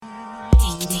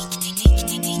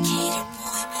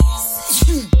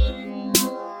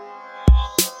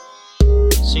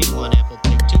C1 Apple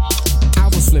Pick 2. I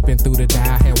was slipping through the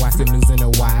dial, had watched the news in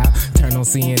a while. Turn on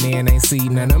CNN, ain't see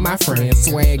none of my friends.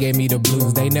 Swag gave me the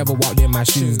blues, they never walked in my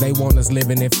shoes. They want us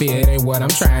living in fear, it ain't what I'm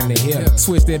trying to hear.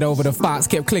 Switched it over to Fox,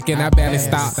 kept clicking, I barely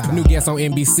stopped. New guest on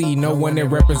NBC, no one that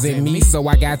represent me. So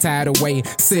I got tired of waiting,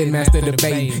 sit master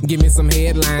debate. Give me some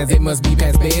headlines, it must be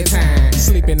past bedtime.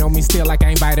 Sleeping on me still like I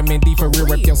ain't vitamin D for real.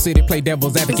 Rep your city, play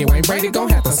devil's advocate. Wayne Brady gon'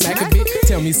 have to slack a bit.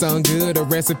 Tell me something good, a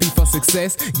recipe for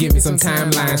success. Give me some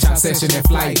timeline, shot session and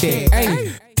flight deck.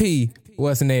 Hey, P,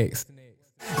 what's next?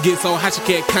 Get so hot you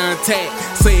can't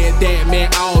contact. Said that, man,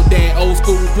 all that. Old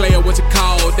school player, what you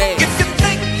call that? If you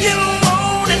think you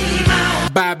want it now.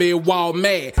 Bobby Wall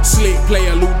mad. Slick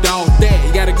player, Lou Dog that.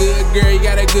 You got a good girl, you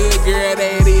got a good girl.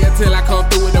 That is till I come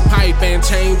through with the pipe and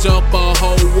change up a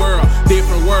whole world.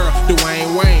 Different world,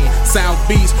 Dwayne Wayne. South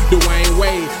Beach, Dwayne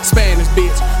Wade. Spanish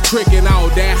bitch, tricking all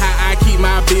that. How I keep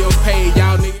my bills paid,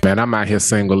 y'all niggas. Man, I'm out here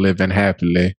single, living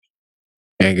happily.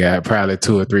 And got probably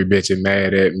 2 or 3 bitches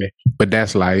mad at me. But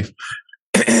that's life.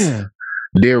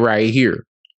 They're right here.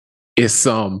 It's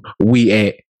some we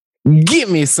at. Give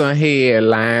me some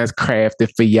headlines crafted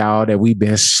for y'all that we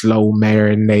been slow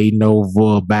marinating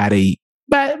over about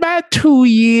 2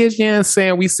 years. You know what I'm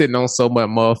saying? We sitting on so much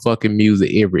motherfucking music.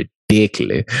 It's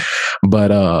ridiculous.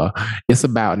 But it's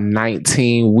about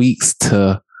 19 weeks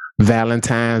to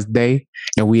Valentine's Day.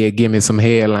 And we had given some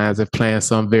headlines and planned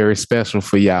something very special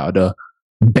for y'all. The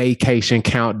vacation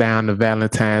countdown to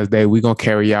Valentine's Day. We're going to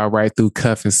carry y'all right through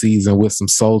cuffing season with some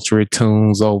sultry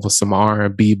tunes over some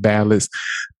R&B ballads.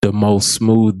 The most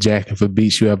smooth jacking for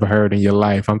beats you ever heard in your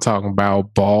life. I'm talking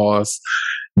about bars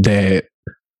that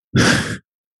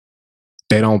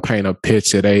they don't paint a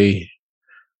picture. They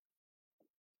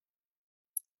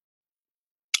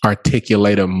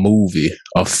articulate a movie,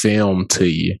 a film to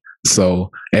you. So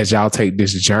as y'all take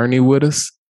this journey with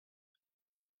us,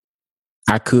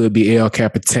 I could be El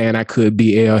Capitan, I could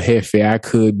be El Jefe, I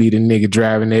could be the nigga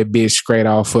driving that bitch straight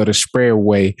off of the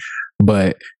spreadway,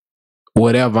 but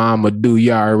whatever I'ma do,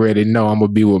 y'all already know I'ma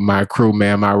be with my crew,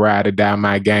 man, my ride or die,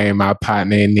 my game, my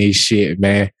partner in this shit,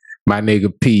 man. My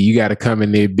nigga P, you gotta come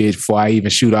in there, bitch, before I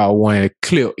even shoot out one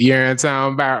clip. You know what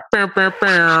I'm talking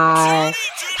about?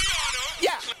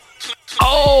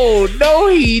 Oh, no,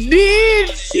 he did.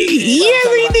 Yes,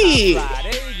 he did.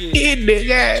 In the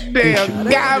goddamn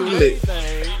goblet.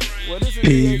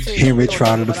 P. Henry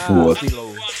Trotter the Fourth,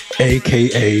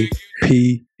 a.k.a.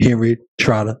 P. Henry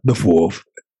Trotter the Fourth.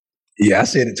 Yeah, I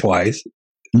said it twice.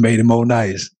 Made it more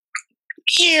nice.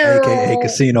 A.k.a.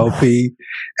 Casino P,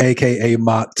 a.k.a.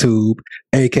 Mock Tube,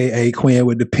 a.k.a. Quinn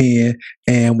with the pen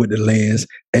and with the lens,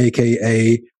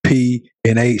 a.k.a. P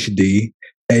in HD,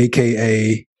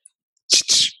 a.k.a.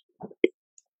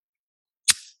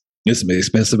 This is some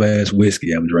expensive ass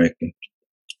whiskey I'm drinking.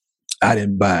 I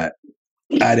didn't buy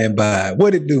it.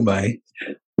 What it do, man?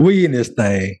 We in this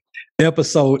thing.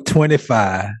 Episode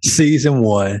 25, season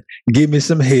 1. Give me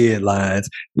some headlines.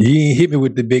 You ain't hit me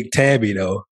with the big tabby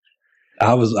though.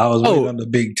 I was waiting on the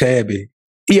big tabby.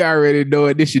 You already know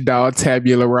it. This your dog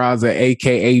Tabula Rasa,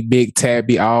 aka Big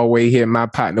Tabby. Always hit my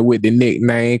partner with the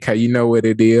nickname, cause you know what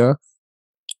it is.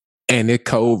 And it's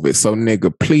COVID, so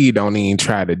nigga, please don't even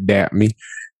try to dap me.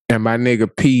 And my nigga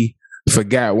P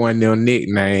forgot one of them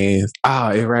nicknames.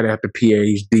 It's right after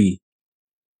PhD.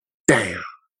 Damn.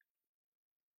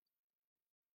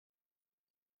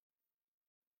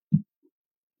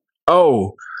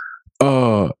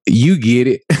 You get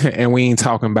it. And we ain't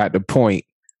talking about the point.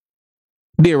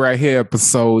 This right here,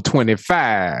 episode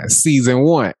 25, season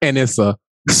 1. And it's a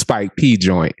Spike P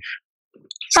joint.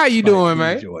 How you doing,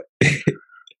 man?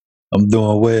 I'm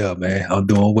doing well, man.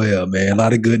 A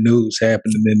lot of good news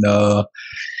happening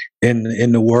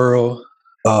in the world.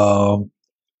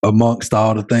 Amongst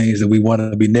all the things that we want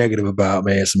to be negative about,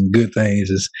 man, some good things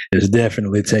is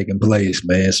definitely taking place,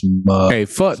 man. Hey,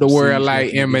 fuck the world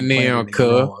like Eminem,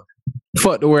 cuz.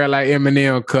 Fuck the world like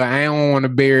Eminem, cuz. I don't want to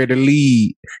bury the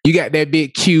lead. You got that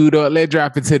bit queued up. Let's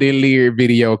drop it to the lyric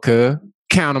video, cuz.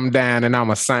 Count them down and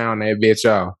I'ma sound that bitch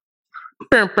off.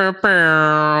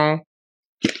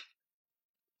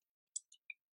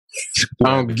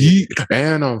 I'm geek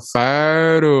and I'm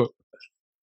fired up.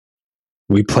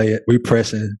 We play it. We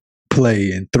pressing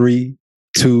play in 3,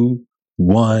 2,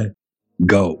 1,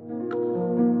 go.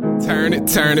 Turn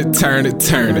it.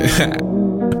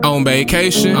 On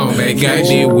vacation, got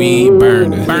that weed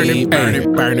burning.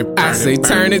 I say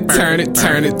turn it.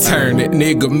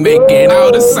 Nigga making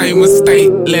all the same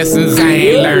mistake. Lessons I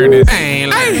ain't learning.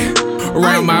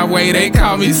 Round my way, they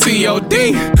call me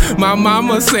COD. My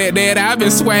mama said that I've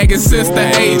been swagging since the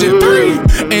age of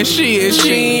 3. And she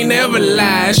ain't never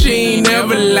lied, she ain't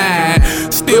never lied.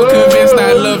 Still convinced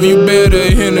I love you better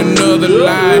in another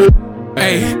life.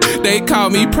 Hey, they call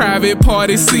me private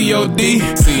party COD.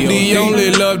 The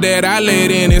only love that I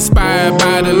let in, inspired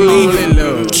by the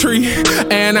leaf tree.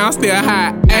 And I'm still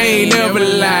high, I ain't never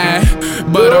lied.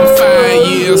 But I'm 5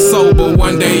 years sober,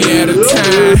 one day at a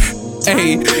time.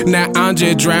 Hey, now I'm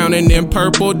just drowning in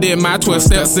purple. Did my 12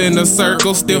 steps in a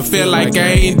circle. Still feel like I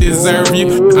ain't deserve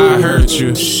you. I hurt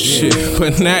you, shit.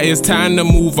 But now it's time to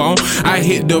move on. I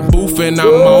hit the booth and I'm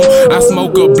on. I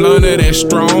smoke a blunt of that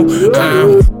strong.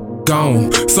 I'm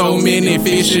gone. So many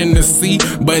fish in the sea,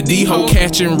 but the whole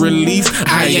catch and release.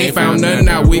 I ain't found nothing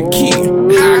out with Keith.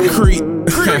 I creep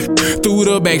through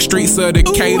the back streets of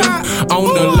Decatur.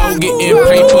 On the low, getting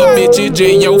paper, bitches,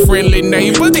 and your friendly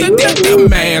neighbor. The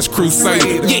mass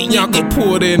crusade. Y'all can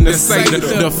put in the Seder.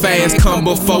 The fast come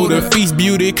before the feast.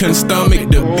 Beauty can stomach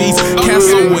the beast.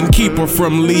 Castle and keep her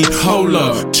from Lee. Hold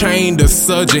up, change the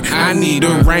subject. I need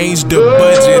to arrange the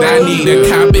budget. I need to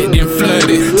cop it and flood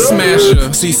it. Smash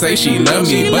her. She say she love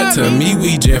me, but to me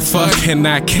we just fucking.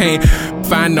 I can't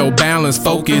find no balance,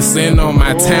 focusing on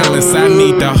my talents. I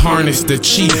need to harness the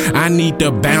chi. I need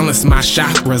to balance my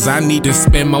chakras. I need to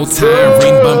spend more time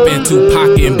ring bumping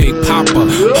Tupac and Big Papa.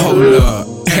 Hold up.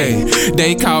 Hey,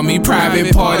 they call me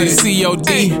private party COD.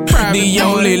 The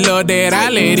only love that I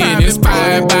let in,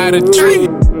 inspired by the tree.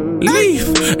 Leaf.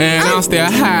 And I'm still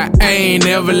high, I ain't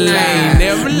never lied.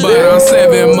 But I'm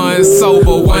 7 months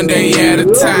sober, one day at a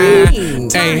time.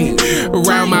 Hey,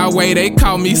 around my way they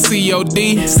call me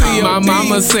COD. My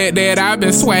mama said that I've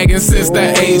been swagging since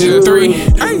the age of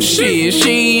 3. She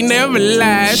ain't never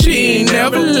lied, she ain't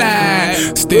never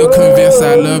lied. Still convinced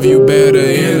I love you better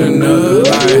in another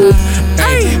life.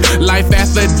 Hey, life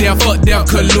after death, fuck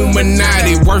death,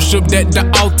 Illuminati. Worshipped at the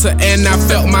altar and I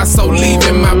felt my soul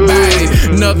leaving my body.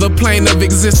 Another plane of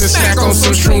existence, stack on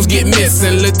some shrooms, get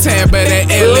missing. Lil' tab of that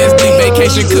LSD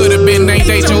vacation could've been named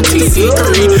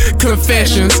HOTC3.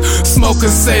 Confessions, smoking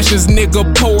sessions, nigga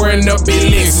pouring up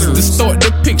elixirs. Distort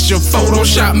the picture,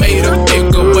 Photoshop made her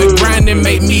thicker. But grinding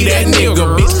made me that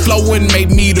nigga. Bitch flowing made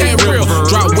me the real.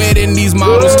 Drop wet in these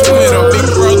models, Twitter. Big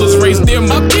brothers race them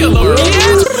a killer.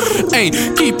 Hey,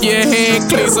 keep your hand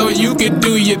clean so you can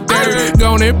do your dirt.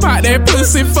 Gonna pop that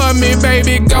pussy for me,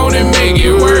 baby. Gonna make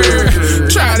it work.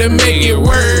 Try to make it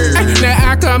work.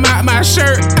 Now I come out my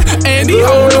shirt and the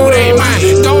whole loot ain't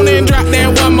mine. Gonna drop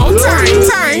that one more time.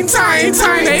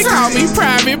 They call me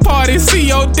private party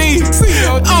COD.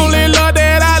 Only love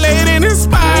that I let in,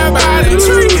 inspired by the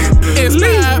tree.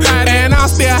 Inspired by that. And I'm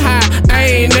still high, I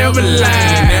ain't never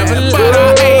lied. But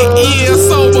I'm 8 years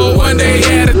sober, one day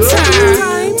at a time.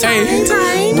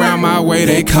 Hey, round my way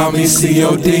they call me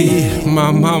COD. My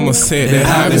mama said that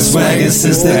I've been swagging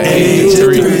since the age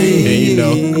of 3. And you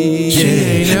know,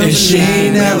 and she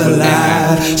ain't never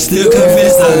lied. Still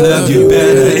convinced I love you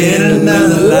better in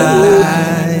another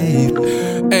life.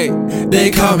 hey,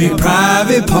 They call me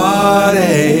private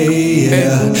party.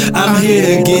 I'm here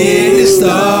to get it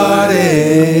started.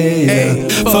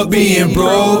 Fuck being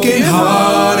broken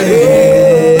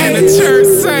hearted. and the church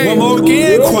say, One more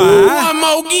again, choir. one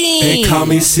more again. They call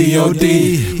me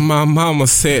COD. My mama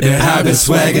said that I've been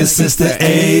swagging since the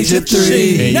age of 3.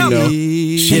 And you know,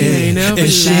 And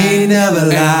she ain't never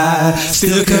lied.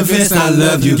 Still convinced I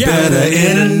love you better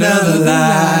in another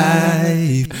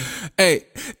life. hey,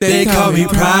 They call me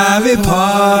private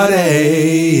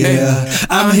party.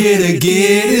 I'm here to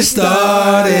get it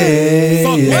started.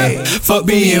 Fuck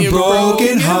being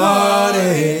broken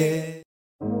hearted.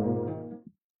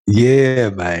 Yeah,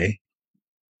 man.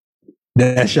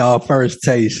 That's y'all first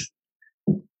taste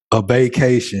of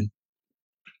Vacation.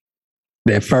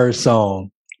 That first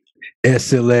song,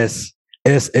 SLS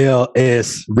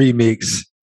remix.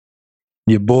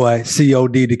 Your boy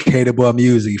COD Decatur Boy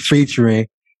Music featuring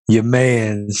your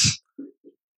man's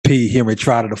P. Henry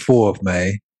Trotter the Fourth,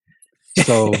 man.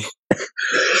 So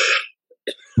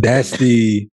that's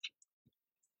the,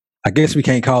 I guess we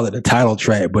can't call it the title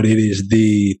track, but it is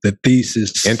the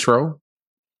thesis Intro?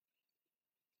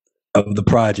 of the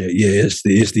project. Yeah, it's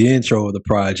the intro of the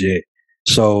project.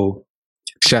 So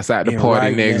Shouts out to And Party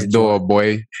right Next now, Door,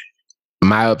 boy.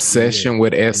 My obsession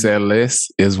with SLS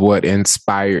is what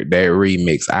inspired that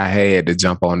remix. I had to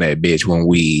jump on that bitch when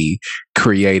we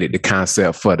created the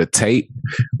concept for the tape.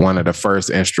 One of the first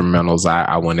instrumentals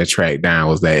I went to track down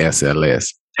was that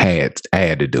SLS. I had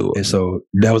to do it. and so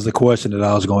that was the question that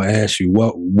I was going to ask you.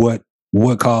 What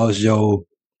caused your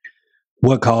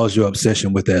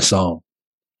obsession with that song?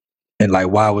 And like,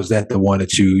 why was that the one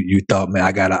that you thought, man,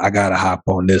 I gotta hop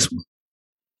on this one?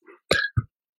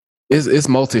 It's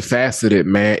multifaceted,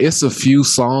 man. It's a few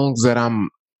songs that I'm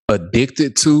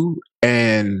addicted to,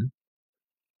 and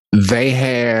they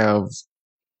have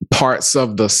parts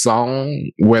of the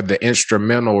song where the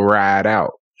instrumental ride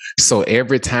out. So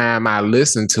every time I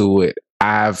listen to it,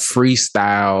 I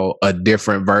freestyle a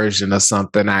different version of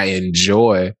something I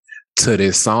enjoy to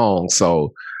this song.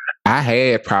 So I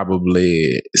had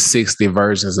probably 60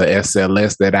 versions of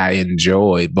SLS that I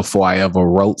enjoyed before I ever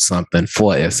wrote something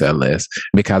for SLS,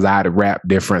 because I'd rap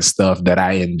different stuff that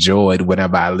I enjoyed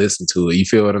whenever I listened to it. You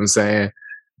feel what I'm saying?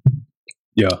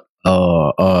 Yeah.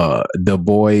 The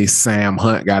boy Sam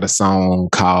Hunt got a song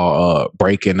called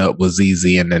Breaking Up Was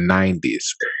Easy in the 90s.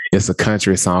 It's a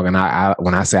country song, and I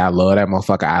when I say I love that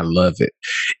motherfucker, I love it.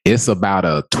 It's about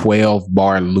a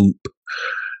 12-bar loop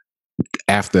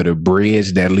after the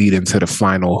bridge that lead into the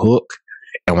final hook.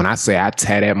 And when I say I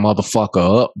tear that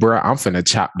motherfucker up, bro, I'm finna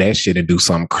chop that shit and do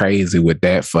something crazy with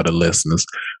that for the listeners.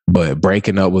 But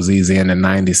Breaking Up Was Easy in the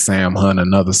 90s, Sam Hunt,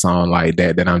 another song like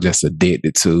that I'm just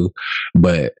addicted to.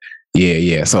 But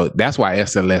yeah. So that's why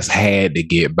SLS had to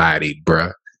get bodied,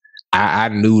 bro. I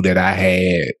knew that I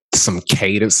had some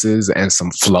cadences and some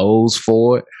flows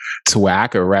for it to where I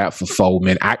could rap for 4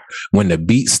 minutes. When the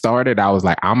beat started, I was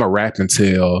like, I'm going to rap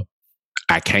until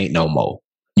I can't no more.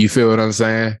 You feel what I'm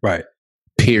saying? Right.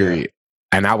 Period.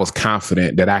 Yeah. And I was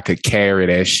confident that I could carry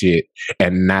that shit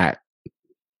and not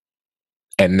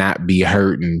be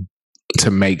hurting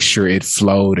to make sure it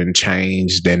flowed and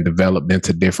changed and developed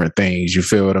into different things. You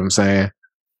feel what I'm saying?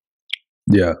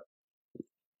 Yeah.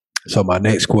 So my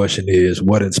next question is,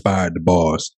 what inspired the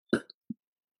bars?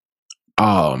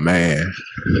 Oh, man.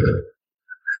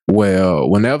 Well,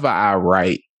 whenever I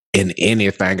write in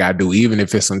anything I do, even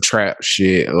if it's some trap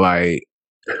shit, like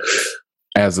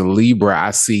as a Libra, I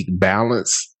seek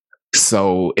balance.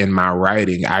 So in my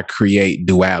writing, I create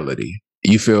duality.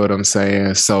 You feel what I'm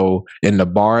saying? So in the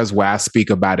bars where I speak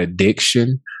about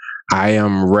addiction, I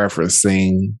am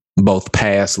referencing both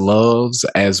past loves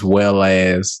as well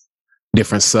as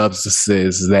different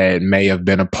substances that may have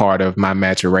been a part of my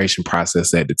maturation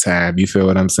process at the time. You feel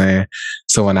what I'm saying?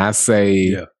 So when I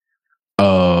say,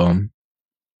 the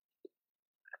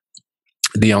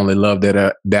only love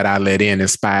that I let in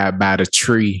inspired by the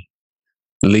tree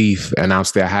leaf, and I'm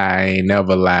still high, I ain't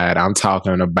never lied. I'm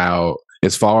talking about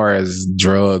as far as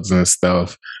drugs and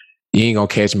stuff. You ain't gonna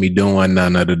catch me doing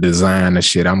none of the designer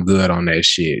shit. I'm good on that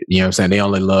shit. You know what I'm saying? The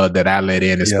only love that I let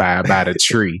in inspired by the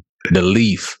tree, the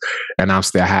leaf, and I'm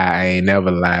still high, I ain't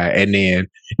never lied. And then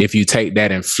if you take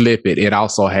that and flip it, it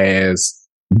also has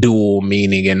dual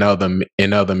meaning in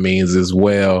other means as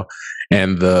well.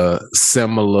 And the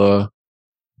similar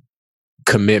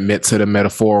commitment to the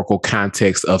metaphorical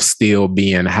context of still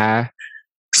being high.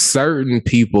 Certain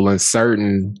people and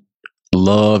certain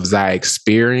loves I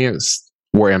experienced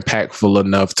were impactful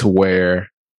enough to where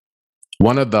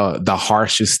one of the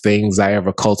harshest things I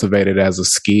ever cultivated as a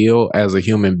skill, as a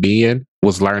human being,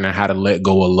 was learning how to let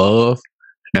go of love.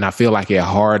 And I feel like it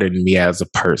hardened me as a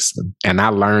person. And I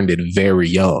learned it very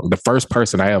young. The first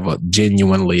person I ever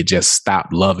genuinely just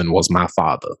stopped loving was my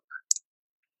father.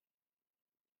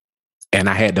 And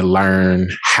I had to learn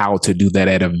how to do that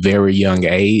at a very young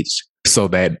age so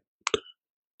that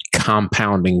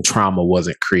compounding trauma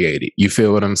wasn't created. You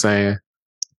feel what I'm saying?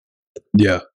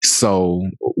 Yeah. So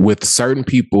with certain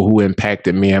people who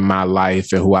impacted me in my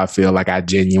life and who I feel like I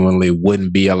genuinely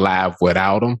wouldn't be alive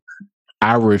without them,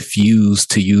 I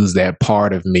refused to use that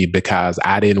part of me because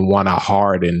I didn't want to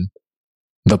harden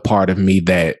the part of me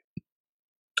that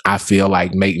I feel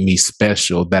like make me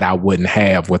special that I wouldn't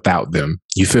have without them.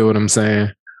 You feel what I'm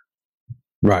saying?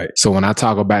 Right. So when I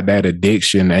talk about that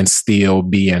addiction and still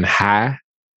being high,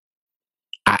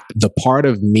 the part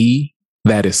of me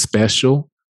that is special,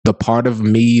 the part of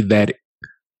me that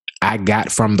I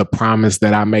got from the promise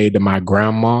that I made to my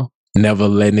grandma, never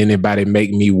letting anybody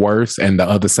make me worse, and the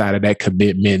other side of that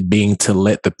commitment being to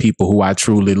let the people who I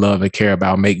truly love and care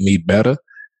about make me better.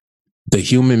 The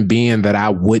human being that I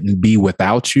wouldn't be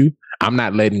without you, I'm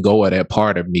not letting go of that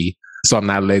part of me. So I'm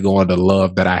not letting go of the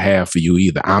love that I have for you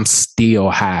either. I'm still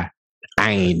high.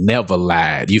 I ain't never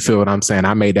lied. You feel what I'm saying?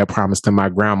 I made that promise to my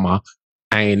grandma.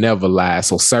 I ain't never lied.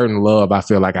 So certain love, I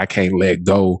feel like I can't let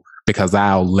go because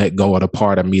I'll let go of the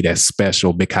part of me that's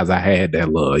special because I had that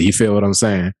love. You feel what I'm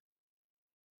saying?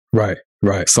 Right.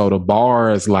 So the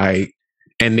bar is like,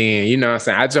 and then, you know what I'm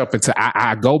saying? I jump into,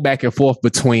 I go back and forth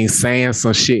between saying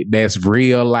some shit that's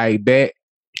real like that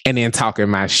and then talking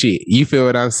my shit. You feel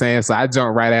what I'm saying? So I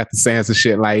jump right after saying some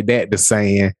shit like that to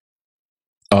saying,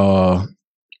 I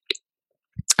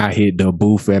I hit the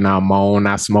booth and I'm on.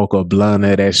 I smoke a blunt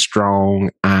of that strong.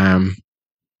 I'm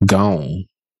gone.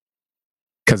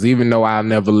 Because even though I'll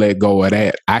never let go of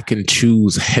that, I can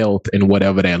choose health and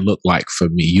whatever that look like for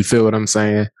me. You feel what I'm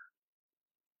saying?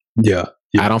 Yeah.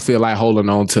 I don't feel like holding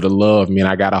on to the love. I mean,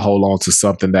 I got to hold on to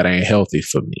something that ain't healthy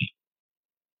for me.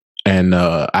 And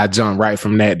I jumped right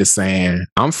from that to saying,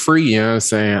 I'm free, you know what I'm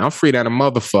saying? I'm free than a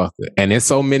motherfucker. And there's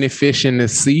so many fish in the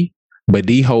sea, but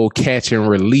the whole catch and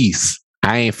release,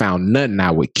 I ain't found nothing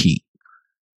I would keep.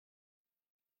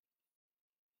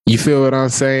 You feel what I'm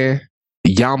saying?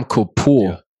 Yom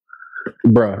Kippur.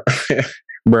 Bruh.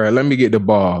 Bruh, let me get the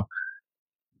ball.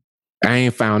 I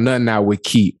ain't found nothing I would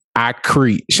keep. I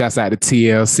creep. Shouts out to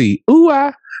TLC. Ooh,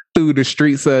 I through the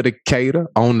streets of Decatur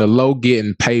on the low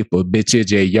getting paper. Bitch,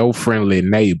 it's your friendly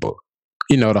neighbor.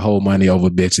 You know the whole money over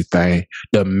bitchy thing.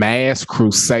 The mass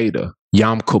crusader.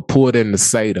 Yom Kippur and the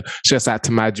Seder. Shouts out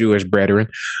to my Jewish brethren.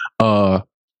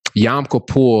 Yom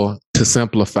Kippur, to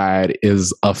simplify it,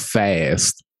 is a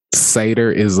fast.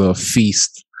 Seder is a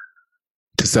feast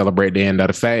to celebrate the end of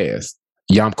the fast.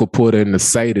 Yom Kippur and the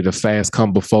Seder, the fast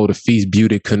come before the feast.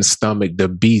 Beauty couldn't stomach the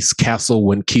beast. Castle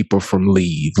wouldn't keep her from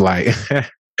leave. Like,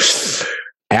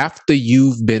 after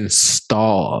you've been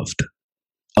starved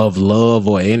of love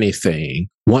or anything,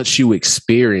 once you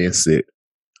experience it,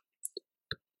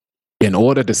 in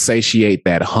order to satiate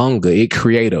that hunger, it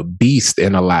create a beast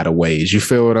in a lot of ways. You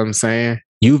feel what I'm saying?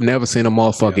 You've never seen a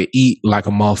motherfucker eat like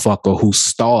a motherfucker who's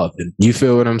starving. You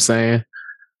feel what I'm saying?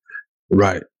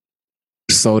 Right.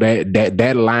 So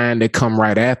that line that come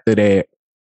right after that,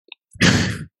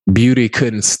 beauty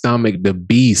couldn't stomach the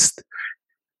beast.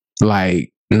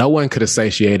 Like, no one could have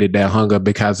satiated that hunger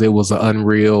because it was an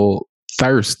unreal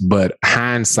thirst. But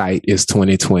hindsight is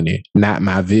 2020, not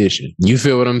my vision. You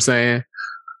feel what I'm saying?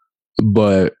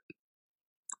 But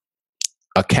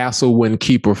a castle wouldn't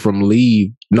keep her from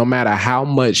leave. No matter how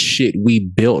much shit we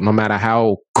built, no matter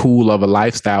how cool of a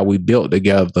lifestyle we built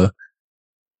together,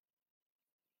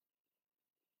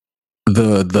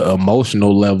 the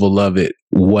emotional level of it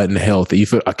wasn't healthy. You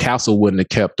feel, a castle wouldn't have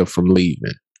kept her from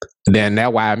leaving. Then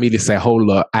that's why I immediately say, hold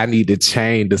up, I need to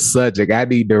change the subject. I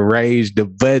need to raise the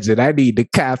budget. I need to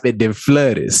cop it and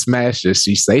flood it. Smash her.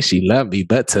 She say she love me,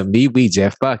 but to me, we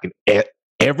just fucking...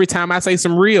 Every time I say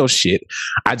some real shit,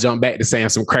 I jump back to saying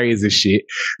some crazy shit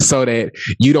so that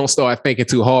you don't start thinking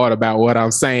too hard about what I'm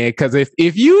saying. Because if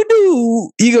you do,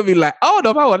 you're going to be like, oh,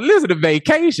 no, I want to listen to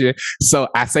Vacation. So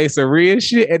I say some real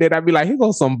shit, and then I be like, here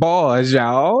goes some bars,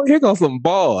 y'all. Here goes some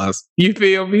bars. You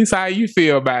feel me? So how you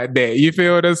feel about that? You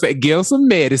feel what I'm saying? Give them some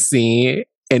medicine,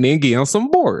 and then give them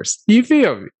some bars. You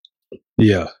feel me?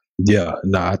 Yeah. Yeah.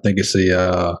 No, I think it's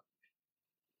an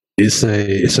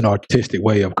artistic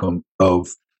way of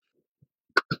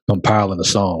compiling a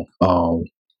song.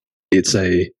 It's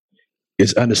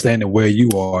understanding where you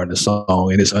are in the song,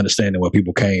 and it's understanding what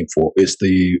people came for. It's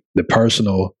the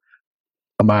personal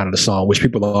amount of the song, which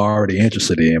people are already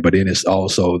interested in, but then it's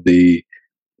also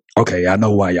okay, I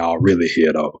know why y'all really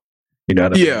here though. You know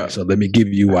what I mean? So let me give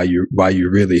you why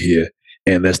you're really here,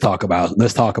 and let's talk about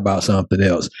something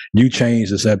else. You change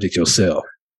the subject yourself.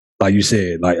 Like you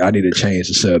said, like, I need to change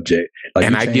the subject. Like,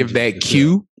 and I give that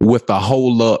cue with the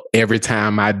hold up every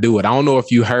time I do it. I don't know if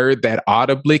you heard that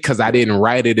audibly because I didn't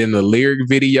write it in the lyric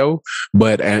video,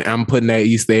 but I'm putting that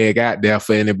Easter egg out there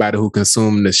for anybody who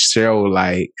consumed the show.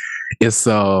 Like, it's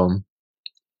I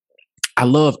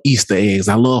love Easter eggs.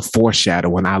 I love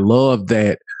foreshadowing. I love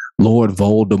that Lord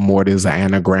Voldemort is an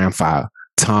anagram for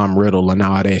Tom Riddle and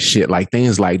all that shit. Like,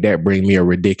 things like that bring me a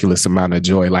ridiculous amount of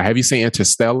joy. Like, have you seen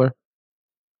Interstellar?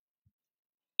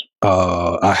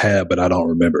 I have, but I don't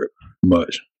remember it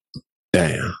much.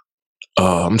 Damn.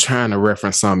 I'm trying to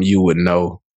reference something you would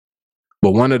know.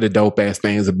 But one of the dope ass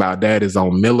things about that is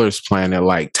on Miller's Planet,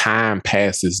 like, time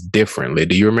passes differently.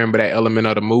 Do you remember that element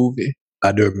of the movie?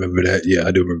 I do remember that. Yeah,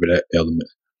 I do remember that element.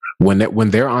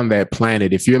 When they're on that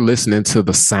planet, if you're listening to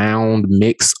the sound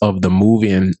mix of the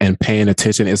movie and paying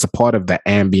attention, it's a part of the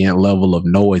ambient level of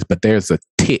noise, but there's a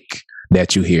tick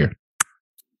that you hear.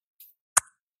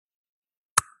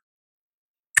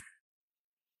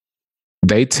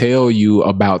 They tell you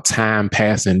about time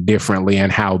passing differently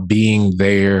and how being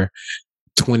there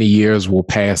 20 years will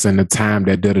pass in the time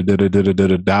that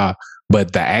da-da-da-da-da-da-da-da.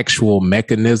 But the actual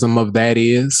mechanism of that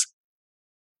is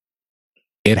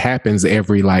it happens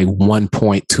every like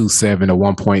 1.27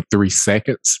 or 1.3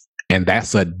 seconds. And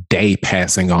that's a day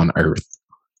passing on Earth.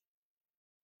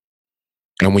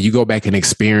 And when you go back and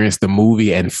experience the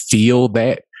movie and feel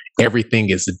that, everything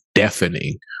is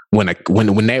deafening. When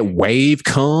that wave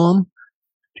comes,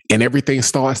 and everything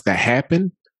starts to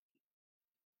happen,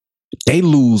 they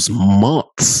lose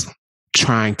months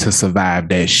trying to survive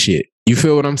that shit. You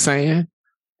feel what I'm saying?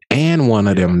 And one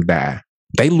of them die.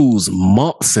 They lose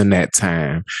months in that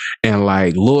time. And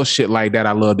like little shit like that,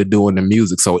 I love to do in the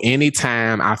music. So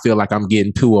anytime I feel like I'm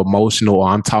getting too emotional or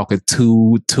I'm talking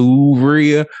too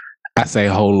real, I say,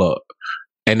 hold up.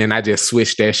 And then I just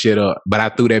switch that shit up. But I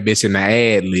threw that bitch in the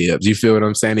ad libs. You feel what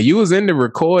I'm saying? And you was in the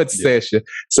record session.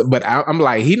 So, but I'm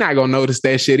like, he not gonna notice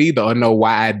that shit either or know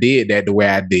why I did that the way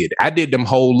I did. I did them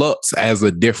whole ups as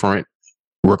a different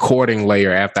recording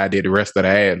layer after I did the rest of the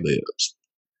ad libs.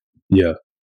 Yeah.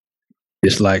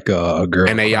 It's like a girl.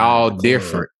 And they all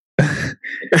different.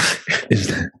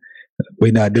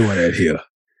 We're not doing that here.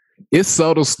 It's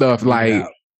subtle stuff. Like,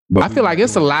 I feel like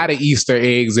it's a lot of Easter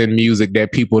eggs in music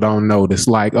that people don't notice.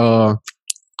 Like,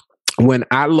 when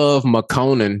I Love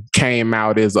McConan came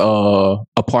out as a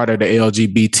part of the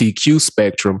LGBTQ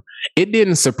spectrum, it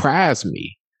didn't surprise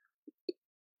me.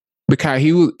 Because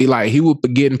he was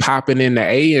getting popping in the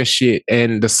A and shit.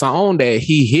 And the song that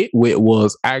he hit with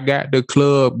was I Got the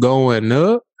Club Going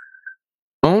Up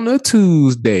on a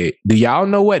Tuesday. Do y'all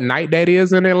know what night that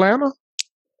is in Atlanta?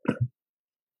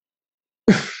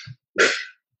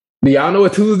 Do y'all know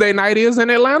what Tuesday night is in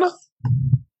Atlanta?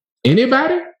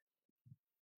 Anybody?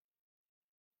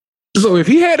 So if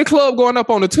he had the club going up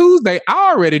on a Tuesday,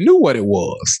 I already knew what it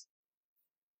was.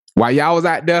 While y'all was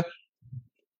out there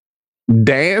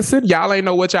dancing, y'all ain't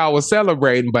know what y'all was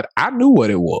celebrating, but I knew what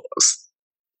it was.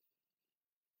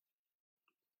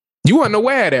 You wasn't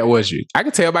aware of that, was you? I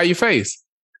could tell by your face.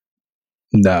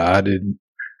 Nah, I didn't.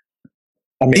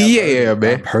 I mean,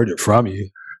 man. I've heard it from you.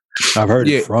 I've heard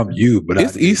it from you, but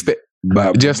it's Easter.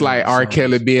 Just like R.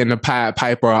 Kelly being the Pied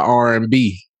Piper of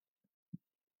R&B.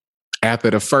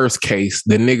 After the first case,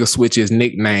 the nigga switched his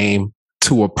nickname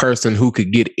to a person who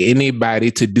could get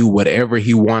anybody to do whatever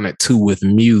he wanted to with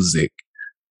music.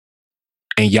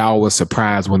 And y'all was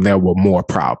surprised when there were more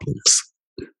problems.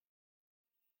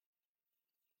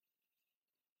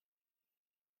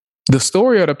 The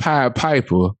story of the Pied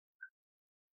Piper,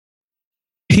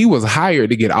 he was hired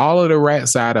to get all of the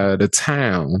rats out of the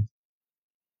town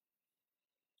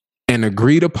and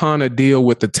agreed upon a deal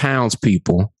with the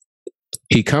townspeople.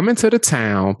 He come into the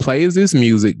town, plays his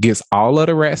music, gets all of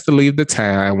the rats to leave the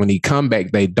town. When he come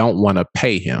back, they don't want to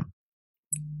pay him.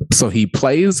 So he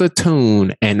plays a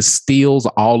tune and steals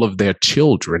all of their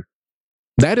children.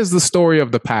 That is the story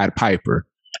of the Pied Piper.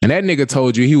 And that nigga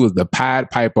told you he was the Pied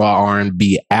Piper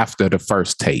R&B after the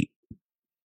first tape.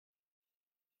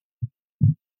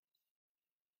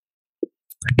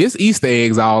 It's Easter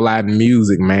eggs all out in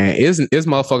music, man. It's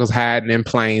motherfuckers hiding in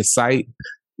plain sight.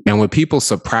 And when people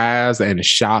surprised and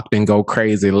shocked and go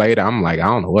crazy later, I'm like, I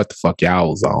don't know what the fuck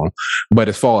y'all was on. But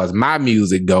as far as my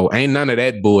music go, ain't none of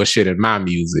that bullshit in my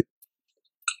music.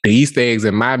 The Easter eggs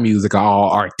in my music are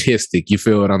all artistic. You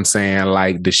feel what I'm saying?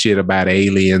 Like the shit about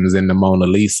aliens and the Mona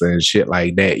Lisa and shit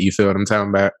like that. You feel what I'm talking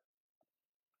about?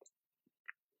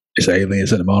 It's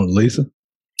aliens and the Mona Lisa?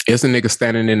 It's a nigga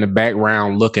standing in the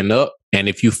background looking up. And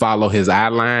if you follow his eye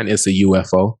line, it's a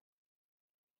UFO.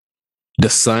 The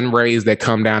sun rays that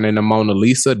come down in the Mona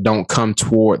Lisa don't come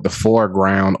toward the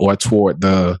foreground or toward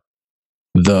the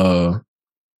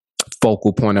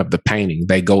focal point of the painting.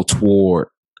 They go toward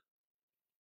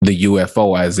the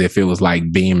UFO as if it was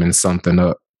like beaming something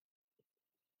up.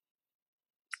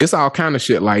 It's all kind of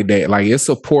shit like that. Like it's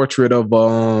a portrait of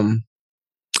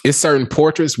it's certain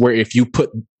portraits where if you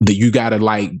you gotta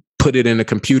like put it in a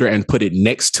computer and put it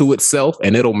next to itself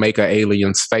and it'll make an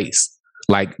alien's face.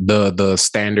 Like the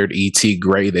standard ET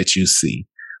gray that you see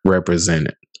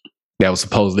represented. That was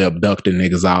supposedly abducting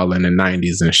niggas all in the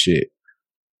 90s and shit.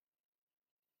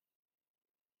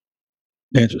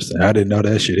 Interesting. I didn't know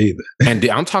that shit either. And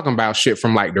I'm talking about shit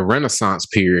from like the Renaissance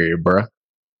period, bruh.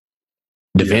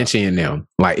 Da Vinci and them.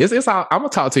 Like it's all, I'm gonna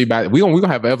talk to you about it. We're gonna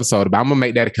have an episode about it. I'm gonna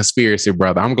make that a conspiracy,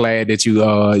 brother. I'm glad that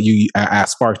I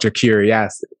sparked your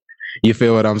curiosity. You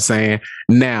feel what I'm saying?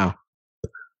 Now,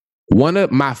 one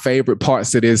of my favorite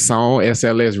parts of this song,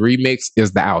 SLS Remix,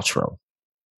 is the outro.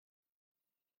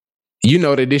 You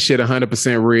know that this shit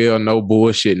 100% real, no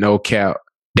bullshit, no cap.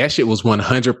 That shit was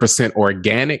 100%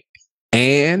 organic,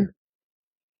 and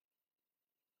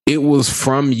it was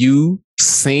from you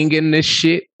singing this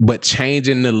shit, but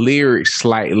changing the lyrics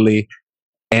slightly.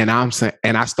 And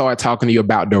I started talking to you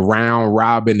about the round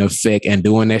robin effect and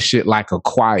doing that shit like a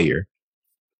choir.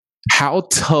 How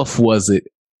tough was it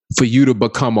for you to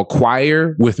become a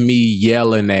choir with me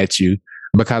yelling at you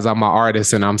because I'm an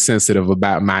artist and I'm sensitive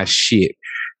about my shit?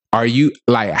 Are you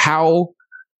like, how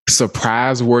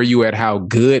surprised were you at how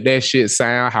good that shit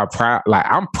sound? How proud, like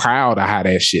I'm proud of how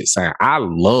that shit sound. I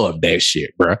love that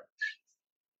shit, bro.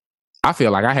 I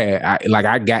feel like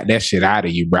I got that shit out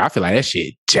of you, bro. I feel like that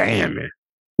shit jamming.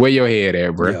 Where your head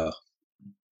at, bro? Yeah.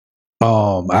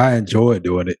 I enjoy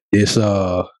doing it. It's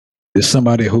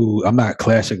somebody who I'm not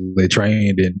classically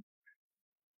trained in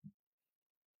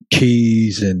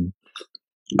keys and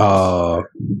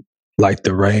like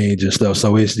the range and stuff.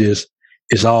 So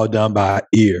it's all done by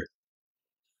ear.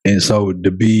 And so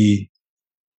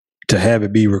to have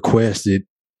it be requested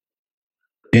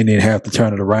and then have to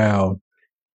turn it around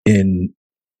in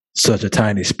such a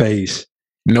tiny space.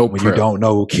 When you don't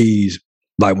know keys,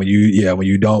 like when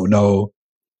you don't know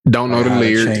the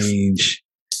lyrics. Change.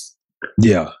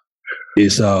 Yeah.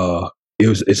 It's a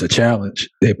challenge.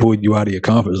 They pulled you out of your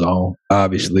comfort zone,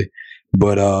 obviously.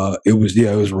 But it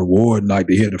was rewarding, like,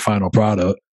 to hear the final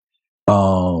product.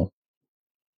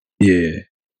 Yeah.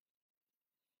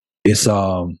 It's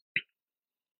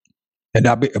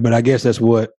but I guess that's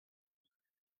what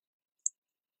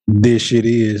this shit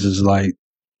is like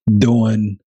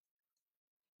doing.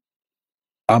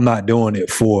 I'm not doing it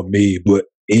for me, but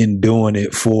in doing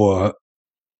it for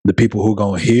the people who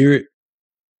gonna hear it,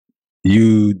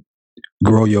 you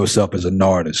grow yourself as an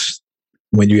artist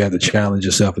when you have to challenge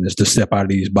yourself and just to step out of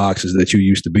these boxes that you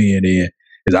used to being in.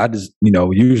 Because I just,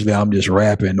 usually I'm just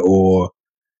rapping or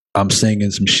I'm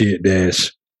singing some shit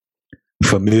that's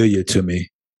familiar to me.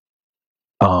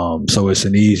 So it's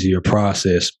an easier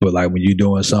process. But like when you're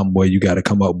doing something where you got to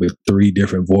come up with 3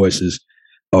 different voices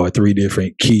or 3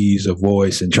 different keys of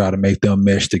voice and try to make them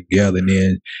mesh together and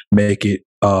then make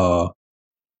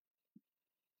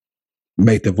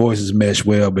the voices mesh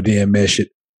well, but then mesh it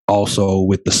also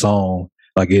with the song.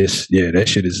 Like that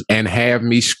shit is. And have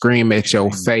me scream at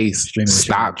your face.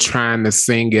 Stop trying to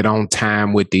sing it on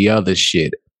time with the other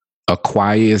shit. A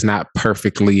choir is not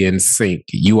perfectly in sync.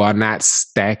 You are not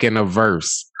stacking a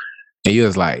verse. And you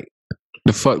was like,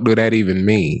 the fuck do that even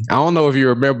mean? I don't know if you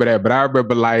remember that, but I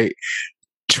remember like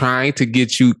trying to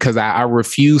get you, because I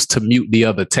refused to mute the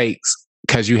other takes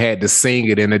because you had to sing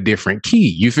it in a different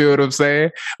key. You feel what I'm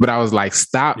saying? But I was like,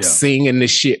 stop singing the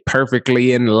shit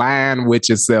perfectly in line with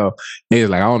yourself. And he was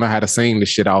like, I don't know how to sing the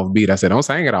shit off beat. I said, don't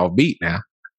sing it off beat now.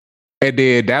 And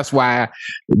then that's why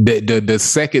the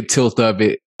second tilt of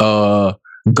it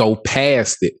go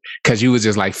past it, because you was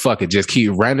just like, fuck it, just keep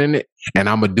running it, and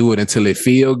I'm gonna do it until it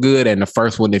feel good. And the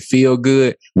first one that feel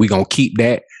good, we gonna keep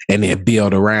that and then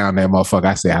build around that motherfucker.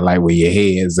 I said, I like where your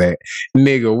head's at,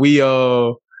 nigga.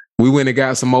 We went and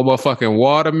got some more motherfucking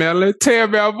watermelon. Tell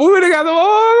me, we went and got some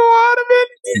more watermelon.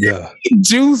 Yeah,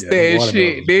 juice that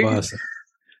shit, nigga.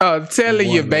 I'm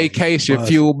telling you, vacation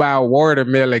fueled by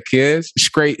watermelon, kids.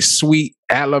 Straight sweet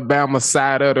Alabama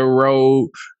side of the road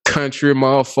country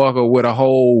motherfucker with a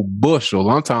whole bushel.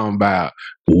 I'm talking about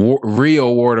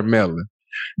real watermelon.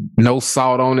 No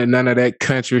salt on it, none of that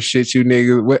country shit, you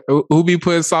niggas. Who be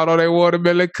putting salt on that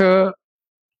watermelon, cuz?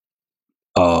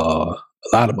 A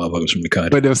lot of motherfuckers from the country.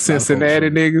 But them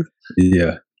Cincinnati niggas?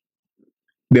 Yeah.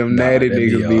 Them natty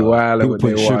niggas be wildin' with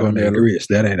their sugar on their grits.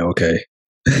 That ain't okay.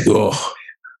 Ugh.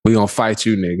 We gonna fight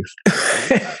you niggas.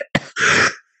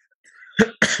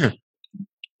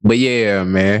 But yeah,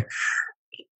 man.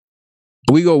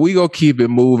 We go keep it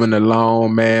moving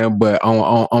along, man. But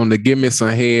on the give me some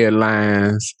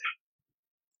headlines,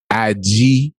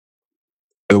 IG,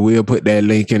 we'll put that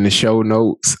link in the show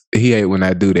notes. He hate when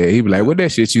I do that. He be like, what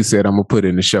that shit you said I'm gonna put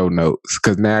in the show notes?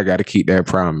 Cause now I gotta keep that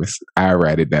promise. I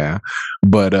write it down.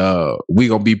 But we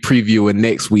gonna be previewing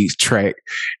next week's track,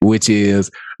 which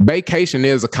is Vacation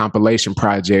is a compilation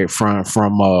project from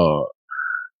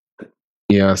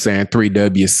you know what I'm saying,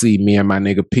 3WC, me and my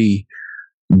nigga P.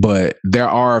 But there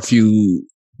are a few,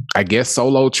 I guess,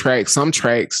 solo tracks. Some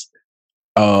tracks,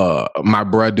 my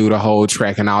bruh do the whole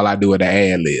track and all I do are the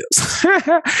ad-libs.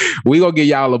 We gonna give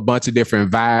y'all a bunch of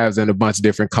different vibes and a bunch of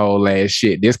different cold ass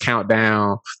shit. This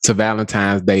countdown to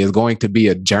Valentine's Day is going to be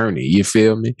a journey, you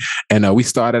feel me? And we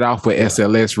started off with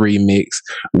SLS Remix,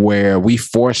 where we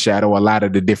foreshadow a lot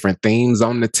of the different themes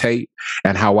on the tape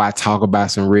and how I talk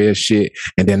about some real shit,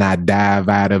 and then I dive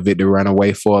out of it to run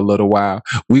away for a little while.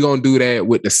 We gonna do that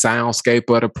with the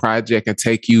soundscape of the project and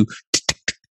take you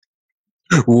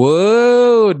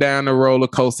whoa down the roller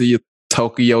coaster, you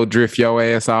Tokyo drift your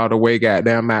ass all the way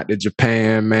goddamn out to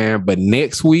Japan, man. But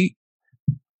next week,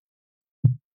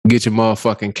 get your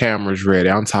motherfucking cameras ready.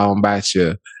 I'm talking about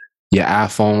your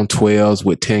iPhone 12s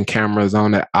with 10 cameras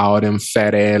on it, all them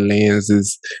fat ass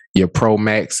lenses, your Pro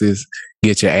Maxes.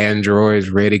 Get your Androids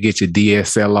ready, get your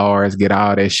DSLRs, get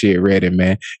all that shit ready,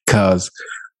 man. Cause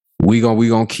we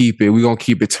gonna keep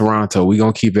it Toronto. We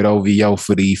gonna keep it OVO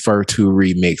for the Fur 2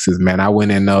 remixes, man. I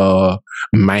went and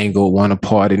mangled one of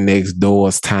Party Next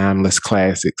Door's Timeless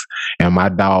Classics, and my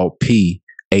dog P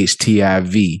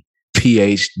HTIV,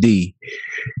 PhD.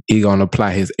 He gonna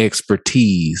apply his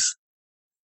expertise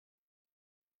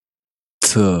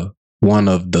to one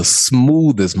of the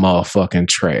smoothest motherfucking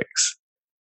tracks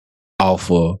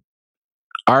off of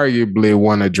arguably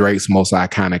one of Drake's most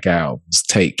iconic albums,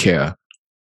 Take Care.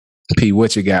 P,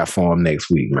 what you got for him next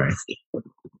week, man?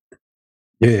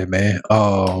 Yeah, man.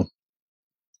 I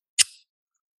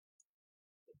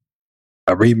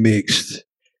remixed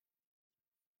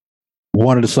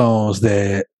one of the songs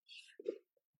that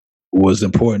was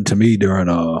important to me during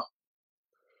a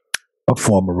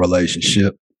former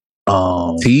relationship.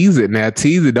 Tease it now,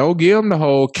 tease it. Don't give him the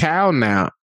whole cow now.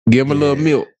 Give him a little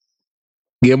milk.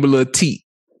 Give him a little tea.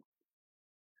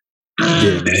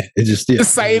 Yeah, man. It just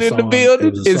Insane in the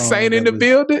building. Insane in the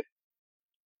building.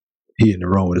 He in the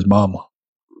room with his mama.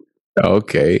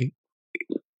 Okay.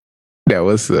 That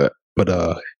was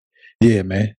but yeah,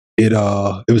 man. It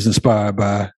was inspired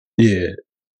by it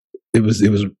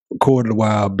was recorded a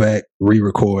while back,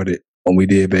 re-recorded when we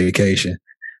did Vacation.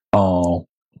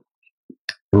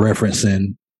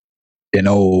 Referencing an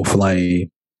old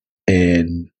flame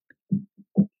and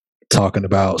talking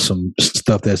about some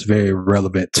stuff that's very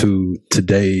relevant to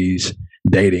today's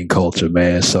dating culture,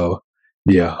 man. So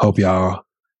yeah, hope y'all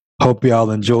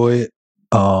enjoy it.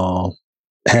 I'm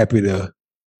happy that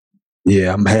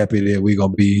we're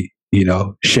gonna be,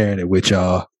 sharing it with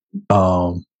y'all.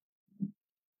 Hope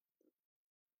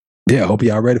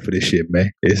y'all ready for this shit,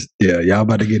 man. Y'all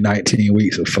about to get 19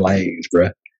 weeks of flames,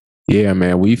 bruh. Yeah,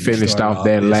 man. We finished off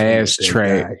that last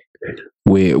track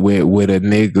with a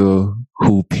nigga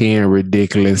who penned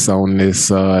ridiculous on this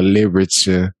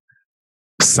literature,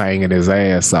 singing his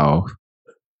ass off.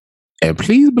 And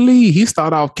please believe he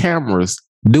started off cameras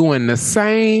doing the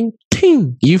same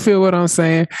thing. You feel what I'm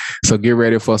saying? So get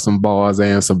ready for some bars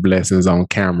and some blessings on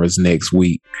cameras next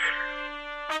week.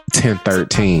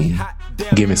 10-13.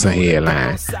 Give me some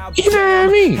headlines. You know what I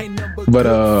mean? But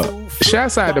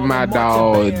shouts out to my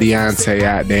dog Deontay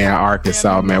out there in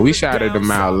Arkansas, man. We shouted him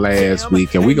out last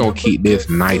week, and we gonna keep this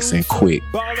nice and quick.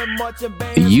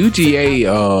 UGA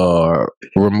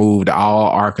removed all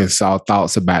Arkansas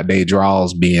thoughts about their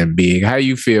draws being big. How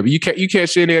you feel? You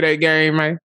catch any of that game,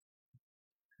 man?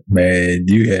 Man,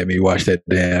 you had me watch that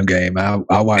damn game. I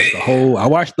watched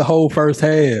the whole first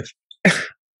half.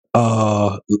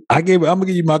 I'm gonna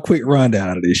give you my quick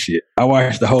rundown of this shit. I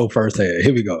watched the whole first half.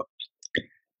 Here we go.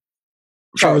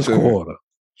 First quarter.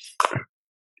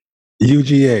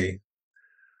 UGA.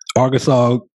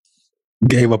 Arkansas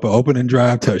gave up an opening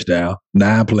drive touchdown,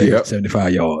 9 plays,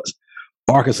 75 yards.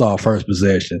 Arkansas first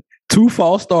possession. 2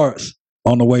 false starts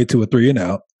on the way to a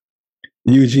 3-and-out.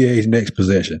 UGA's next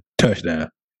possession, touchdown.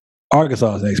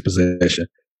 Arkansas's next possession,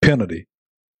 penalty.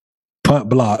 Punt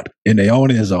blocked in their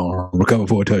own end zone, recovered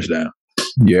for a touchdown.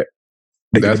 Yeah.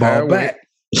 They got the ball back.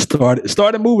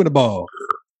 Started moving the ball.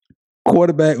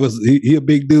 Quarterback he a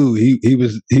big dude. He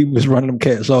was running them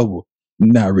cats over.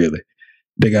 Not really.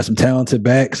 They got some talented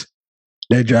backs.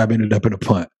 That drive ended up in a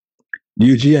punt.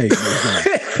 UGA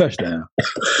touchdown.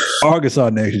 Arkansas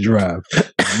next drive.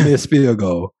 Missed field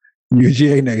goal.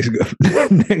 UGA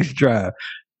next drive.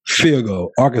 Field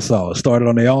goal. Arkansas started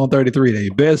on their own 33,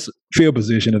 their best field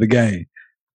position of the game.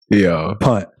 Yeah.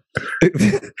 Punt. And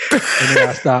then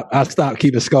I stopped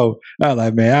keeping score. I was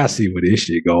like, man, I see where this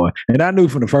shit going. And I knew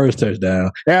from the first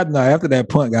touchdown, after that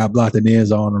punt got blocked in the end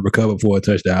zone and recovered for a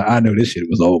touchdown, I knew this shit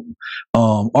was over.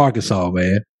 Arkansas,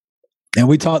 man. And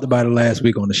we talked about it last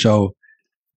week on the show.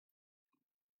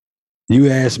 You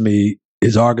asked me,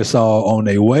 is Arkansas on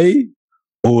their way,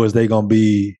 or is they going to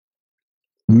be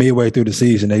midway through the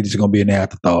season, they just going to be an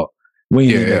afterthought? We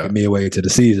ain't even make it midway to the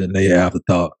season, they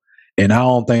afterthought. And I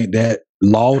don't think that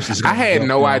loss is I had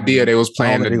no idea they was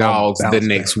playing the Dogs the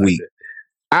next week.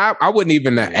 I wouldn't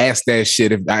even have asked that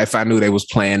shit if I knew they was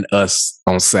playing us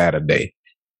on Saturday.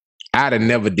 I'd have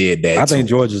never did that. I think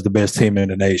Georgia's the best team in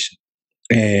the nation.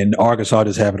 And Arkansas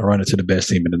just happened to run into the best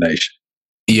team in the nation.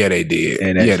 Yeah, they did.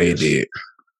 They did.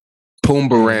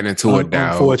 Pumbaa ran into a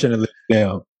dog. Unfortunately,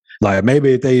 like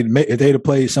maybe if they'd have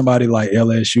played somebody like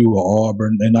LSU or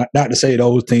Auburn, and not to say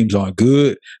those teams aren't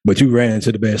good, but you ran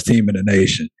into the best team in the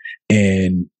nation,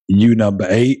 and you number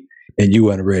 8, and you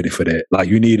weren't ready for that. Like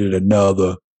you needed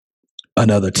another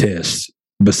test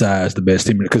besides the best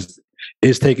team, because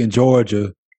it's taking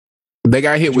Georgia. They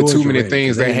got hit with too many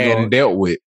things they hadn't dealt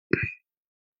with.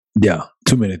 Yeah,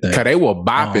 too many things. Because they were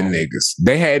bopping niggas.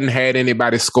 They hadn't had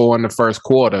anybody score in the first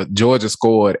quarter. Georgia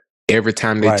scored every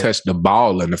time they touched the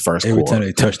ball in the first quarter. Every time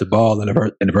they touched the ball in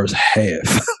the first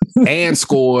half. And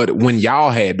scored when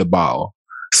y'all had the ball.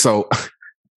 So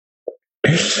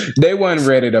they wasn't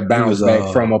ready to bounce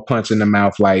back from a punch in the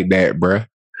mouth like that, bruh.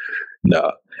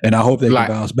 No. And I hope they Like,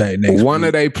 can bounce back next one week.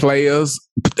 of their players,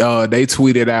 they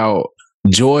tweeted out,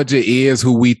 Georgia is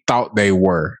who we thought they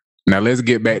were. Now let's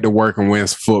get back to work and win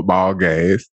some football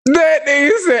games. That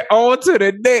nigga said, on to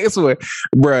the next one.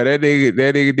 Bro, that nigga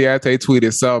Deontay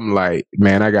tweeted something like,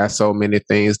 man, I got so many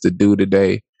things to do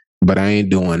today, but I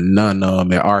ain't doing none of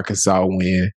them at Arkansas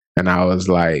win. And I was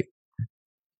like,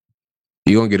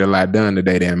 you gonna get a lot done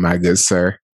today then, my good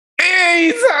sir. Hey,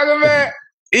 you talking about?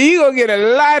 You gonna get a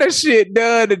lot of shit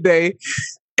done today.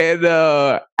 And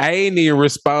I ain't even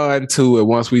respond to it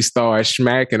once we started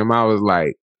smacking him. I was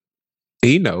like,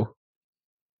 he knows.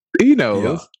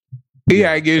 Yeah. He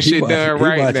gotta get shit done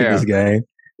right now. This game.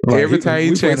 Right. Every time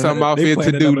he checks something off his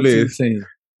to-do list,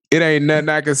 it ain't nothing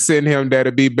I can send him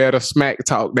that'll be better smack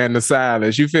talk than the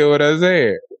silence. You feel what I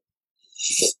said?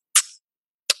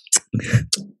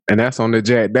 And that's on the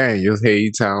Jack Daniels. Hey,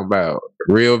 you talking about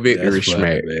real victory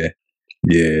smack. Man.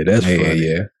 Yeah, that's funny.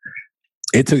 Yeah.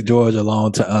 It took Georgia a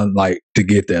long time, to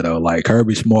get that though. Like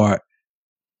Kirby Smart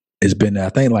has been, I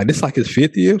think, like this like his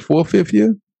fifth year.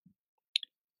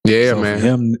 Yeah, So man. for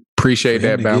him, Appreciate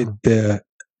that, get there.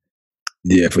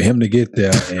 Yeah, for him to get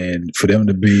there and for them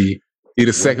to be He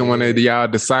the second one of y'all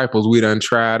disciples we done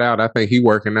tried out. I think he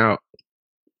working out.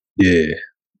 Yeah.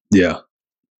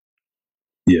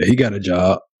 He got a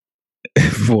job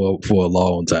for a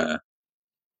long time.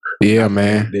 Yeah,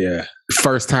 man. Yeah.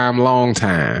 First time, long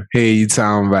time. Hey, you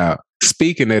talking about?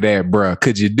 Speaking of that, bruh,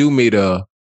 could you do me the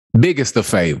biggest of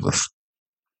favors?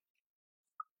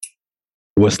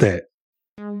 What's that?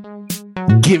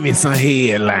 Give me some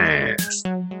headlines.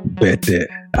 Bet that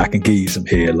I can give you some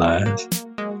headlines.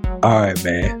 All right,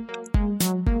 man.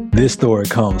 This story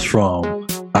comes from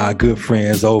our good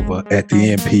friends over at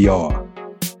the NPR.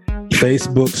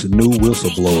 Facebook's new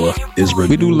whistleblower is renewing.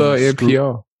 We do love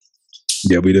NPR.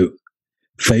 Yeah, we do.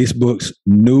 Facebook's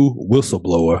new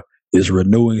whistleblower is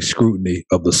renewing scrutiny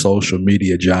of the social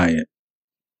media giant.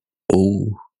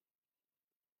 Ooh.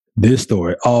 This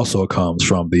story also comes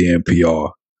from the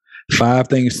NPR. 5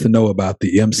 things to know about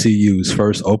the MCU's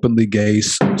first openly gay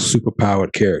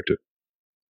superpowered character.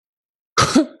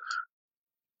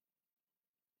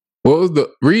 What was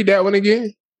read that one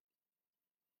again?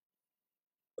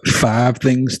 5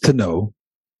 things to know.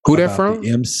 Who that about from?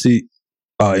 The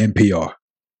NPR.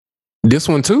 This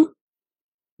one too?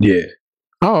 Yeah.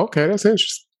 Oh, okay. That's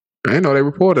interesting. I didn't know they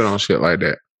reported on shit like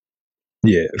that.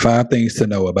 Yeah. 5 things to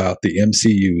know about the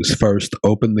MCU's first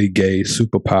openly gay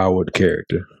superpowered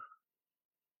character.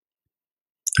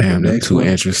 Damn, The them next two one.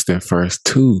 interesting first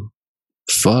two.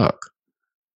 Fuck.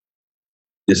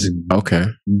 This is Okay.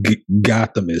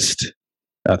 Gothamist.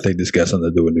 I think this got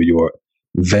something to do with New York.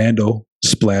 Vandal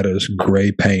splatters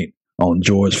gray paint on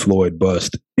George Floyd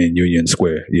bust in Union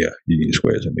Square. Yeah, Union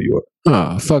Square is in New York.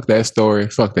 Oh, fuck that story.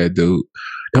 Fuck that dude.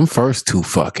 Them first two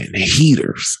fucking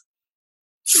heaters.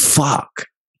 Fuck.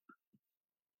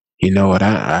 You know what?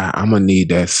 I'm gonna need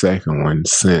that second one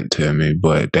sent to me,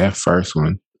 but that first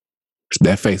one,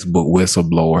 that Facebook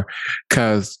whistleblower,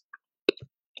 because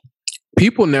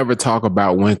people never talk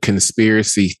about when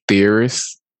conspiracy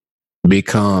theorists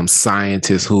become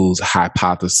scientists whose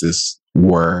hypotheses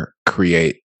were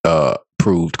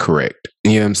proved correct.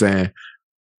 You know what I'm saying?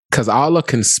 Because all a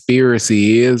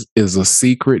conspiracy is a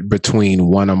secret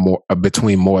between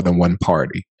between more than one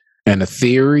party, and a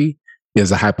theory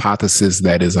is a hypothesis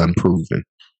that is unproven.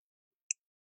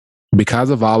 Because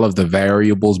of all of the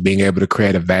variables, being able to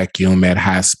create a vacuum at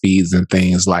high speeds and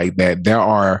things like that, there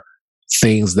are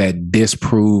things that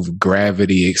disprove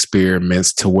gravity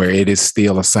experiments to where it is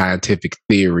still a scientific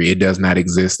theory. It does not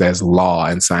exist as law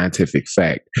and scientific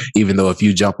fact. Even though if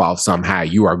you jump off somehow,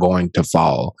 you are going to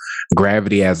fall.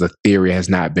 Gravity as a theory has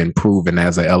not been proven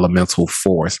as an elemental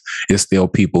force. It's still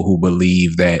people who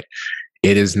believe that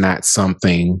it is not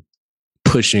something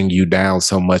pushing you down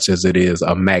so much as it is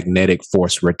a magnetic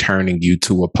force returning you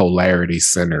to a polarity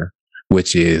center,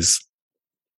 which is,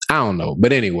 I don't know.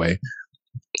 But anyway,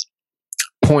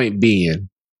 point being,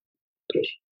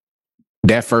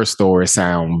 that first story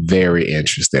sounds very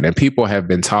interesting. And people have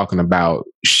been talking about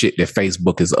shit that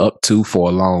Facebook is up to for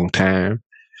a long time.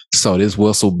 So this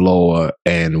whistleblower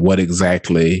and what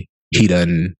exactly he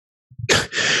done,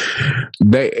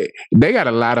 they got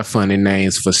a lot of funny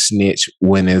names for snitch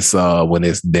when it's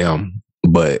them.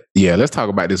 But yeah, let's talk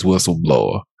about this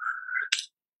whistleblower.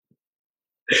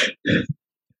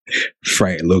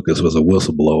 Frank Lucas was a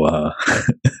whistleblower,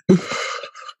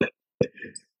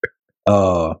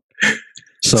 huh?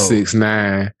 So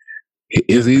 6ix9ine.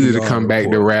 It's easy to come back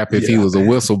to rap if he was a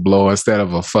whistleblower instead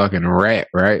of a fucking rat,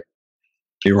 right?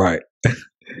 You're right.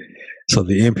 So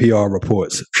the NPR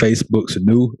reports Facebook's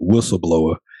new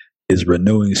whistleblower is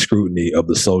renewing scrutiny of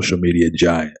the social media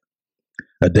giant.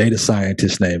 A data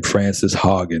scientist named Frances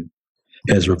Haugen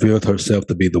has revealed herself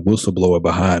to be the whistleblower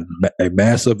behind a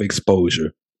massive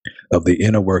exposure of the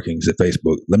inner workings of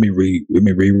Facebook. Let me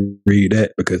reread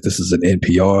that because this is an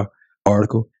NPR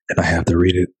article and I have to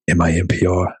read it in my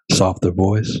NPR softer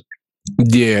voice.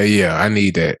 Yeah, I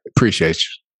need that. Appreciate you.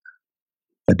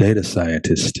 A data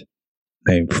scientist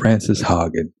named Frances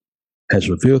Haugen has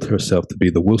revealed herself to be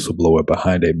the whistleblower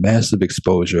behind a massive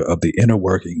exposure of the inner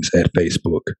workings at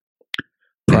Facebook.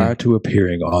 Prior to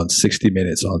appearing on 60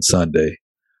 Minutes on Sunday,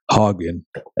 Haugen,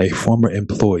 a former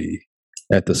employee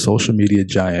at the social media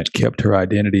giant, kept her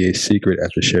identity a secret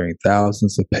after sharing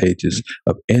thousands of pages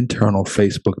of internal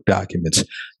Facebook documents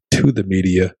to the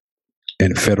media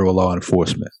and federal law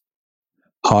enforcement.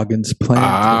 Haugen's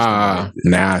planned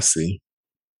now I see.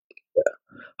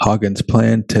 Haugen's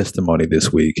planned testimony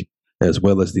this week, as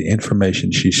well as the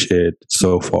information she shared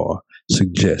so far,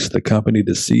 suggests the company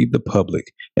deceived the public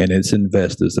and its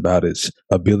investors about its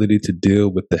ability to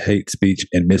deal with the hate speech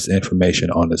and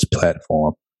misinformation on its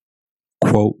platform.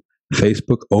 Quote,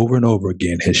 Facebook over and over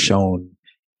again has shown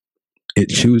it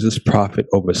chooses profit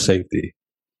over safety,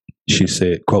 she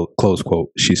said, quote, close quote,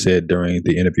 she said during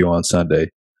the interview on Sunday.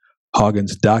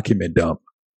 Haugen's document dump,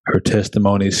 her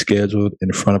testimony scheduled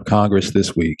in front of Congress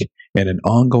this week, and an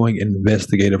ongoing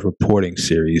investigative reporting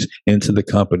series into the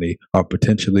company are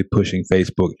potentially pushing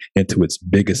Facebook into its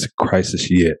biggest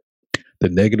crisis yet. The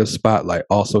negative spotlight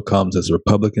also comes as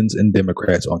Republicans and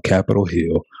Democrats on Capitol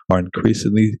Hill are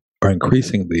increasingly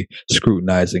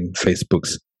scrutinizing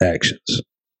Facebook's actions.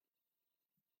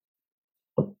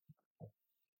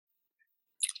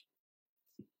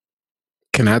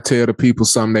 Can I tell the people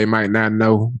something they might not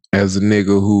know? As a nigga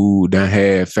who done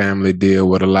had family deal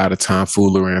with a lot of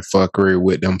tomfoolery and fuckery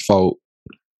with them folk.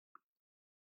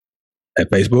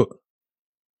 At Facebook?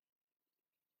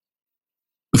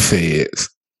 Feds.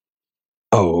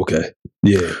 Oh, okay.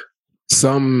 Yeah.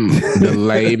 The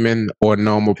layman or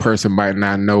normal person might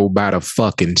not know about a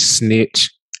fucking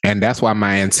snitch. And that's why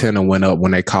my antenna went up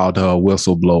when they called her a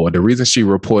whistleblower. The reason she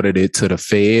reported it to the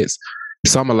feds,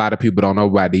 a lot of people don't know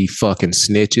about these fucking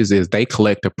snitches, is they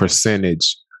collect a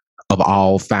percentage of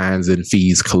all fines and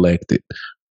fees collected.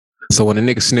 So when a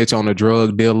nigga snitch on a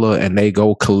drug dealer and they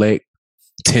go collect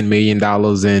 $10 million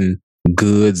in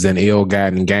goods and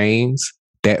ill-gotten gains,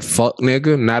 that fuck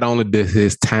nigga, not only does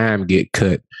his time get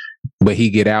cut, but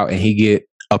he get out and he get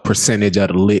a percentage of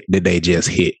the lick that they just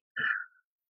hit.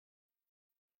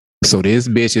 So this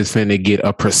bitch is finna get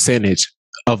a percentage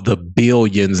of the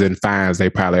billions in fines they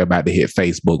probably about to hit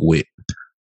Facebook with.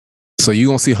 So you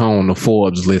gonna see her on the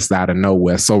Forbes list out of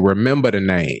nowhere. So remember the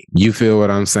name. You feel what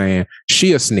I'm saying?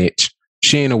 She a snitch.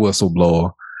 She ain't a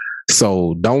whistleblower.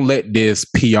 So don't let this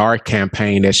PR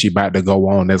campaign that she about to go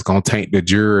on that's gonna taint the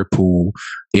jury pool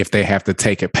if they have to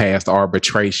take it past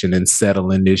arbitration and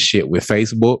settle in this shit with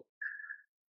Facebook.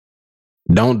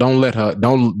 Don't let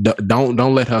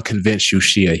her convince you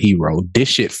she a hero. This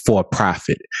shit for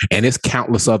profit. And it's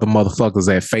countless other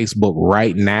motherfuckers at Facebook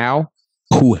right now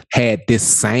who had this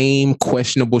same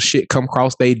questionable shit come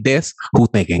across their desk who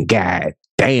thinking, God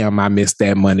damn, I missed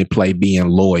that money play being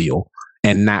loyal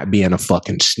and not being a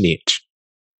fucking snitch.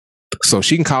 So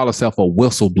she can call herself a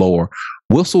whistleblower.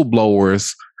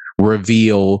 Whistleblowers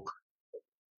reveal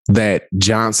that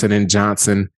Johnson &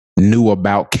 Johnson knew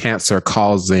about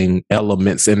cancer-causing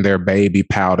elements in their baby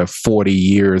powder 40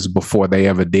 years before they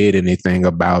ever did anything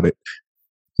about it.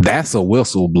 That's a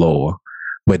whistleblower.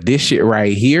 But this shit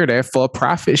right here, that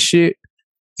for-profit shit,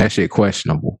 that shit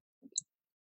questionable.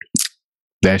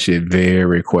 That shit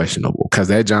very questionable. Because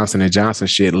that Johnson & Johnson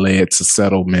shit led to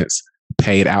settlements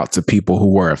paid out to people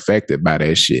who were affected by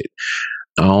that shit.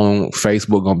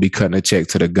 Facebook gonna be cutting a check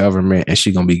to the government and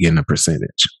she gonna be getting a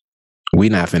percentage. We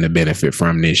not finna benefit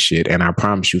from this shit. And I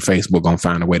promise you, Facebook gonna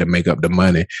find a way to make up the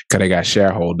money because they got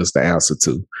shareholders to answer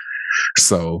to.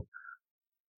 So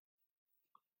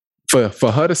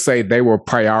for her to say they were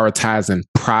prioritizing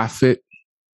profit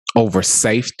over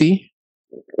safety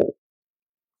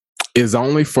is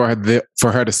only for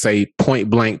her to say point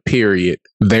blank period,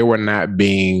 they were not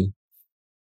being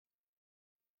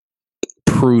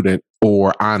prudent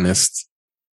or honest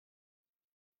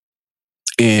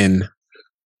in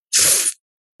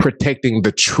protecting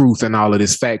the truth and all of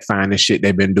this fact finding shit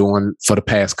they've been doing for the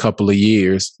past couple of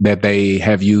years that they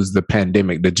have used the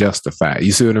pandemic to justify.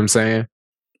 You see what I'm saying?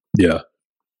 Yeah.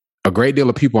 A great deal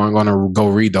of people aren't going to go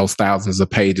read those thousands of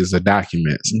pages of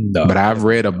documents. No. But I've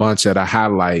read a bunch of the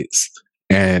highlights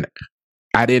and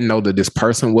I didn't know that this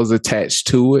person was attached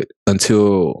to it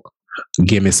until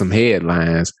give me some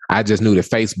headlines. I just knew that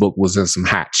Facebook was in some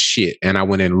hot shit, and I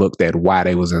went and looked at why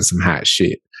they was in some hot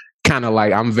shit. Kind of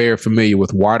like I'm very familiar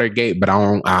with Watergate, but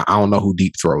I don't know who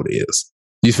Deep Throat is.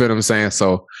 You feel what I'm saying?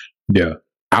 So Yeah.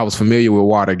 I was familiar with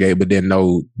Watergate, but didn't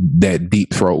know that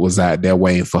Deep Throat was out there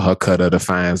waiting for her cut of the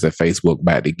fines that Facebook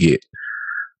about to get.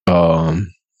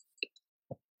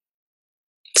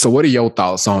 So what are your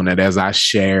thoughts on it as I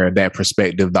share that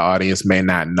perspective the audience may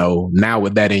not know? Now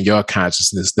with that in your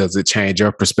consciousness, does it change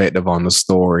your perspective on the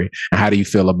story? And how do you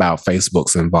feel about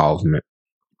Facebook's involvement?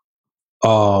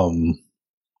 I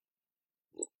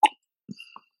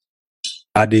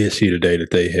did see today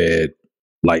that they had,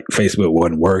 like, Facebook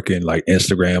wasn't working, like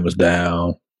Instagram was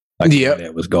down, like Yep.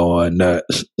 that was going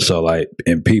nuts. So like,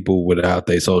 and people without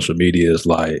their social media is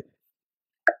like,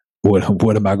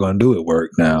 what am I going to do at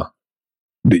work now?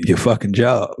 Do your fucking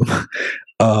job.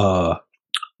 But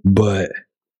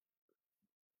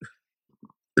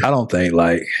I don't think,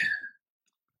 like,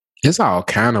 It's all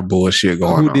kind of bullshit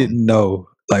going on. who didn't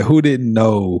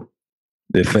know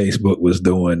that Facebook was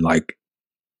doing, like,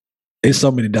 it's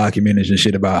so many documentaries and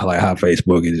shit about like how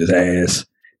Facebook is just ass,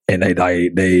 and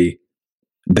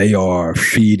they are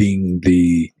feeding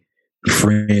the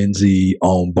frenzy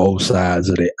on both sides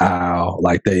of the aisle.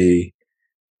 Like, they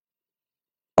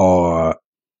are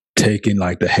taking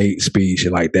like the hate speech,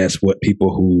 and like that's what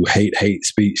people who hate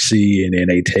speech see, and then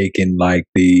they taking like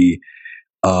the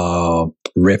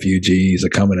refugees are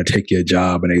coming to take your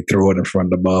job, and they throw it in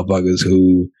front of the motherfuckers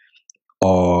who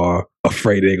are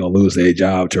afraid they're gonna lose their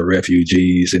job to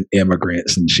refugees and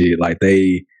immigrants and shit. Like,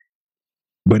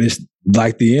 but it's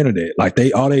like the internet. Like,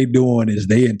 all they doing is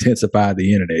they intensify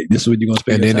the internet. This is what you're gonna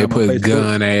spend. And then your they time on put Facebook.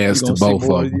 gun ass You're to gonna see both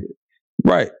more of them.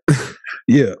 Right.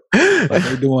 Yeah. Like,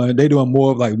 they doing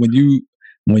more of, like, when you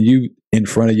in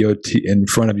front of your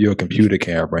computer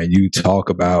camera and you talk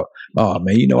about, oh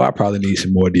man, I probably need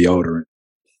some more deodorant.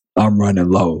 I'm running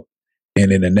low. And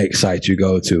then the next site you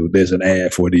go to, there's an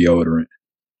ad for deodorant.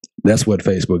 That's what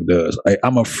Facebook does.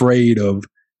 I'm afraid of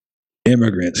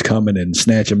immigrants coming and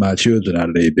snatching my children out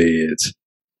of their beds.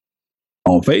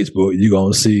 On Facebook, you're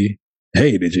going to see,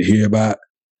 hey, did you hear about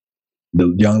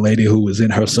the young lady who was in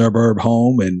her suburb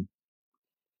home and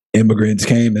immigrants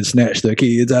came and snatched their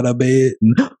kids out of bed?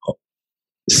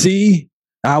 See,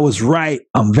 I was right.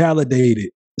 I'm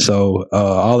validated. So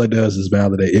all it does is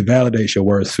validate. It validates your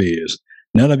worst fears.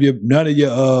 None of the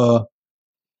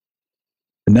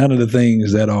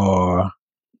things that are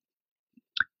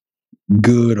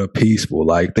good or peaceful.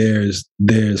 Like, there's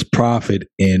profit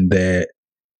in that,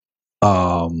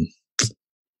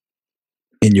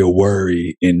 in your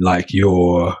worry, and like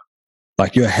your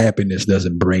happiness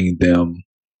doesn't bring them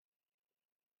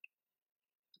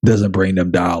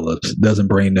dollars, doesn't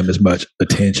bring them as much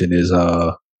attention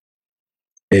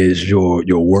as your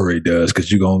worry does, because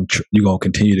you're gonna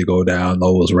continue to go down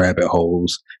those rabbit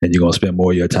holes, and you're gonna spend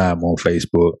more of your time on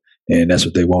Facebook, and that's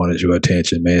what they want, is your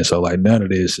attention, man. So like, none of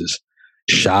this is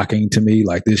shocking to me.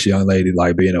 Like, this young lady,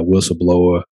 like, being a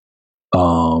whistleblower,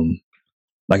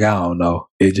 like, I don't know,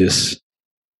 it just,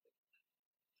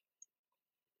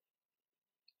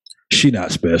 she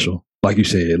not special. Like you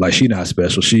said, like, she not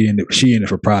special. She in it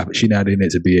for profit. She not in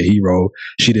it to be a hero.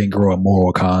 She didn't grow a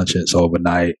moral conscience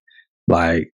overnight.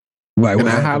 Like, Can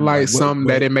I highlight something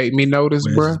that it made me notice,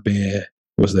 bro?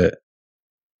 What's that?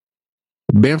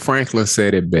 Ben Franklin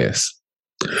said it best.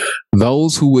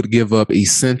 Those who would give up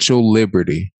essential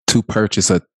liberty to purchase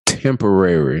a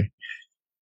temporary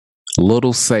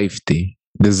little safety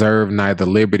deserve neither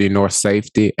liberty nor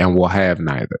safety, and will have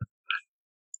neither.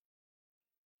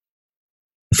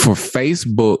 For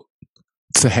Facebook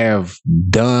to have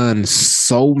done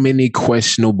so many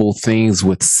questionable things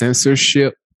with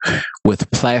censorship, with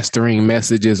plastering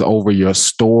messages over your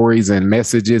stories and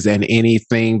messages and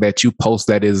anything that you post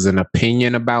that is an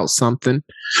opinion about something,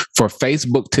 for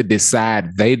Facebook to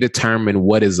decide they determine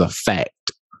what is a fact.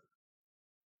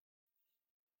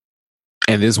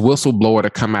 And this whistleblower to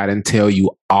come out and tell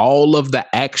you all of the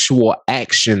actual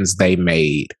actions they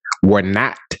made were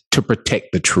not to protect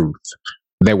the truth.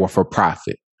 They were for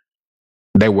profit.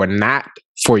 They were not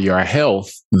for your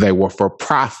health. They were for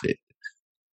profit.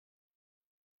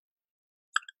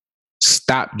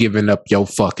 Stop giving up your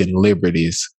fucking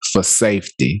liberties for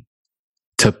safety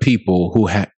to people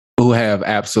who have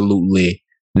absolutely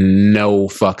no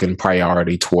fucking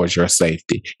priority towards your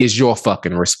safety. It's your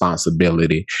fucking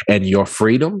responsibility, and your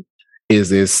freedom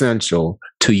is essential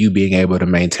to you being able to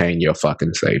maintain your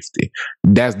fucking safety.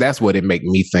 That's what it make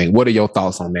me think. What are your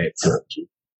thoughts on that?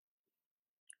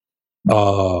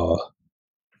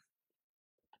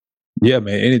 Yeah,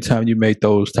 man. Anytime you make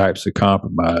those types of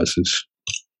compromises,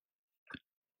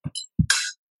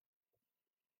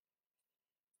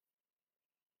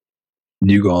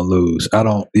 you gonna lose. I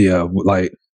don't. Yeah,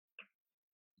 like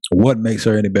what makes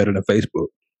her any better than Facebook?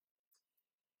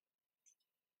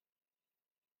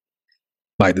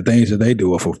 Like the things that they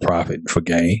do are for profit and for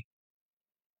gain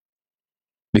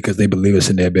because they believe it's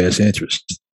in their best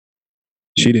interest.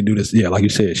 She didn't do this. Yeah, like you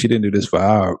said, she didn't do this for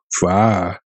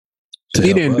our.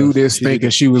 She didn't do this thinking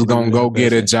she was going to go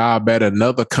get a best job at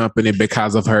another company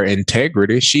because of her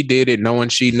integrity. She did it knowing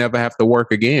she'd never have to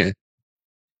work again.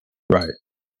 right.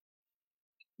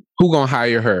 Who going to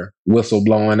hire her?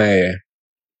 Whistleblowing ass.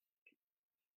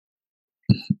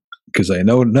 Because I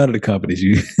know none of the companies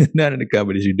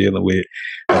you're dealing with,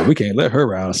 we can't let her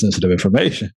around sensitive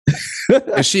information.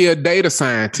 And she a data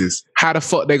scientist. How the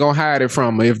fuck they gonna hide it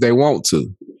from her if they want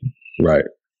to? Right.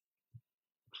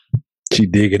 She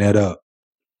digging that up.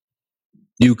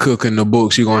 You cooking the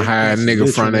books, you gonna hire a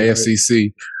nigga from the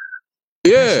SEC.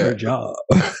 That's Yeah. her job.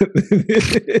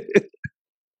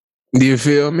 Do you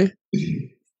feel me?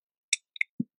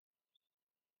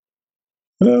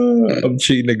 I'm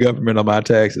cheating the government on my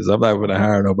taxes. I'm not going to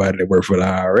hire nobody that work for the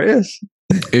IRS.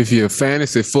 If your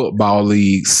fantasy football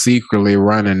league secretly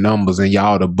running numbers and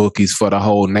y'all the bookies for the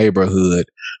whole neighborhood,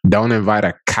 don't invite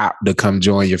a cop to come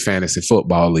join your fantasy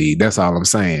football league. That's all I'm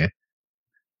saying.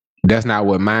 That's not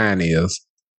what mine is,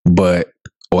 but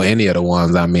or any of the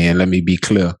ones I'm in. Let me be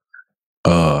clear.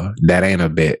 That ain't a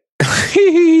bet.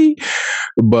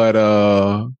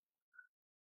 But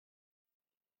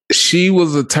she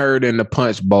was a turd in the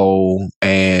punch bowl,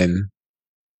 and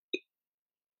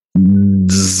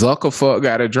Zuckerfuck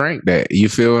got to drink that. You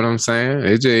feel what I'm saying?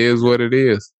 It just is what it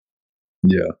is.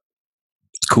 Yeah.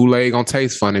 Kool-Aid gonna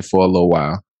taste funny for a little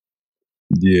while.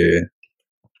 Yeah.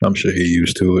 I'm sure he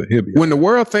used to it. He'll be When the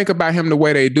world think about him the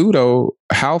way they do, though,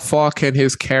 how far can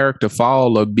his character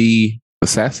fall or be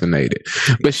assassinated?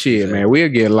 But shit, man, we'll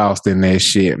get lost in that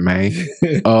shit, man.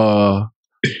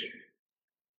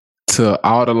 To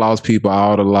all the lost people,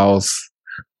 all the lost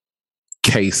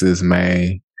cases,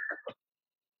 man.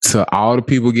 To all the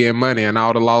people getting money and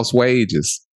all the lost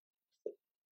wages.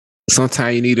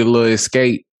 Sometimes you need a little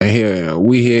escape. And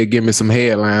here, give me some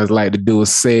headlines, like to do a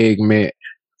segment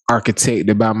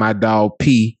architected by my dog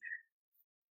P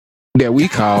that we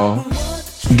call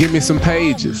Give Me Some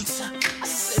Pages.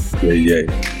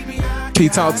 Yeah. P,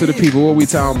 talk to the people. What we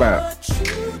talking about?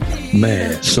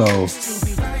 Man, so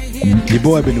your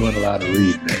boy been doing a lot of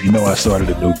reading. You know, I started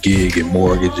a new gig in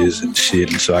mortgages and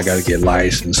shit, and so I got to get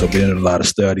licensed. So been doing a lot of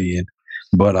studying.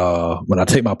 But when I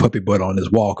take my puppy butt on this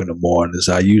walk in the mornings,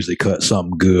 I usually cut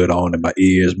something good on in my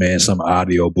ears, man, some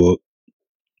audio book.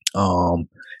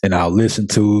 And I'll listen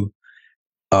to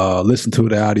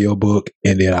the audio book,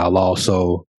 and then I'll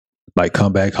also like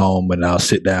come back home and I'll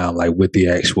sit down like with the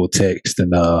actual text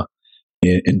and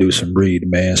do some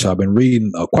reading, man. So I've been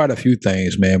reading quite a few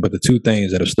things, man. But the two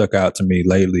things that have stuck out to me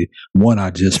lately, one I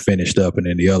just finished up, and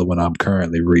then the other one I'm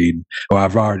currently reading, or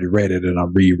I've already read it and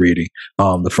I'm rereading.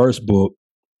 The first book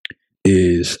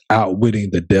is Outwitting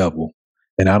the Devil,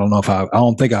 and I don't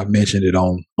don't think I've mentioned it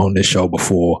on this show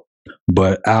before.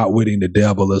 But Outwitting the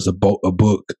Devil is a book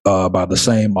by the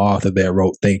same author that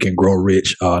wrote Think and Grow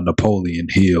Rich, Napoleon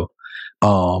Hill.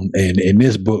 And in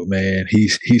this book, man, he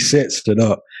sets it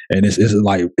up, and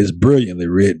it's brilliantly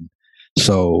written.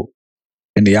 So,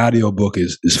 and the audio book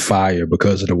is fire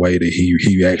because of the way that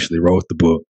he actually wrote the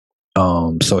book.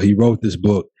 So he wrote this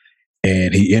book,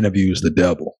 and he interviews the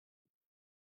devil,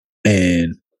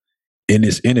 and in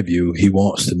this interview, he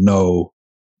wants to know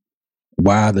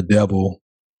why the devil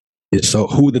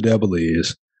who the devil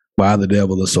is, why the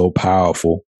devil is so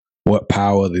powerful, what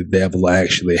power the devil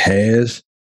actually has.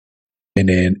 And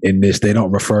then in this, they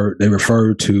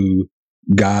refer to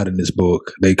God in this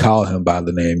book. They call him by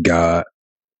the name God,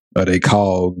 or they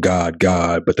call God,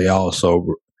 but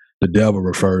the devil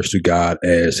refers to God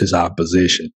as his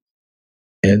opposition.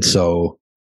 And so,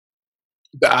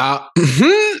 yeah.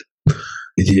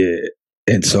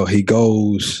 And so he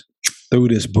goes through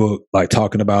this book, like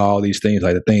talking about all these things,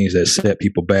 like the things that set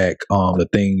people back, the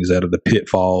things that are the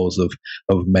pitfalls of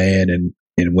man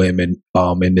and women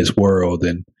in this world.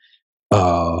 And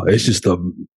it's just a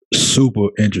super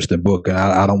interesting book. And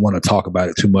I don't want to talk about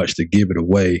it too much to give it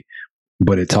away,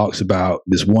 but it talks about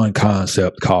this one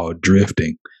concept called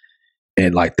drifting.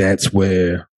 And like that's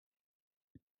where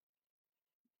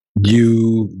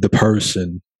you, the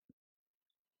person,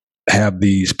 have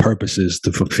these purposes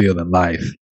to fulfill in life.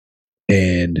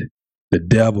 And the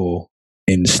devil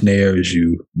ensnares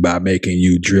you by making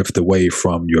you drift away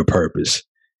from your purpose.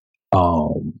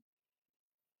 And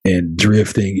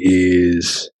drifting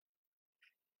is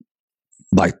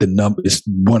like it's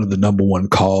one of the number one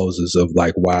causes of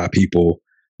like why people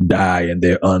die and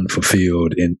they're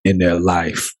unfulfilled in their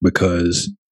life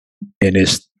and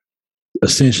it's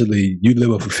essentially you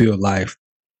live a fulfilled life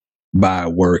by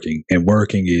working, and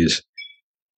working is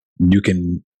you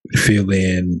can fill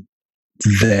in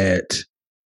that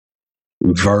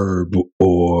verb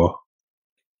or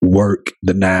work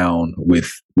the noun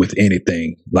with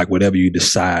anything, like whatever you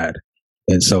decide.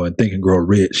 And so in Think and Grow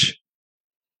Rich,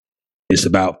 it's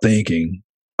about thinking,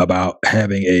 about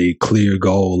having a clear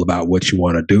goal about what you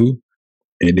want to do,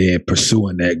 and then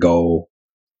pursuing that goal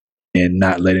and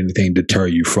not let anything deter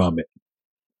you from it.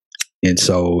 And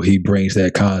so he brings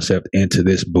that concept into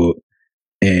this book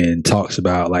and talks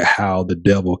about like how the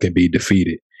devil can be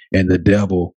defeated. And the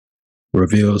devil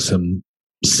reveals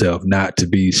himself not to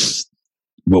be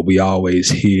what we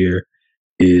always hear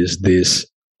is this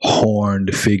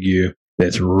horned figure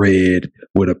that's red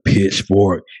with a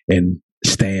pitchfork and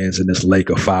stands in this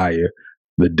lake of fire.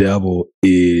 The devil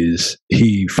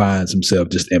he finds himself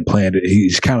just implanted.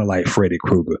 He's kind of like Freddy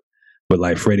Krueger, but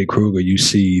like Freddy Krueger, you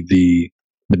see the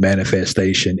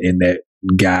manifestation in that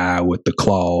guy with the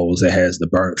claws that has the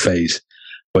burnt face.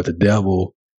 But the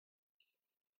devil,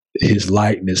 his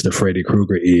likeness to Freddy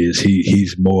Krueger is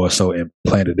he's more so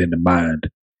implanted in the mind.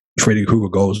 Freddy Krueger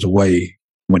goes away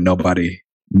when nobody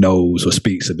knows or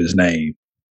speaks of his name.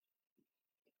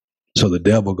 So the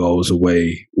devil goes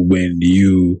away when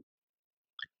you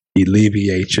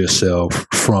alleviate yourself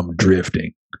from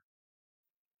drifting.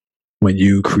 When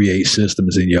you create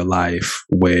systems in your life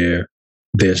where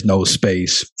there's no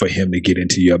space for him to get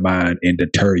into your mind and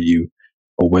deter you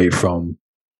away from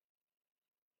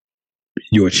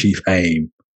your chief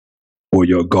aim or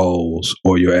your goals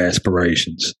or your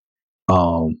aspirations.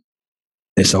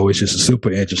 And so it's just a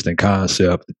super interesting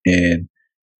concept. And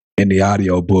in the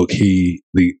audio book,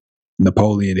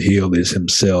 Napoleon Hill is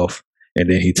himself, and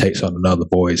then he takes on another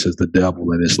voice as the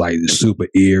devil, and it's like super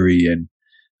eerie and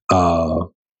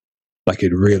like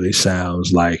it really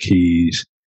sounds like he's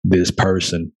this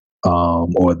person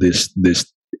or this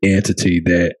entity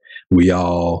that we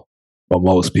all or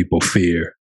most people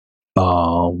fear,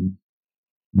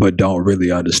 but don't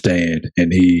really understand.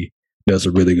 And he does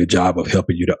a really good job of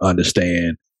helping you to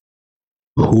understand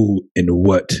who and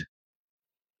what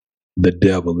the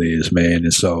devil is, man.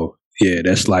 And so, yeah,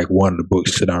 that's like one of the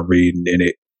books that I'm reading, and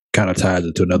it kind of ties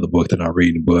into another book that I'm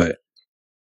reading. But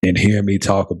in hearing me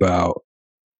talk about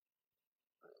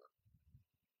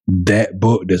that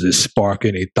book, does it spark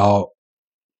any thought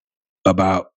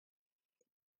about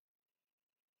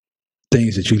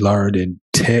things that you learned in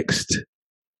text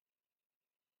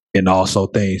and also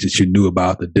things that you knew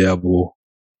about the devil?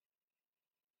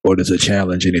 Or does it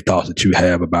challenge any thoughts that you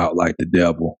have about like the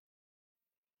devil?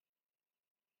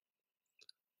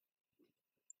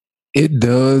 It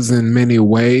does in many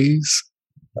ways,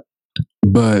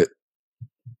 but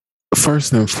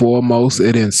first and foremost,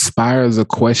 it inspires a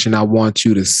question I want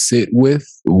you to sit with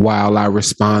while I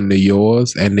respond to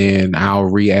yours, and then I'll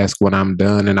re-ask when I'm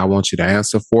done, and I want you to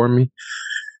answer for me.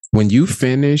 When you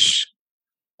finish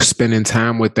spending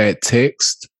time with that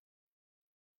text,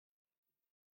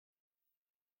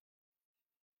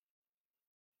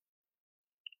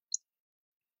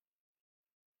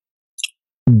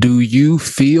 do you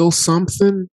feel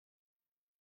something?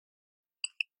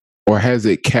 Or has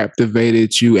it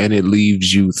captivated you and it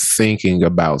leaves you thinking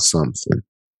about something?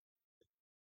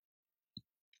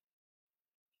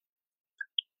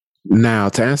 Now,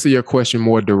 to answer your question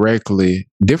more directly,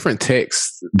 different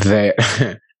texts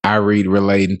that I read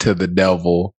relating to the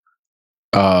devil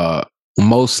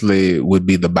mostly would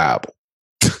be the Bible.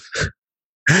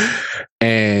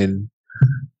 And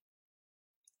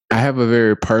I have a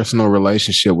very personal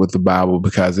relationship with the Bible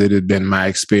because it had been my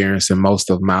experience in most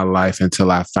of my life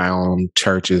until I found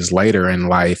churches later in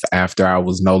life after I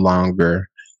was no longer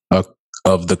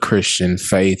of the Christian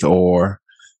faith or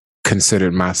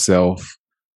considered myself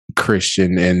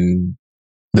Christian in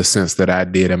the sense that I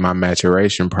did in my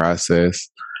maturation process.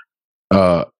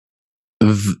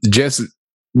 Just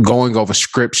going over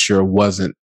scripture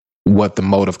wasn't what the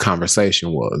mode of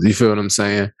conversation was. You feel what I'm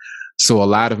saying? So a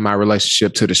lot of my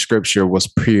relationship to the scripture was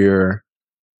pure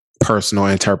personal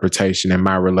interpretation and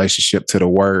my relationship to the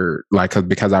word, like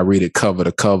because I read it cover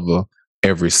to cover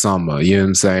every summer. You know what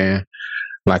I'm saying?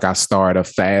 Like I start a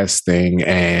fasting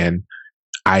and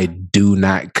I do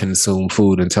not consume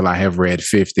food until I have read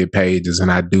 50 pages,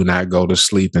 and I do not go to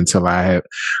sleep until I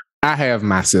have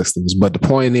my systems. But the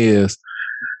point is,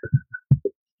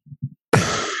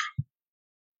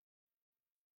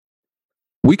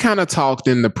 we kind of talked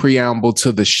in the preamble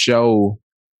to the show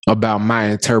about my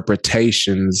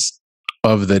interpretations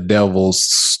of the devil's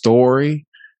story.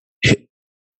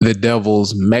 the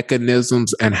devil's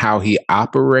mechanisms and how he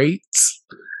operates,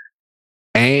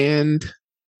 and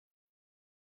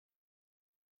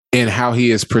in how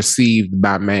he is perceived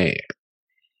by man.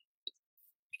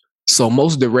 So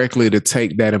most directly, to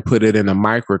take that and put it in a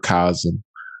microcosm,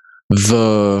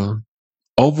 the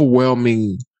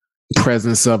overwhelming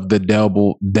presence of the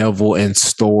devil in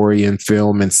story and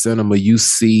film and cinema, you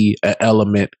see an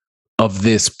element of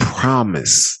this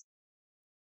promise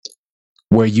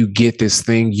where you get this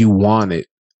thing you wanted,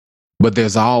 but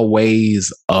there's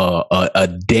always a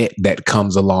debt that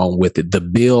comes along with it. The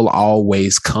bill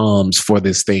always comes for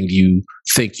this thing you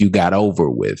think you got over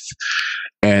with.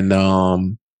 And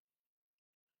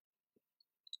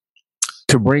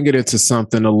to bring it into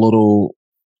something a little,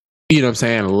 you know what I'm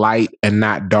saying, light and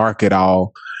not dark at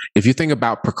all, if you think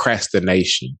about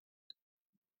procrastination,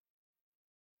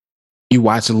 you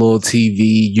watch a little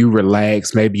TV, you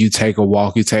relax, maybe you take a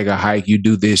walk, you take a hike, you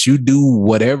do this, you do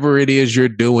whatever it is you're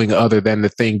doing other than the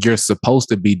thing you're supposed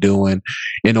to be doing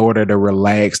in order to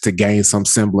relax, to gain some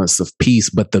semblance of peace.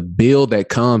 But the bill that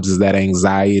comes is that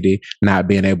anxiety, not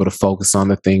being able to focus on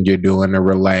the thing you're doing to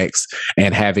relax,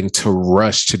 and having to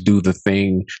rush to do the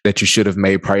thing that you should have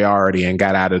made priority and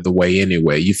got out of the way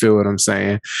anyway. You feel what I'm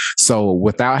saying? So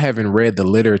without having read the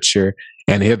literature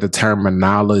and hear the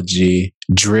terminology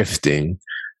drifting,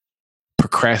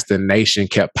 procrastination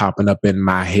kept popping up in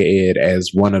my head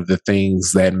as one of the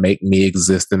things that make me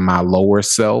exist in my lower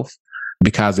self,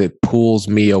 because it pulls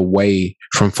me away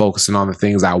from focusing on the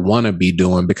things I want to be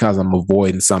doing because I'm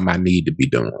avoiding something I need to be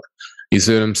doing. You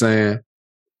see what I'm saying?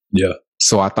 Yeah.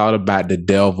 So I thought about the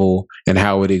devil and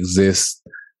how it exists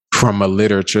from a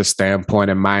literature standpoint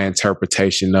and my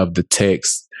interpretation of the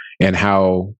text, and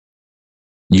how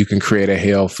you can create a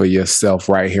hell for yourself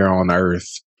right here on earth.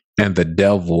 And the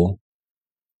devil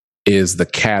is the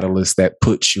catalyst that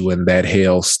puts you in that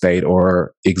hell state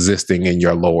or existing in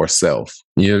your lower self.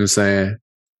 You know what I'm saying?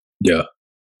 Yeah.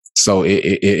 So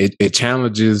it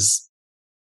challenges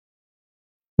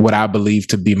what I believe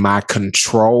to be my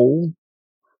control,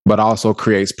 but also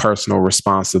creates personal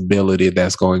responsibility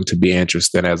that's going to be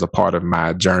interesting as a part of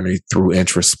my journey through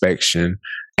introspection.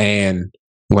 And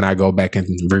when I go back and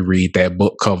reread that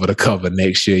book cover to cover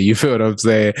next year, you feel what I'm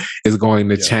saying? It's going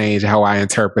to change how I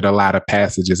interpret a lot of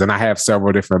passages. And I have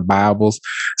several different Bibles.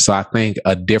 So I think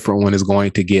a different one is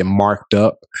going to get marked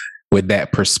up with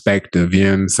that perspective. You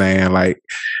know what I'm saying? Like,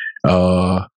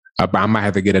 I might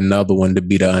have to get another one to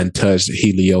be the untouched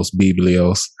Helios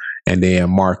Biblios, and then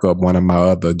mark up one of my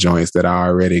other joints that I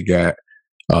already got.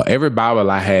 Every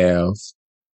Bible I have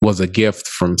was a gift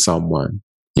from someone.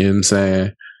 You know what I'm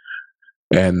saying?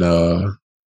 And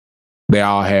they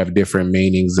all have different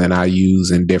meanings and I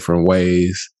use in different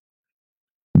ways.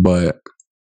 But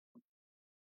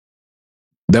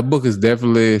that book is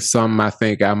definitely something I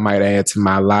think I might add to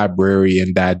my library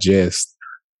and digest.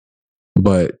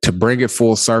 But to bring it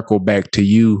full circle back to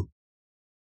you,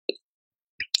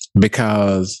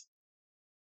 because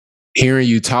hearing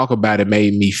you talk about it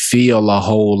made me feel a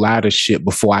whole lot of shit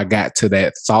before I got to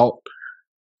that thought.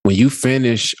 When you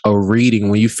finish a reading,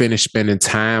 when you finish spending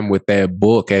time with that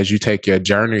book, as you take your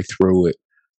journey through it,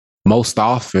 most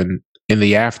often in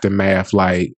the aftermath,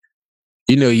 like,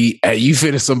 you know, you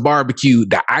finish some barbecue,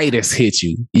 the itis hit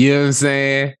you. You know what I'm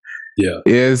saying?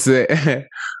 Yeah.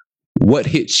 What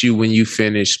hits you when you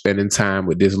finish spending time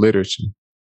with this literature?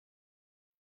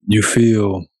 I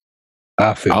feel.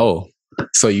 Oh,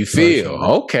 so you feel.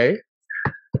 Okay.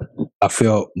 I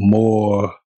felt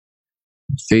more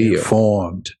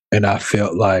informed, and I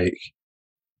felt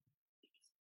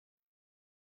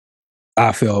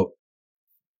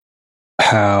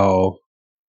how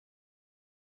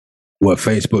what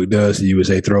Facebook does to you is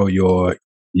they throw your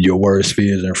word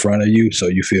spheres in front of you, so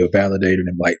you feel validated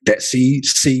and like that. See.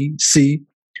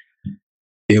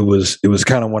 It was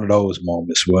kind of one of those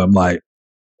moments where I'm like,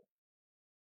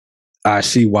 I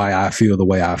see why I feel the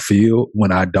way I feel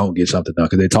when I don't get something done.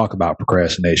 Because they talk about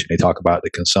procrastination, they talk about the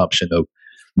consumption of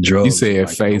drugs. You said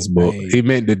like Facebook. He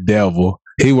meant the devil.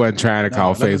 He wasn't trying to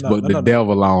call Facebook the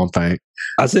devil. I don't think.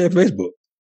 I said Facebook.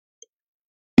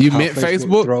 You meant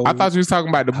Facebook? I thought you was talking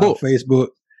about the book. Facebook.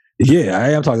 Yeah, I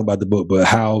am talking about the book, but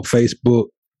how Facebook,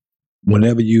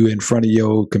 whenever you in front of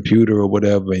your computer or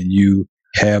whatever, and you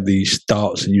have these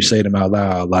thoughts and you say them out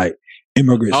loud, like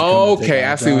immigrants. Oh, okay,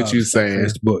 I see what you're saying.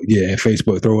 Facebook, yeah, and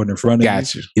Facebook throw it in front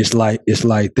of you. It's like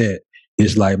that.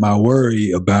 It's like my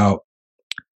worry about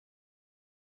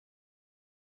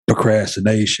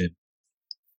procrastination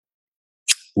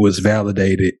was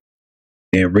validated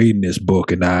in reading this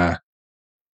book, and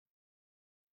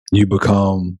you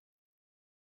become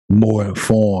more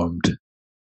informed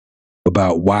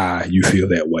about why you feel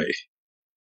that way.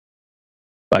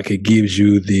 Like it gives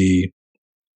you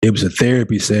it was a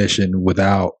therapy session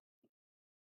without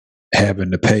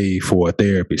having to pay for a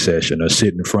therapy session or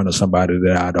sit in front of somebody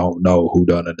that I don't know who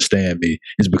don't understand me.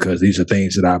 It's because these are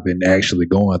things that I've been actually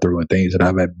going through and things that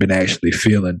I've been actually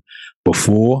feeling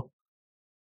before.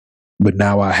 But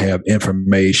now I have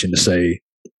information to say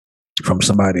from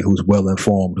somebody who's well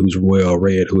informed, who's well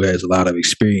read, who has a lot of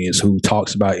experience, who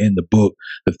talks about in the book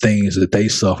the things that they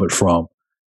suffered from.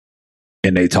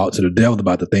 And they talk to the devil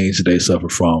about the things that they suffer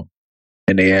from.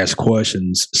 And they ask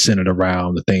questions centered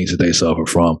around the things that they suffer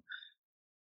from.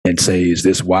 And say, is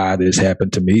this why this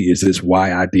happened to me? Is this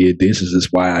why I did this? Is this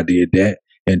why I did that?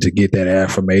 And to get that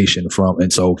affirmation from,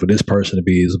 and so for this person to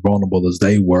be as vulnerable as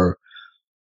they were,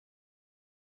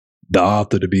 the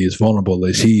author to be as vulnerable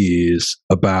as he is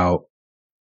about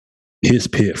his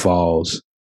pitfalls,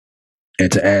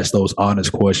 and to ask those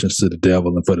honest questions to the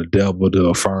devil, and for the devil to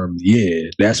affirm, yeah,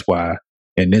 that's why,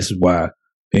 and this is why.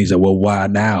 And he said, well, why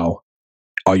now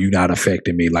are you not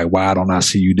affecting me? Like, why don't I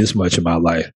see you this much in my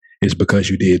life? It's because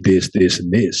you did this, this,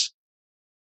 and this.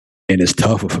 And it's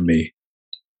tougher for me.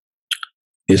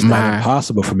 It's not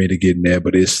impossible for me to get in there,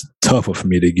 but it's tougher for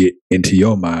me to get into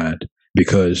your mind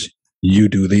because you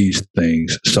do these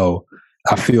things. So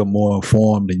I feel more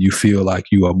informed, and you feel like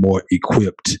you are more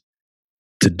equipped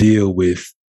to deal with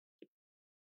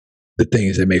the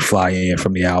things that may fly in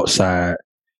from the outside,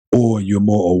 or you're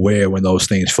more aware when those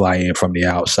things fly in from the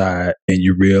outside and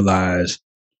you realize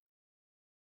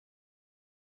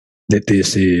that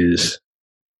this is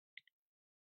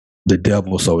the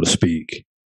devil, so to speak.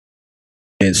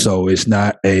 And so it's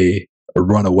not a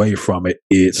run away from it.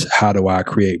 It's how do I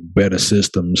create better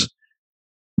systems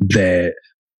that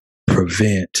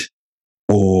prevent,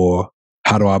 or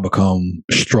how do I become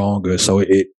stronger? So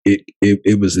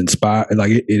it was inspired.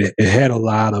 Like it had a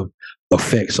lot of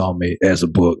effects on me as a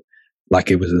book. Like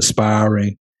it was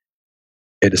inspiring.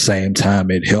 At the same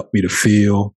time, it helped me to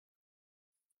feel.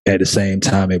 At the same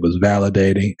time, it was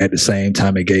validating. At the same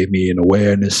time, it gave me an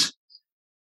awareness.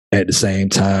 At the same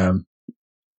time,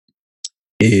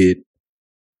 it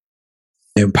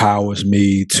empowers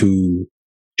me to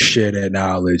share that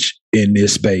knowledge in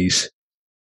this space.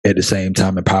 At the same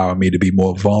time, empower me to be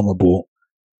more vulnerable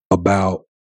about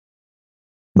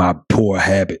my poor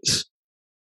habits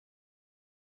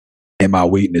and my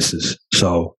weaknesses.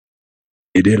 So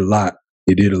it did a lot.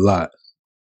 It did a lot.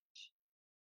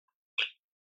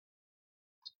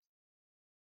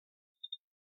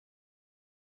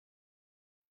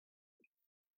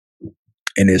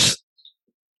 And it's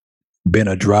been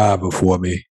a driver for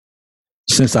me.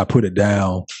 Since I put it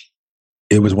down,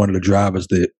 it was one of the drivers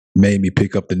that made me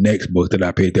pick up the next book that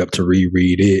I picked up to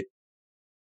reread it,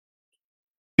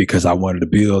 because I wanted to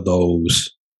build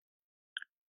those.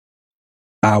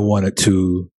 I wanted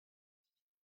to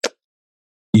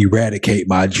eradicate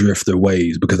my drifter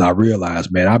ways, because I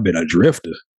realized, man, I've been a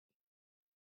drifter.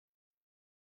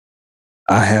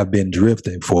 I have been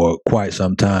drifting for quite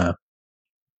some time.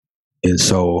 And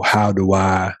so how do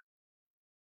I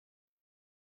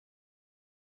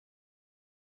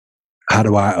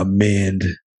amend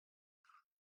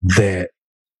that?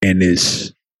 And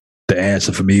the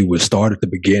answer for me was start at the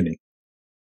beginning.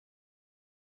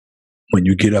 When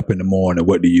you get up in the morning,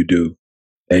 what do you do?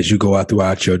 As you go out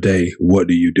throughout your day, what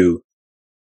do you do?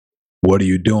 What are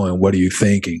you doing? What are you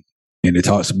thinking? And it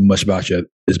talks as much about your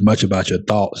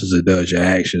thoughts as it does your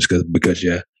actions, because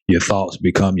your thoughts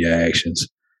become your actions.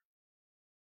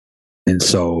 And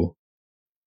so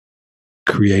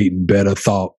creating better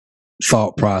thought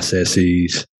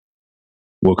processes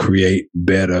will create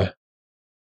better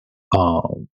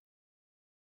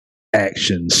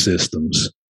action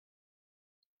systems.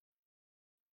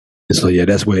 And so, yeah,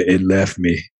 that's where it left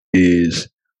me, is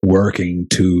working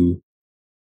to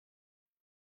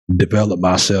develop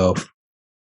myself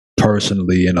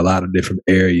personally in a lot of different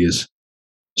areas.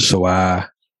 So I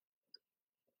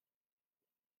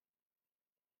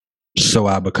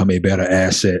become a better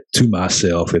asset to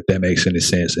myself, if that makes any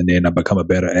sense. And then I become a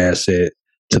better asset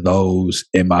to those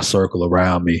in my circle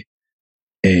around me.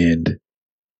 And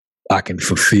I can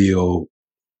fulfill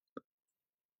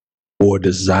or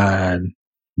design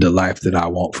the life that I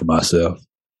want for myself.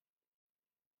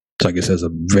 So I guess that's a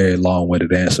very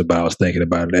long-winded answer, but I was thinking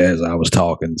about it as I was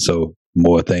talking. So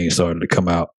more things started to come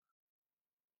out.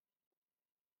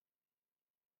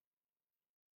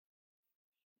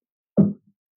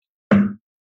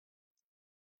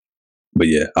 But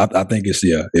yeah, I think it's,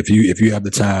 if you have the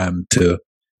time to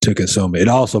consume it. It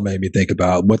also made me think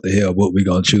about what we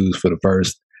gonna choose for the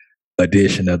first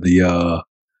edition of the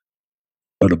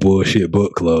bullshit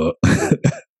book club.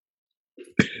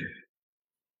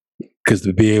 Because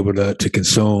to be able to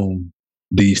consume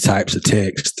these types of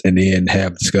texts and then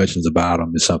have discussions about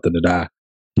them is something that I,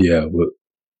 would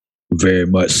very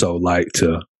much so like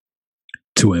to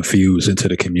infuse into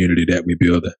the community that we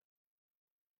build.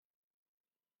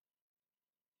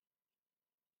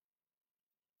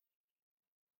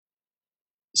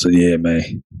 So yeah,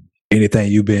 man.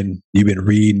 Anything you've been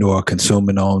reading or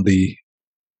consuming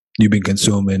you've been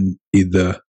consuming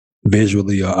either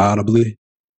visually or audibly?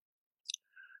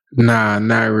 Nah,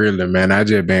 not really, man. I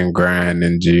just been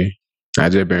grinding, G. I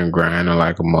just been grinding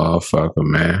like a motherfucker,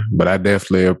 man. But I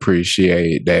definitely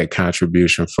appreciate that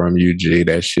contribution from you, G.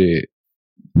 That shit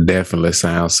definitely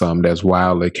sounds something that's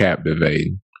wildly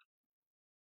captivating.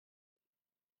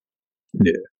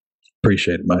 Yeah,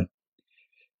 appreciate it, man.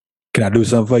 Can I do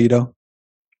something for you, though?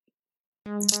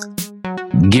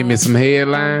 Give me some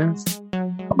headlines.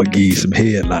 I'm going to give you some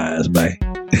headlines, man.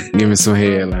 Give me some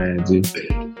headlines, G.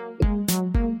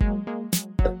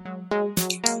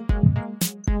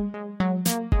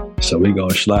 So we're going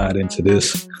to slide into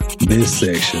this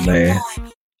section, man.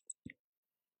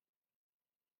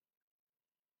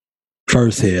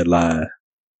 First headline: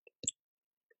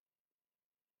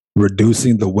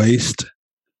 reducing the waste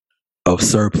of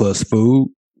surplus food.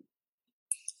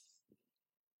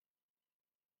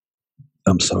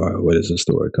 I'm sorry, where does this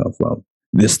story come from?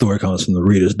 This story comes from the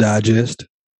Reader's Digest.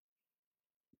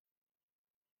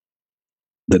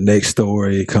 The next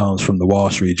story comes from the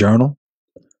Wall Street Journal.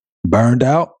 Burned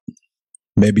out?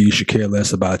 Maybe you should care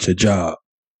less about your job.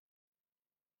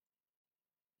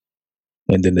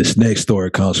 And then this next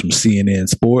story comes from CNN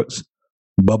Sports.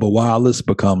 Bubba Wallace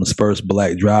becomes first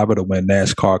black driver to win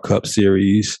NASCAR Cup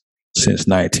Series since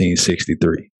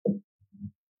 1963.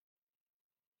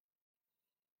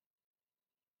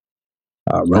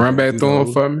 Run back through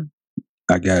them for me.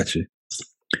 I got you.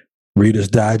 Reader's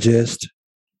Digest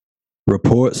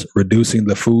reports reducing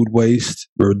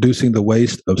the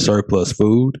waste of surplus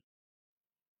food.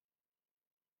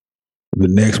 The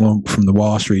next one from the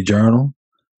Wall Street Journal: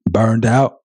 burned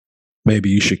out? Maybe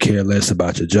you should care less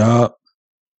about your job.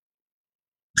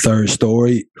 Third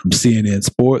story from CNN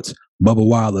Sports: Bubba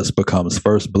Wallace becomes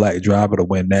first black driver to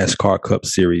win NASCAR Cup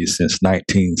Series since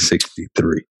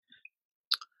 1963.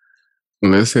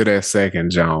 Let's hear that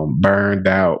second, John. Burned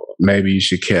out. Maybe you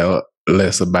should care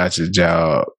less about your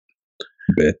job.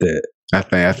 Bet that.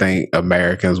 I think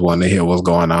Americans want to hear what's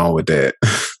going on with that.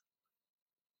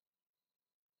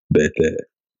 Bet that.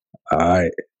 All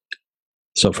right.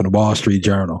 So from the Wall Street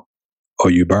Journal: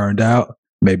 are you burned out?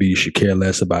 Maybe you should care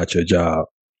less about your job.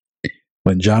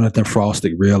 When Jonathan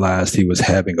Frostic realized he was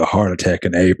having a heart attack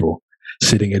in April,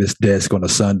 sitting at his desk on a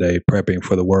Sunday prepping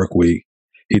for the work week,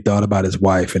 he thought about his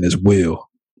wife and his will.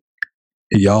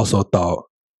 He also thought,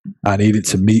 I needed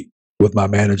to meet with my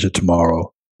manager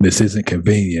tomorrow. This isn't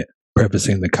convenient,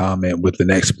 prefacing the comment with an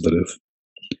expletive.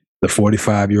 The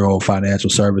 45-year-old financial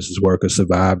services worker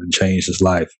survived and changed his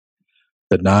life.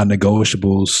 The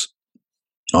non-negotiables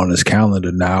on his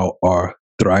calendar now are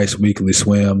thrice weekly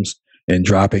swims and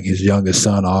dropping his youngest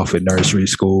son off at nursery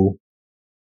school.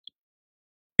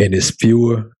 In his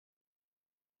fewer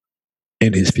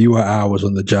hours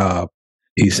on the job,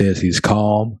 he says he's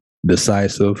calm,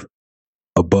 decisive,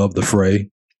 above the fray.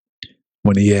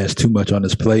 When he has too much on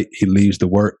his plate, he leaves the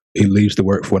work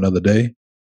for another day.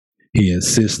 He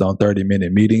insists on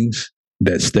 30-minute meetings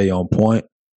that stay on point.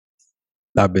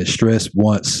 I've been stressed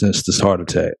once since this heart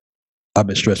attack.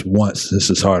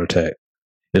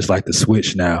 It's like the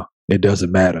switch now. It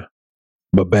doesn't matter.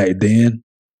 But back then,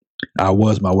 I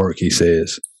was my work, he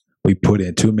says. We put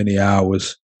in too many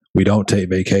hours. We don't take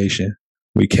vacation.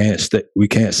 We can't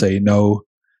say no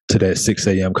to that 6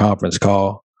 a.m. conference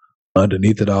call.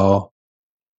 Underneath it all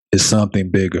is something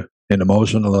bigger, an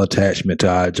emotional attachment to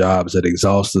our jobs that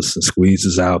exhausts us and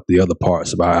squeezes out the other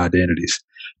parts of our identities.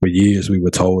 For years, we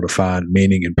were told to find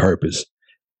meaning and purpose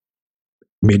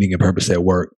at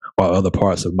work, while other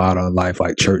parts of modern life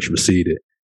like church receded.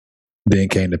 Then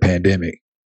came the pandemic.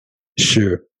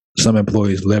 Sure, some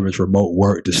employees leverage remote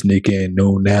work to sneak in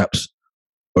noon naps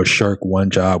or shirk one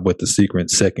job with the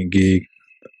secret second gig.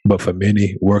 But for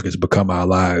many, work has become our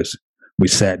lives. We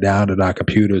sat down at our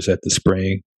computers in the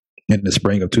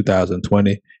spring of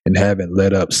 2020 and haven't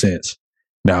let up since.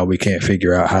 Now we can't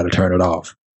figure out how to turn it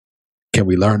off. Can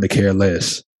we learn to care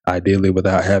less, ideally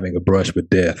without having a brush with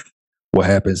death? What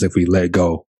happens if we let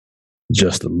go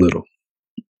just a little?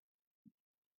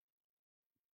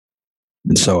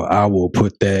 And so I will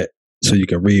put that, so you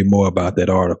can read more about that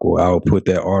article. I will put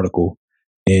that article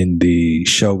in the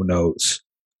show notes.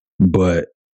 But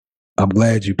I'm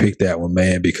glad you picked that one,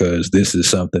 man, because this is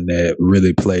something that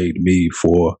really plagued me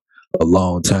for a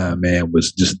long time, man,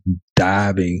 was just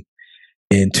diving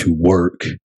into work,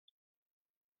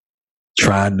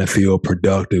 trying to feel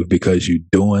productive because you're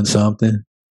doing something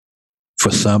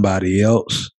for somebody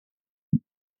else,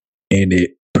 and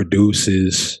it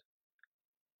produces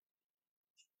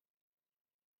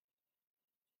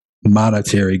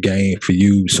monetary gain for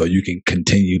you so you can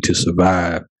continue to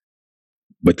survive.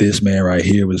 But this man right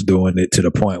here was doing it to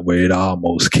the point where it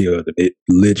almost killed him. It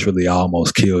literally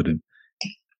almost killed him.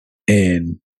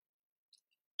 And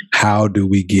how do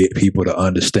we get people to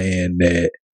understand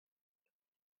that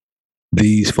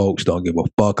these folks don't give a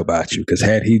fuck about you? Because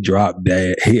had he dropped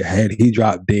dead,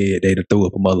 they'd have threw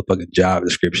up a motherfucking job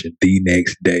description the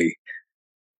next day,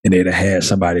 and they'd have had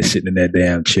somebody sitting in that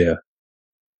damn chair,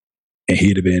 and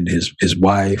he'd have been his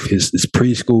wife, his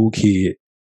preschool kid,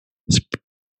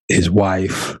 his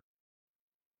wife,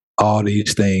 all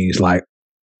these things, like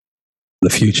the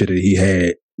future that he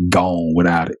had, gone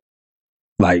without it,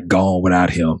 like gone without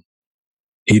him.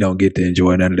 He don't get to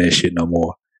enjoy none of that shit no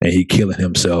more. And he killing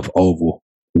himself over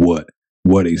what?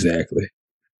 What exactly?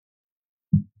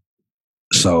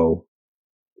 So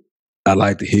I'd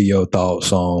like to hear your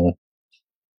thoughts on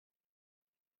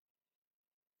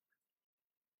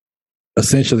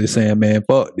essentially saying, man,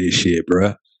 fuck this shit,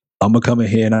 bruh. I'm going to come in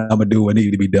here and I'm going to do what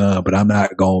needs to be done, but I'm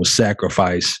not going to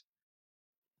sacrifice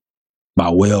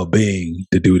my well-being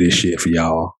to do this shit for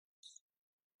y'all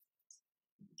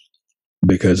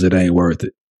because it ain't worth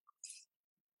it.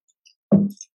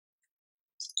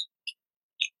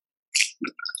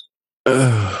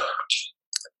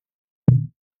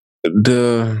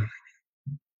 The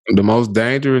most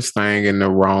dangerous thing in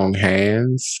the wrong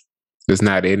hands, there's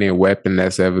not any weapon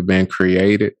that's ever been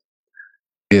created,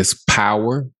 is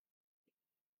power.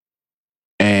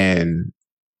 And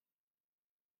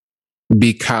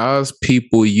because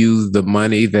people use the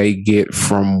money they get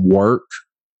from work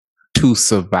to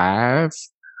survive,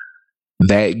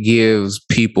 that gives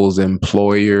people's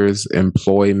employers,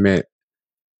 employment,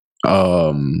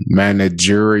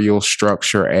 managerial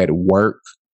structure at work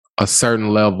a certain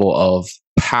level of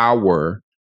power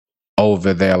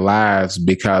over their lives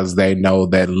because they know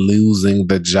that losing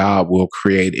the job will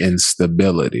create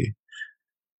instability.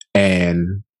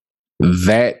 And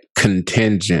that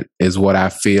contingent is what I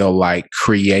feel like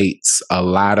creates a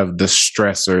lot of the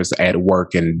stressors at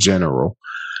work in general,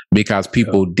 because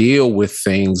people deal with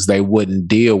things they wouldn't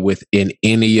deal with in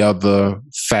any other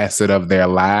facet of their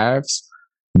lives,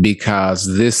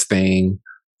 because this thing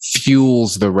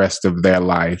fuels the rest of their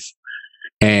life.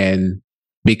 And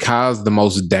because the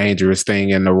most dangerous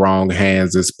thing in the wrong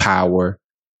hands is power,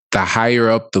 the higher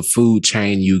up the food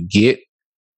chain you get,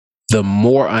 the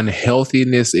more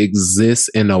unhealthiness exists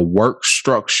in a work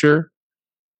structure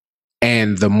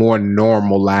and the more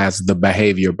normalized the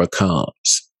behavior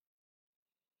becomes.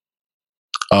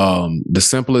 The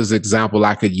simplest example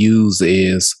I could use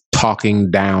is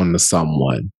talking down to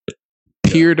someone.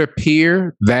 Peer to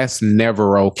peer, that's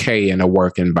never okay in a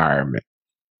work environment.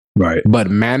 Right. But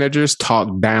managers talk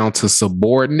down to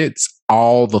subordinates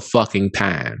all the fucking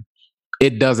time.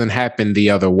 It doesn't happen the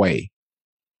other way.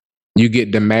 You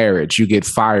get demerits, you get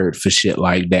fired for shit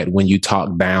like that when you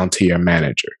talk down to your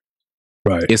manager.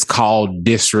 Right. It's called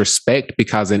disrespect,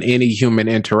 because in any human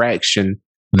interaction,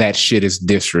 that shit is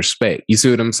disrespect. You see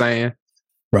what I'm saying?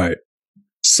 Right.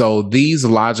 So these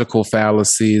logical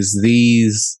fallacies,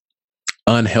 these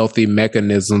unhealthy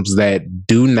mechanisms that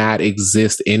do not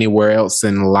exist anywhere else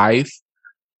in life,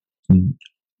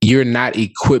 you're not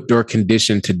equipped or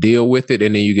conditioned to deal with it.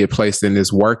 And then you get placed in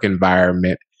this work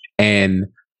environment, and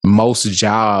most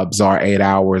jobs are 8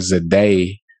 hours a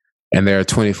day and there are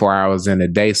 24 hours in a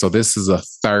day. So this is a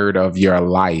third of your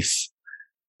life.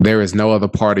 There is no other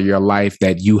part of your life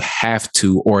that you have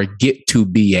to or get to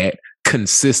be at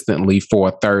consistently for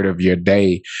a third of your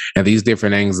day. And these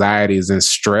different anxieties and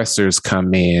stressors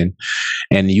come in,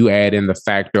 and you add in the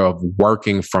factor of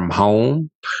working from home.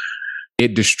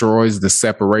 It destroys the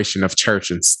separation of church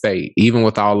and state, even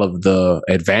with all of the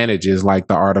advantages, like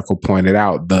the article pointed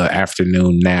out, the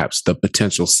afternoon naps, the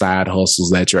potential side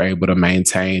hustles that you're able to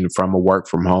maintain from a work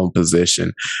from home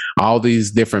position. All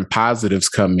these different positives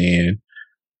come in.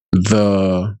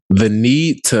 The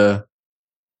need to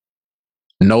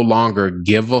no longer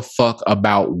give a fuck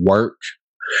about work,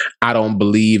 I don't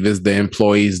believe is the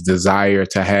employee's desire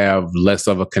to have less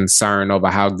of a concern over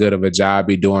how good of a job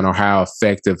he's doing or how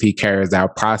effective he carries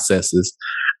out processes.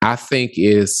 I think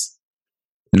is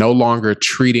no longer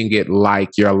treating it like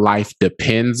your life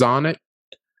depends on it,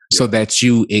 so that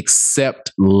you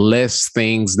accept less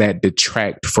things that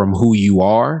detract from who you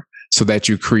are so that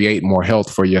you create more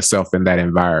health for yourself in that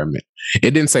environment.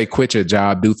 It didn't say quit your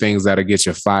job, do things that'll get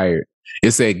you fired.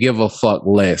 It said give a fuck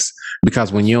less.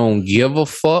 Because when you don't give a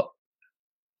fuck,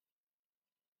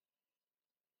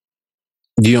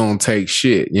 you don't take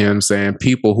shit. You know what I'm saying?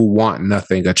 People who want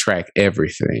nothing attract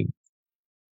everything.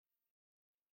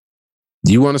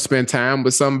 You want to spend time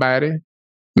with somebody?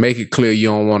 Make it clear you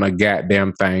don't want a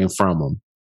goddamn thing from them.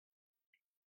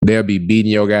 They'll be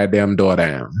beating your goddamn door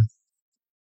down.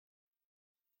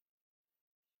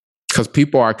 Because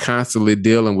people are constantly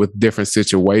dealing with different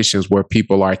situations where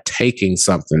people are taking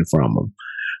something from them.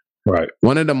 Right.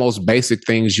 One of the most basic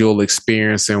things you'll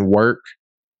experience in work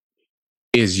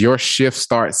is your shift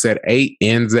starts at 8,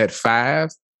 ends at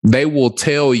 5. They will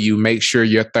tell you, make sure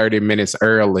you're 30 minutes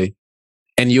early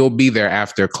and you'll be there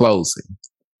after closing.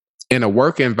 In a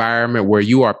work environment where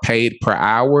you are paid per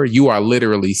hour, you are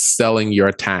literally selling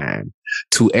your time.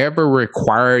 To ever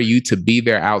require you to be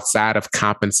there outside of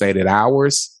compensated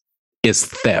hours is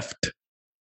theft.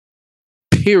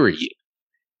 Period.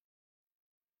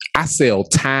 I sell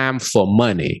time for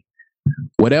money.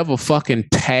 Whatever fucking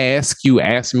task you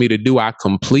ask me to do, I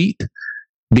complete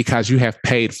because you have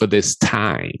paid for this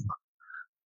time.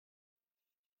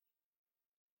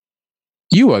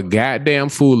 You a goddamn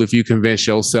fool if you convince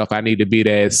yourself I need to be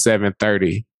there at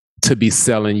 7:30 to be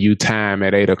selling you time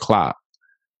at 8 o'clock.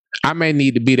 I may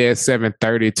need to be there at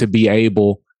 7:30 to be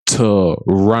able to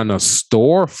run a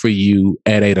store for you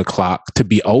at 8 o'clock, to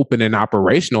be open and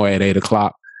operational at 8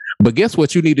 o'clock. But guess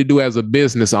what you need to do as a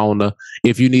business owner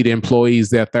if you need employees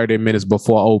there 30 minutes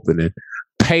before opening?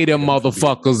 Pay them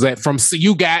motherfuckers that from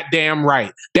you goddamn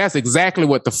right. That's exactly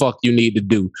what the fuck you need to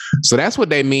do. So that's what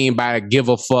they mean by give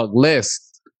a fuck less.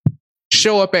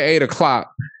 Show up at 8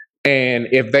 o'clock, and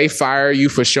if they fire you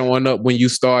for showing up when you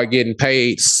start getting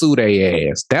paid, sue their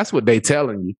ass. That's what they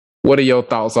telling you. What are your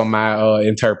thoughts on my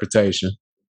interpretation?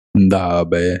 Nah,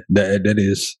 man. That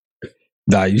is...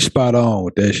 Nah, you spot on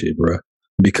with that shit, bro.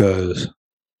 Because...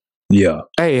 Yeah.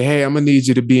 Hey, I'm going to need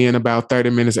you to be in about 30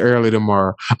 minutes early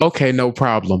tomorrow. Okay, no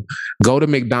problem. Go to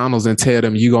McDonald's and tell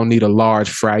them you're going to need a large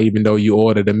fry even though you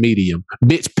ordered a medium.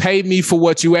 Bitch, pay me for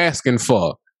what you asking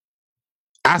for.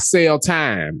 I sell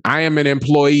time. I am an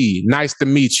employee. Nice to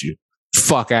meet you.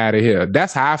 Fuck out of here.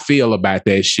 That's how I feel about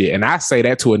that shit. And I say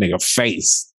that to a nigga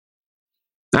face.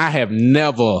 I have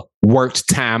never worked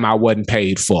time I wasn't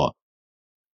paid for.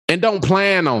 And don't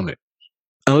plan on it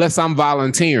unless I'm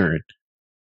volunteering.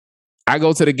 I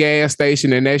go to the gas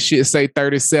station and that shit say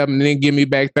 37 and then give me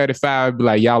back 35. I'd be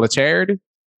like, y'all a charity?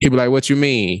 He'd be like, what you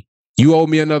mean? You owe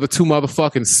me another 2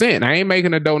 motherfucking cents. I ain't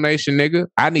making a donation, nigga.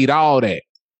 I need all that.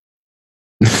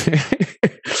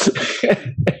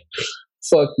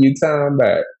 Fuck you talking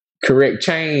about. Correct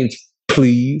change,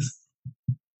 please.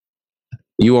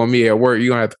 You want me at work, you're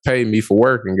going to have to pay me for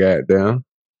working, goddamn.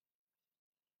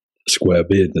 Square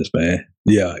business, man.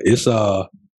 Yeah, it's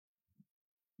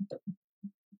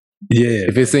yeah.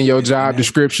 If it's in your job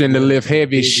description to lift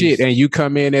heavy shit and you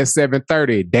come in at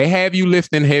 7:30, they have you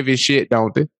lifting heavy shit,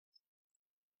 don't they?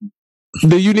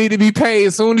 Do you need to be paid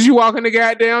as soon as you walk in the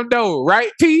goddamn door,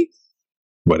 right, P?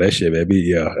 Well, that shit, baby,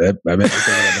 yeah. I mean,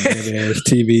 ass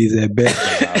TVs at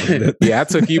Best. Yeah, I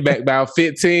took you back about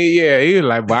 15. Yeah, he was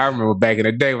like, "Boy, I remember back in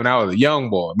the day when I was a young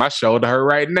boy. My shoulder hurt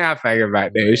right now thinking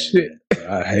about that shit."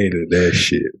 I hated that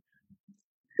shit.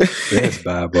 Best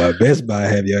Buy, boy. Best Buy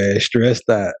have your ass stressed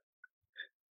out.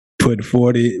 Put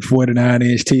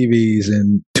 49-inch TVs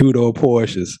in 2-door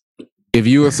Porsches. If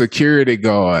you a security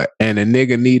guard and a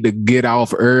nigga need to get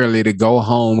off early to go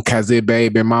home because their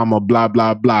baby mama, blah,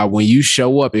 blah, blah. When you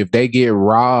show up, if they get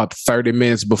robbed 30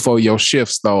 minutes before your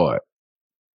shift start,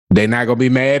 they not going to be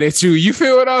mad at you. You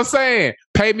feel what I'm saying?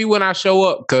 Pay me when I show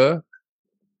up,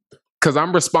 because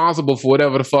I'm responsible for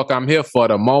whatever the fuck I'm here for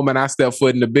the moment I step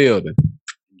foot in the building.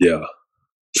 Yeah.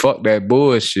 Fuck that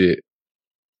bullshit.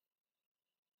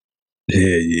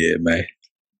 Yeah, man.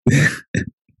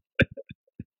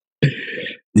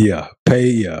 Yeah,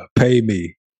 pay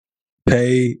me.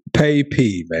 Pay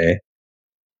P, man.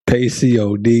 Pay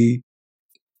COD.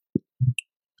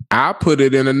 I'll put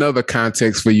it in another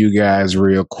context for you guys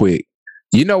real quick.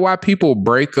 You know why people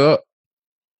break up?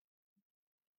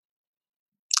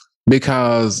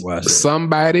 Because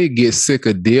somebody gets sick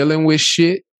of dealing with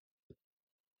shit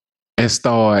and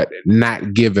start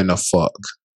not giving a fuck.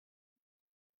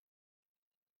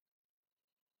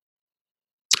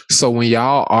 So when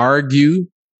y'all argue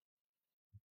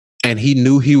and he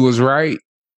knew he was right,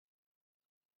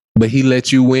 but he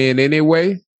let you win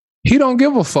anyway, he don't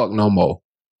give a fuck no more.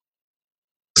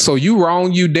 So you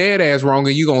wrong, you dead ass wrong,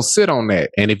 and you gonna sit on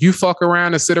that. And if you fuck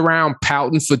around and sit around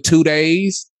pouting for 2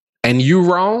 days and you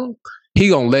wrong, he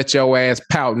gonna let your ass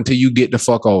pout until you get the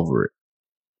fuck over it.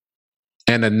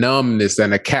 And a numbness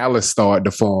and a callous start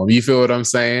to form. You feel what I'm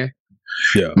saying?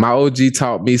 Yeah. My OG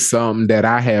taught me something that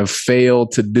I have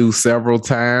failed to do several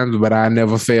times, but I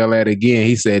never fail at again.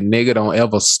 He said, nigga, don't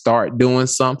ever start doing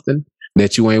something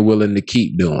that you ain't willing to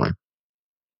keep doing.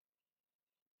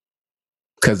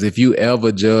 Because if you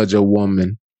ever judge a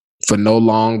woman for no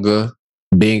longer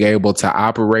being able to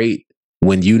operate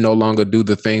when you no longer do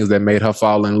the things that made her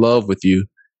fall in love with you,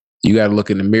 you got to look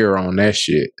in the mirror on that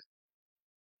shit.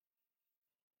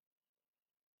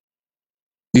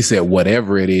 He said,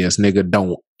 whatever it is, nigga,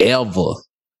 don't ever.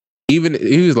 Even,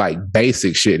 he was like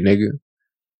basic shit, nigga.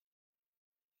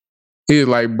 He was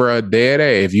like, bruh, dead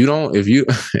ass.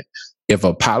 If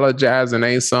apologizing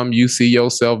ain't something you see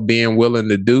yourself being willing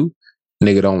to do,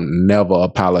 nigga, don't never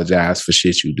apologize for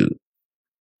shit you do.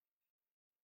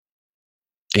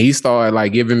 And he started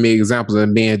like giving me examples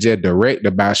and being just direct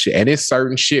about shit. And it's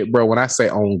certain shit, bro, when I say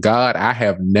on God, I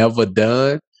have never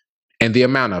done. And the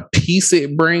amount of peace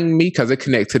it bring me, because it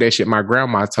connects to that shit my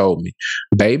grandma told me.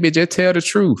 Baby, just tell the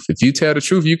truth. If you tell the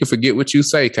truth, you can forget what you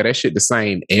say, because that shit the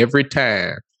same every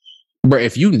time. Bro,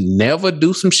 if you never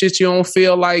do some shit you don't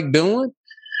feel like doing,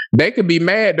 they could be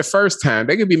mad the first time.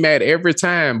 They could be mad every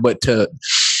time, but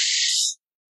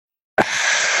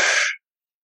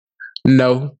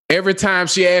no. Every time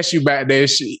she asks you about that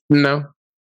shit, no.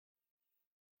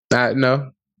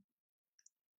 No.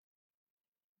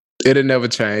 It'll never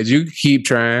change. You can keep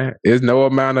trying. There's no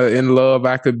amount of in love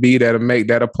I could be that'll make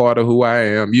that a part of who I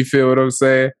am. You feel what I'm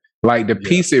saying? Like the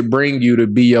peace it bring you to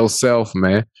be yourself,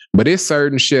 man. But it's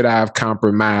certain shit I've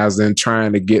compromised in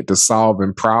trying to get to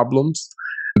solving problems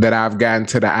that I've gotten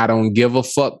to the I don't give a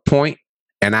fuck point,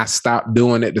 and I stopped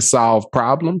doing it to solve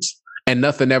problems, and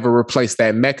nothing ever replaced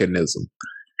that mechanism.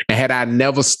 And had I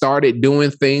never started doing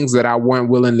things that I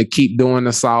weren't willing to keep doing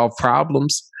to solve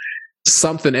problems,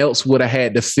 something else would have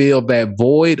had to fill that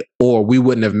void, or we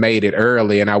wouldn't have made it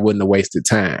early and I wouldn't have wasted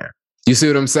time. You see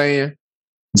what I'm saying?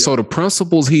 Yeah. So the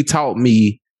principles he taught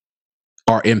me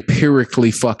are empirically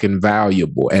fucking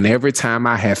valuable. And every time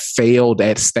I have failed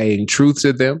at staying true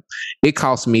to them, it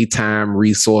cost me time,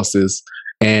 resources,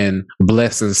 and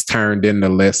blessings turned into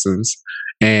lessons.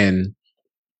 And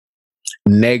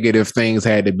negative things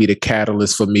had to be the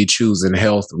catalyst for me choosing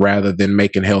health rather than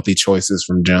making healthy choices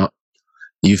from jump.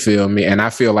 You feel me? And I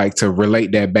feel like to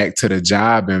relate that back to the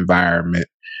job environment,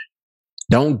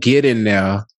 don't get in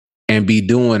there and be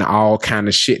doing all kind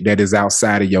of shit that is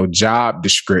outside of your job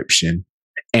description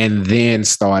and then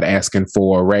start asking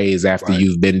for a raise after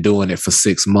you've been doing it for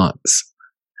 6 months.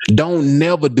 Don't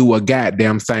never do a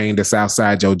goddamn thing that's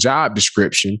outside your job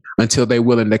description until they're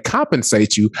willing to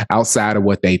compensate you outside of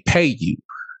what they pay you.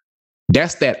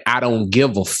 That's that I don't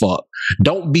give a fuck.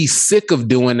 Don't be sick of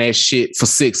doing that shit for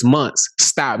 6 months.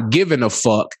 Stop giving a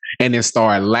fuck and then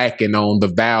start lacking on the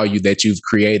value that you've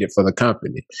created for the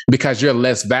company because you're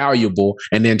less valuable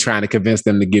and then trying to convince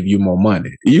them to give you more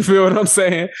money. You feel what I'm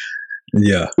saying?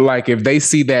 Yeah. Like if they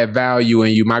see that value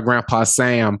in you, my grandpa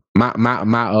Sam,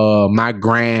 my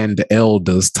grand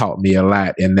elders taught me a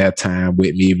lot in that time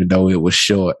with me, even though it was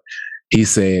short. He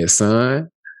said, son,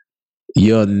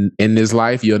 in this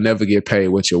life, you'll never get paid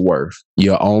what you're worth.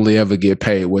 You'll only ever get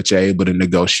paid what you're able to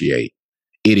negotiate.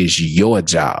 It is your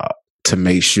job to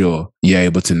make sure you're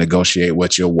able to negotiate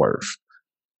what you're worth.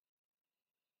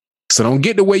 So don't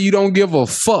get the way you don't give a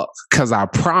fuck, because I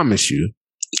promise you,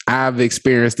 I've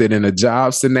experienced it in a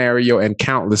job scenario and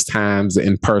countless times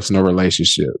in personal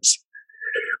relationships.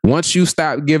 Once you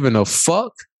stop giving a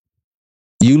fuck,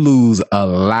 you lose a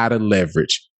lot of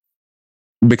leverage.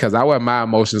 Because I wear my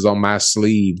emotions on my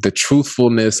sleeve. The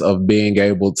truthfulness of being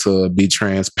able to be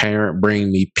transparent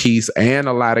bring me peace and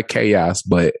a lot of chaos,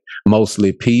 but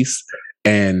mostly peace.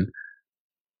 And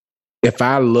if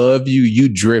I love you, you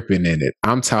dripping in it.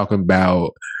 I'm talking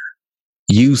about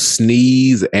you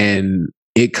sneeze and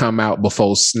it come out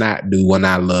before snot do when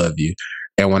I love you.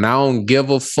 And when I don't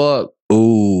give a fuck,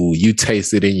 ooh, you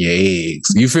taste it in your eggs.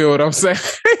 You feel what I'm saying?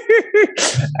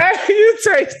 You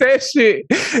taste that shit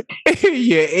in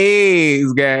your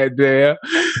eggs, goddamn.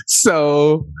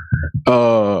 So,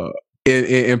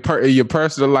 in your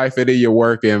personal life and in your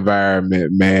work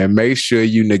environment, man, make sure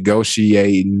you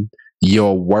negotiating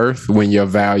your worth when your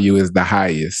value is the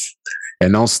highest,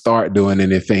 and don't start doing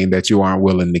anything that you aren't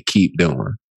willing to keep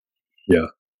doing. Yeah.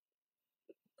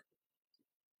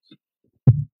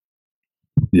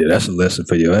 Yeah, that's a lesson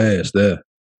for your ass there.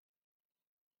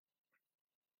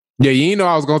 Yeah, you know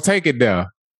I was gonna take it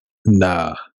there.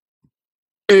 Nah.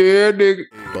 Yeah, nigga.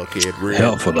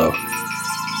 Helpful though.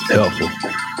 Helpful.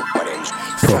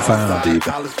 profound even.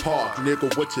 College Park,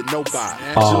 nigga, what you know about?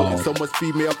 Oh. So much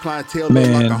female clientele,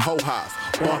 Man. like a hoe house.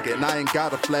 Bunkin', I ain't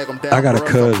gotta flag them down. I got a bruh,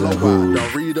 cousin I'm who low.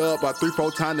 Don't read up about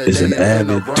 3-4 times a is day an and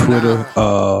finna avid run Twitter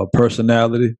out.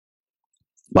 personality.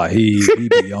 Like he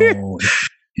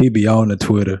be on the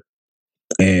Twitter,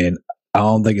 and I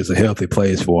don't think it's a healthy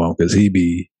place for him because he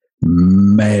be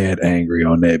mad angry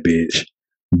on that bitch.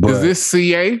 But Is this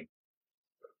CA?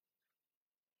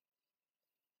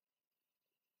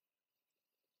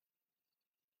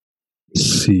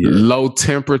 see, Low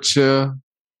temperature,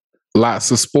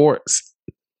 lots of sports.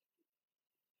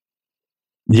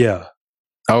 yeah,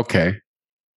 Okay.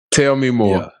 Tell me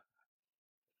more. yeah,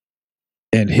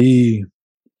 and he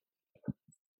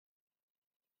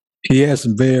has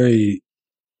some very.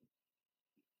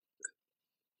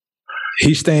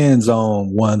 He stands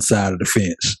on one side of the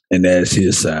fence, and that's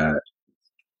his side.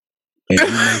 And he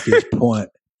make his point.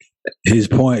 His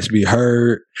points be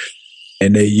heard,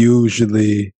 and they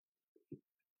usually,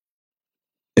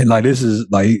 and like this is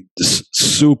like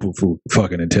super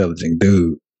fucking intelligent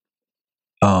dude.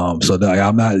 So like,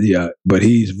 I'm not, yeah, but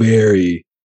he's very,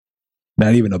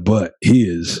 not even a but.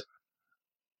 He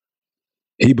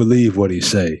believe what he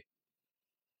say,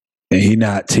 and he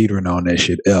not teetering on that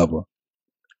shit ever.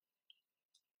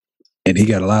 And he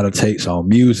got a lot of takes on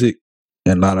music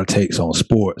and a lot of takes on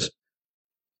sports.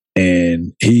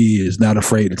 And he is not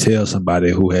afraid to tell somebody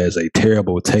who has a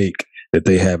terrible take that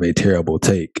they have a terrible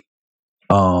take.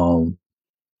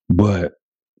 But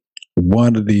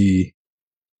one of the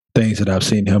things that I've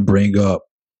seen him bring up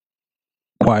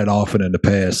quite often in the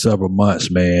past several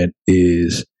months, man,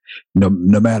 is no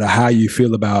matter how you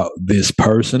feel about this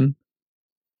person,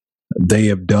 they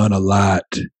have done a lot.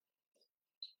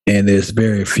 And there's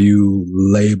very few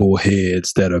label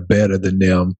heads that are better than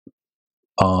them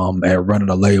at running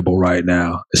a label right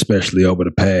now, especially over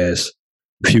the past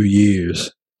few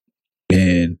years.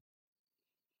 And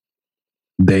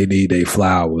they need their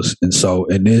flowers. And so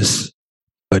in this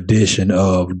edition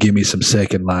of Give Me Some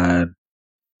Second Line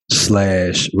 /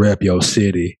 Rep Your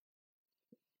City,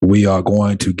 we are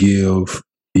going to give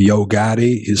Yo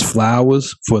Gotti his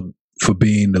flowers for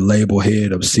being the label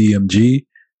head of CMG.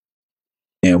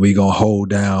 And we're going to hold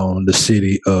down the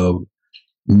city of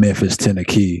Memphis,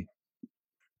 Tennessee.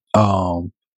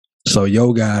 So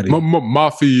Yo Gotti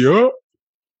Mafia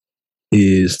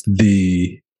is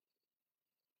the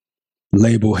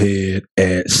label head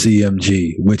at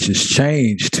CMG, which has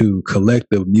changed to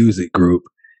Collective Music Group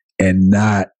and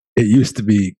not, it used to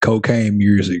be Cocaine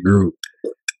Music Group.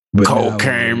 But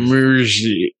Cocaine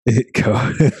music.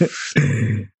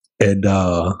 And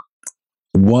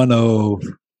one of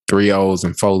 3 O's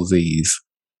and 4 Z's.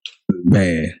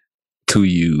 Man, 2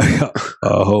 U's.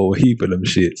 a whole heap of them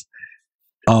shits.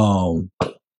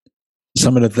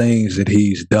 Some of the things that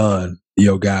he's done,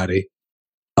 Yo Gotti,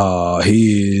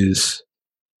 he is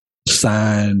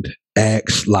signed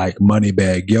acts like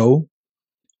Moneybagg Yo,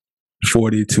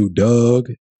 42 Doug,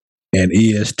 and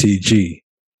ESTG.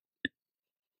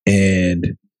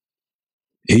 And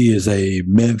he is a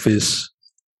Memphis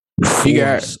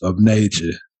force of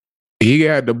nature. He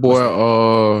got the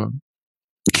boy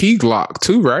Key Glock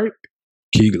too, right?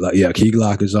 Key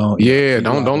Glock is on. Yeah,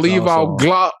 don't leave out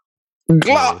Glock.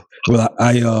 Yeah. Well,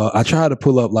 I tried to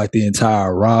pull up like the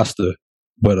entire roster,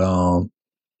 but I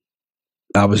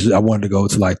wanted to go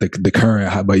to like the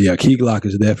current. But yeah, Key Glock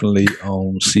is definitely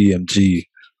on CMG,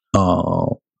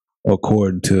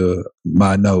 according to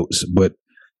my notes. But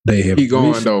they have He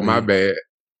going though. My bad.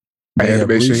 I had to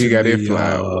make sure he got his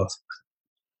flowers.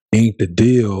 Inked a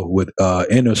deal with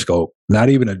Interscope. Not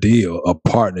even a deal, a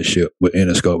partnership with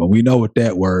Interscope. And we know what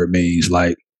that word means.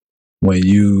 Like when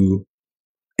you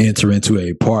enter into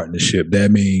a partnership, that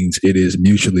means it is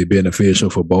mutually beneficial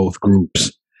for both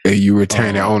groups. And you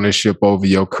retain ownership over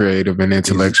your creative and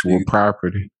intellectual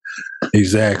property.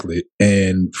 Exactly.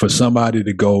 And for somebody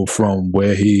to go from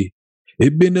where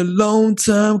it been a long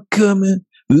time coming,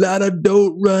 a lot of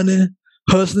dope running,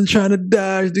 hustling, trying to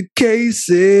dodge the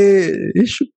cases.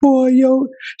 It's your boy, yo.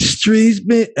 Streets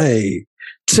been,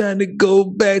 trying to go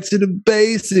back to the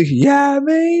basics. Yeah,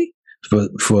 man.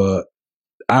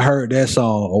 I heard that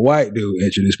song. A white dude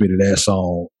introduced me to that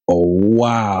song. Oh,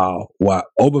 wow.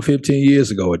 Over 15 years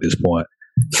ago at this point.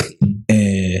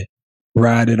 And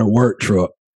riding a work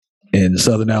truck in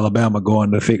Southern Alabama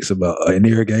going to fix an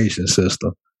irrigation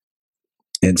system.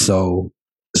 And so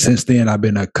since then, I've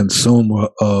been a consumer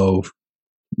of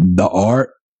the art,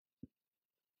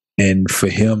 and for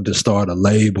him to start a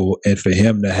label and for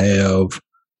him to have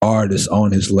artists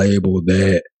on his label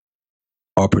that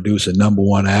are producing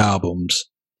 #1 albums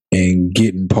and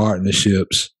getting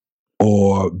partnerships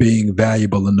or being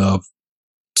valuable enough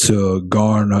to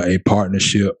garner a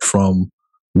partnership from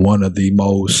one of the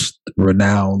most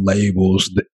renowned labels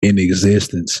in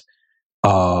existence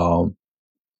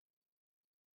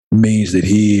means that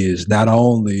he is not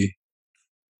only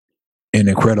an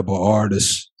incredible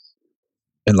artist,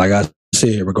 and like I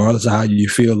said, regardless of how you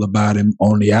feel about him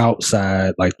on the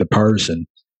outside, like the person,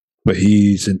 but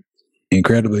he's an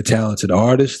incredibly talented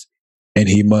artist, and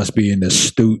he must be an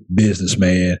astute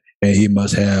businessman, and he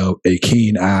must have a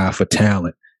keen eye for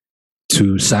talent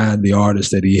to sign the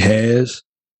artists that he has,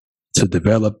 to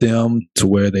develop them to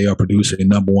where they are producing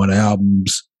number one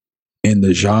albums in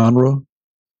the genre.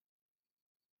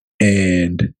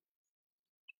 And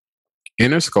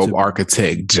Interscope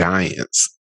architect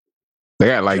giants. They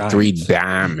got like Giants. 3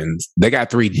 diamonds. They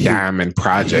got 3 diamond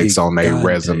projects on their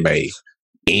resume.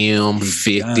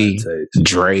 M50,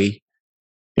 Dre.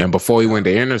 And before he went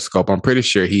to Interscope, I'm pretty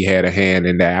sure he had a hand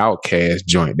in that Outkast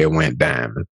joint that went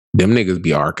diamond. Them niggas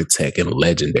be architect and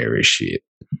legendary shit.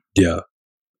 Yeah.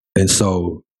 And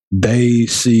so they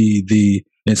see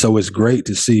and so it's great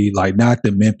to see, like, not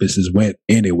that Memphis has went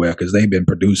anywhere, because they've been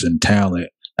producing talent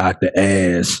out the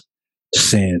ass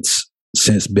since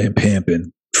been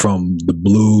pimping, from the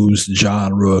blues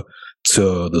genre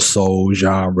to the soul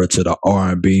genre to the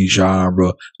R&B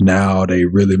genre. Now they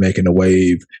really making a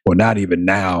wave. Well, not even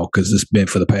now, because it's been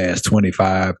for the past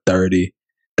 25, 30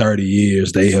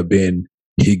 years. They have been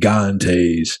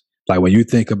gigantes. Like, when you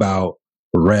think about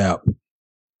rap,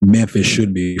 Memphis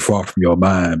shouldn't be far from your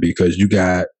mind, because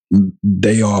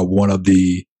they are one of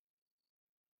the,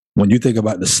 when you think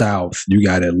about the South, you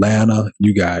got Atlanta,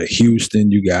 you got Houston,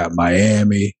 you got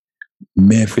Miami.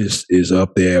 Memphis is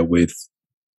up there with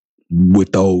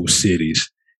those cities,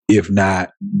 if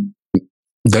not.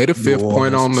 They the 5th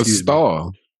point on the star.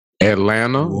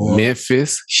 Atlanta,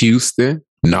 Memphis, Houston,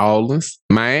 New Orleans,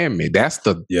 Miami. That's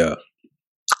the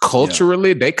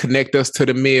culturally, they connect us to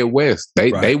the Midwest.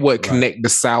 They would connect the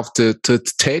South to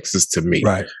Texas to me.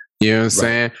 Right. You know what I'm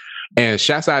saying? And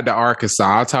shouts out to Arkansas.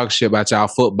 I'll talk shit about y'all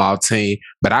football team,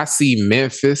 but I see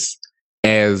Memphis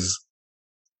was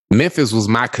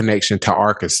my connection to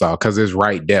Arkansas, because it's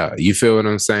right there. You feel what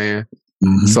I'm saying?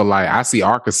 Mm-hmm. So, like, I see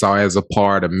Arkansas as a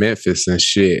part of Memphis and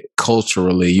shit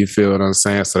culturally. You feel what I'm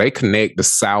saying? So they connect the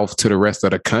South to the rest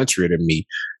of the country to me.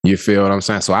 You feel what I'm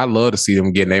saying? So I love to see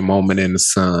them getting a moment in the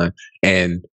sun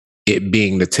and it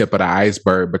being the tip of the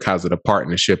iceberg because of the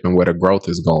partnership and where the growth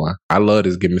is going. I love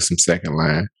this. Give me some second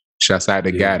line. Shouts out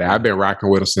to guy that I've been rocking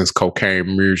with him since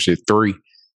Cocaine Music 3.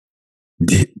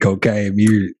 Cocaine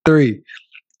Music 3.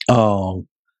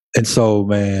 And so,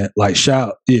 man, like, shouts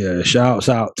out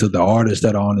to the artists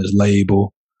that are on his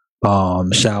label.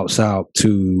 Shouts out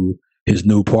to his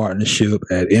new partnership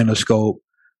at Interscope.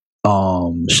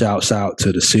 Shouts out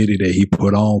to the city that he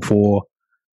put on for.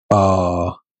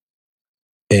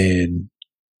 And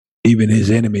even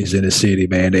his enemies in the city,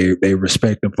 man, they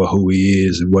respect him for who he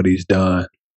is and what he's done.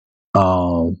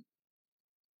 Because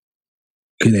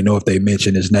they know if they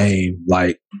mention his name,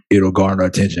 like, it'll garner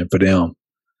attention for them.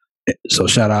 So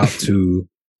shout out to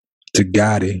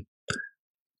Gotti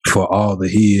for all that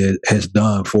he has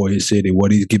done for his city,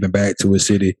 what he's giving back to his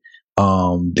city,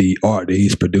 the art that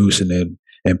he's producing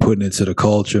and putting into the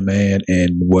culture, man,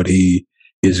 and what he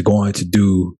is going to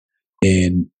do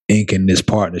in inking this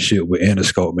partnership with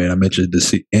Interscope, man. I'm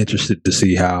interested to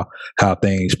see how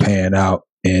things pan out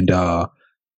and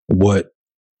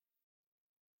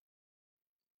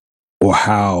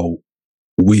how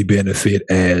we benefit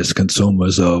as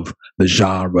consumers of the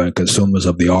genre and consumers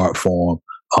of the art form,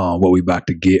 what we about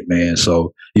to get, man.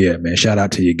 So yeah, man, shout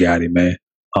out to you, Gotti, man.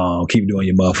 Keep doing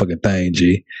your motherfucking thing,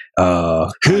 G.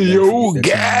 You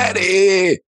got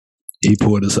it. He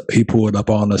pulled up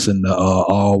on us in the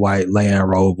all white Range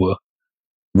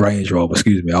Rover,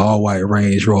 all white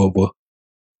Range Rover,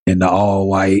 in the all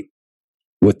white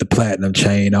with the platinum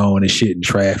chain on and shit in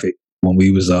traffic when we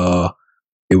was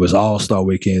it was All-Star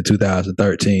Weekend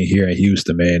 2013 here in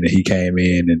Houston, man, and he came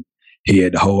in and he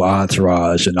had the whole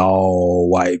entourage in all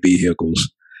white vehicles.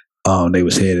 They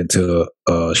was heading to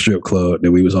a strip club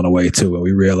that we was on the way to, and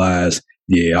we realized,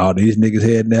 yeah, all these niggas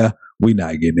heading there, we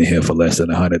not getting in here for less than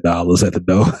 $100 at the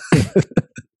door.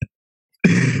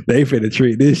 They finna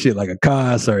treat this shit like a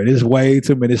concert. There's way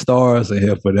too many stars in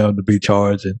here for them to be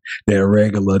charging their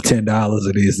regular $10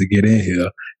 it is to get in here.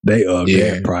 They up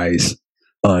that price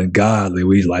ungodly.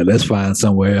 We like, let's find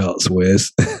somewhere else where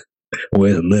it's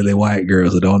lily white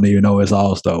girls that don't even know it's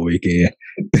All-Star Weekend.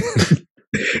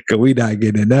 Cause we not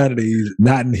getting in none of these,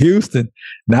 not in Houston,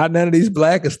 not none of these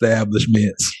black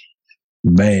establishments.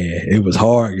 Man, it was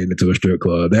hard getting into a strip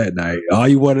club that night. All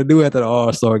you want to do after the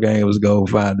All-Star game was go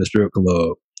find the strip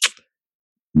club.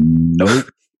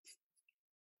 Nope.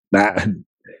 Nah,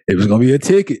 it was gonna be a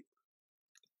ticket,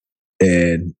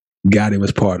 and Gotti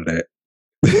was part of that.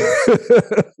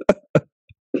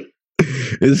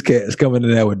 This cat's coming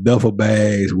in there with duffel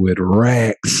bags with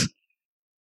racks,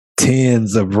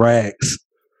 tens of racks,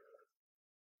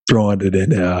 throwing it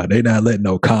in there. They not letting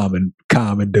no common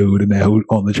dude in there who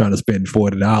only trying to spend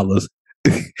 $40.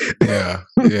 Yeah,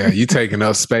 you taking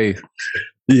up space.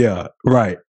 Yeah,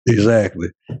 right. Exactly.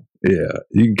 Yeah,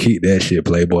 you can keep that shit,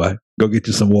 Playboy. Go get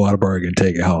you some Whataburger and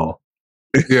take it home.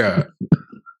 Yeah,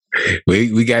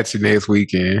 we got you next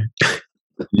weekend.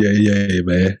 Yeah,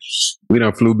 man. We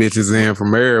done flew bitches in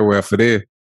from everywhere for this.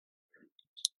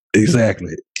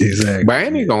 Exactly. But I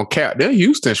ain't even gonna cap. Them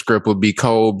Houston script will be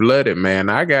cold blooded, man.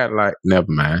 I got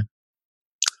never mind.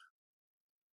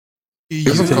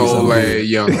 It's a cold ass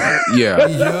young. Yeah. You're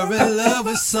in love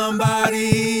with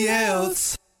somebody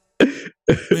else.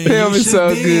 Damn, it's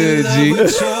so good, G.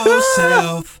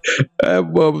 That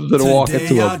woman's gonna walk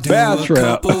into a bath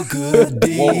trap.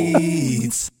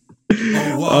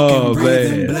 Oh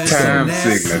man, time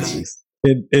signatures.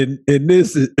 In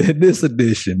this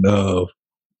edition of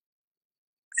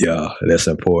that's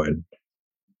important.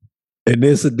 In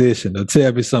this edition of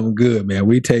Tell Me Something Good, man,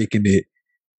 we taking it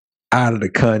out of the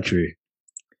country.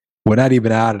 We're not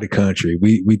even out of the country.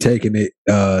 We taking it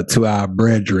to our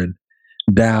brethren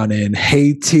down in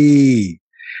Haiti.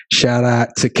 Shout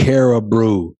out to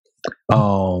Caribou.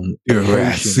 A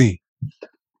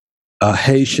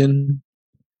Haitian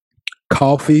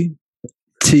coffee,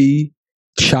 tea,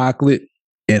 chocolate,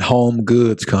 and home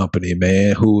goods company,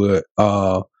 man, who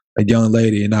a young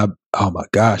lady, and oh my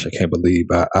gosh, I can't believe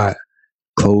I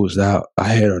closed out. I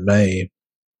had her name.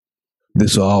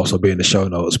 This will also be in the show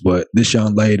notes, but this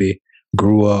young lady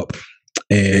grew up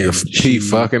and she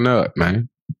fucking up, man.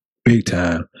 Big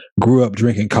time. Grew up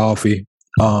drinking coffee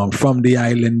from the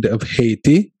island of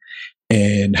Haiti,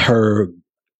 and her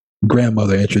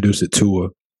grandmother introduced it to her.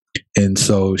 And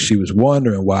so she was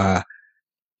wondering why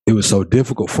it was so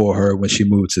difficult for her when she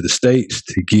moved to the States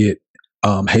to get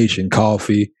Haitian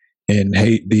coffee and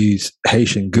these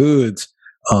Haitian goods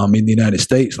in the United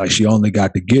States. Like, she only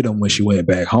got to get them when she went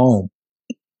back home.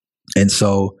 And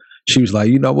so she was like,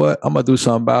 you know what? I'm going to do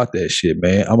something about that shit,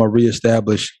 man. I'm going to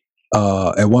reestablish.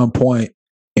 At one point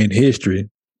in history,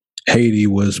 Haiti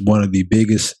was one of the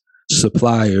biggest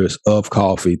suppliers of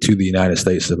coffee to the United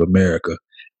States of America.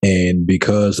 And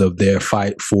because of their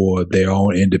fight for their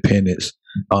own independence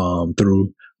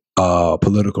through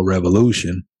political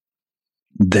revolution,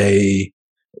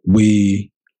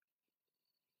 we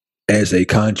as a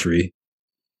country,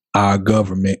 our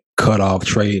government cut off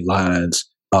trade lines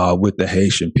with the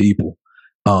Haitian people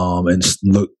and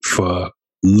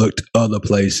looked other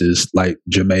places like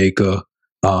Jamaica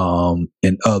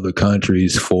and other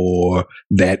countries for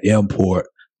that import.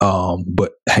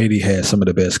 But Haiti has some of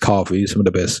the best coffee, some of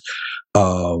the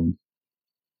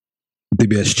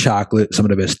best chocolate, some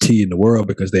of the best tea in the world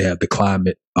because they have the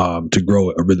climate to grow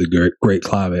it, a really great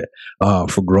climate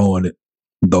for growing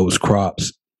those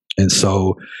crops. And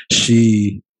so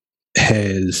she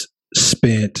has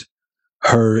spent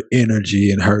her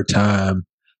energy and her time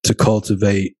to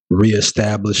cultivate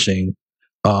reestablishing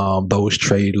those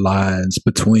trade lines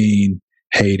between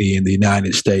Haiti and the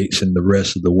United States and the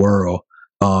rest of the world,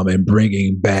 and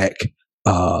bringing back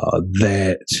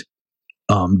that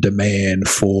demand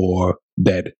for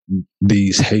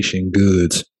these Haitian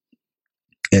goods.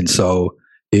 And so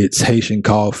it's Haitian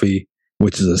coffee,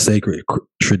 which is a sacred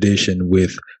tradition,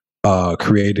 with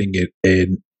creating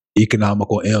an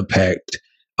economical impact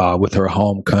with her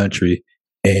home country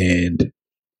and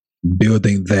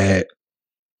building that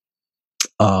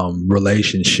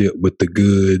relationship with the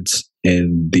goods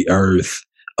and the earth,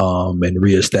 and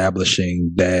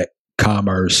reestablishing that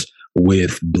commerce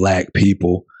with Black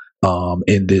people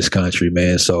in this country,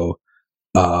 man. So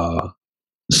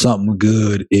something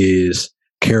good is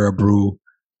Caribou,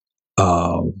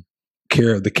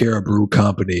 the Caribou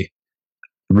Company,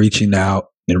 reaching out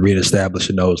and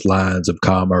reestablishing those lines of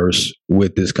commerce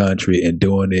with this country and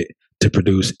doing it to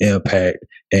produce impact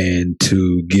and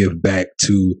to give back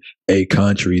to a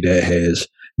country that has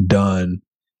done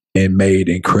and made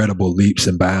incredible leaps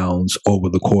and bounds over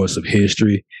the course of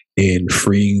history in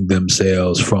freeing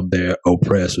themselves from their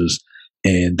oppressors,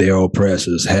 and their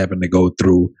oppressors having to go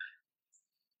through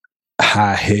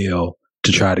high hell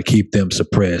to try to keep them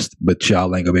suppressed, but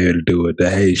y'all ain't gonna be able to do it.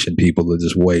 The Haitian people are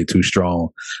just way too strong.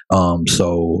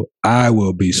 So I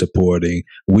will be supporting,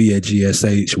 we at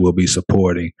GSH will be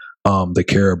supporting the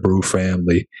Caribou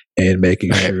family and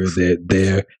making sure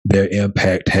that their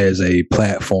impact has a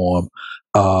platform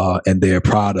and their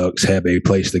products have a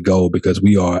place to go because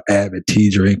we are avid tea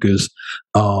drinkers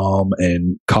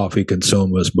and coffee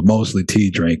consumers, but mostly tea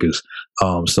drinkers.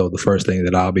 So the first thing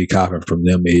that I'll be copping from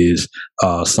them is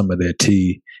some of their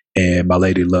tea. And my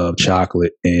lady loved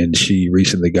chocolate, and she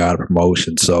recently got a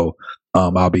promotion, so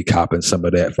I'll be copping some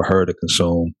of that for her to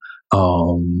consume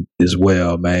as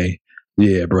well, man.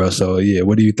 Yeah, bro. So yeah,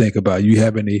 what do you think about? You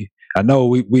have any? I know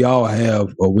we all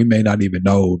have, or we may not even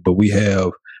know, but we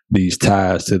have these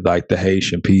ties to like the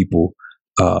Haitian people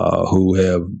who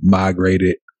have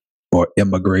migrated or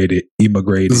immigrated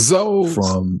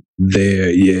from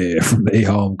their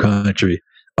home country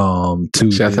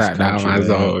to Shout this out to my country,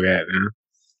 Zol, man. goddamn.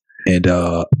 And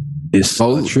it's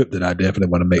a trip that I definitely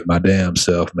want to make my damn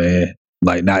self, man.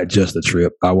 Like, not just a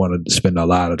trip. I want to spend a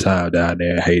lot of time down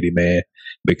there in Haiti, man,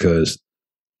 because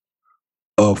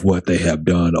of what they have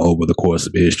done over the course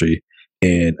of history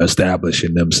and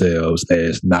establishing themselves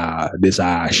as, nah, this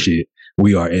our shit.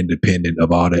 We are independent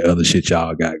of all that other shit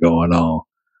y'all got going on.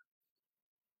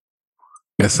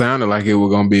 It sounded like it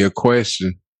was gonna be a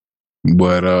question,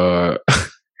 but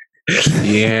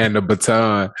yeah, and the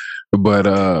baton.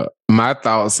 But my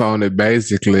thoughts on it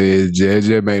basically is just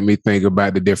made me think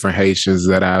about the different Haitians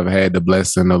that I've had the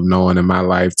blessing of knowing in my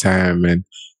lifetime. And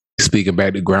speaking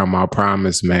back to Grandma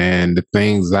Promise, man, the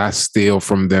things I steal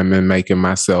from them and making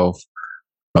myself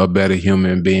a better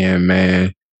human being,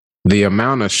 man. The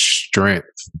amount of strength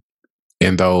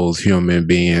in those human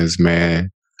beings,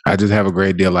 man. I just have a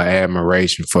great deal of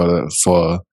admiration for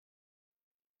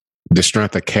the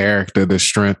strength of character, the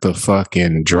strength of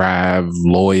fucking drive,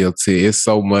 loyalty. It's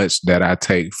so much that I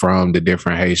take from the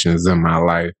different Haitians in my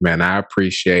life, man. I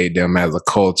appreciate them as a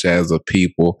culture, as a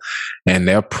people, and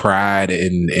their pride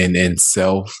in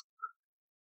self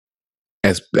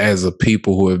as a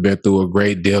people who have been through a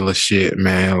great deal of shit,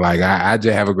 man. Like, I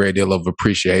just have a great deal of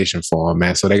appreciation for them,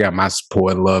 man. So they got my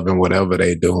support and love in whatever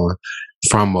they doing,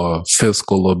 from a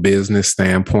fiscal or business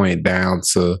standpoint down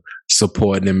to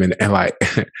supporting them and like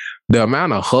the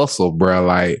amount of hustle, bro.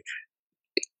 Like,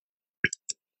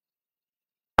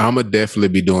 I'm gonna definitely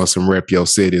be doing some rep your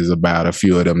cities about a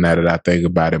few of them now that I think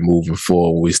about it moving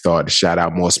forward. We start to shout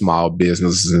out more small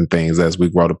businesses and things as we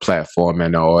grow the platform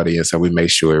and the audience, and we make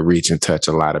sure it reach and touch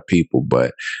a lot of people.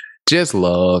 But just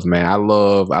love, man. I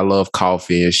love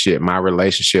coffee and shit. My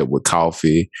relationship with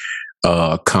coffee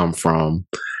come from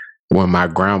when I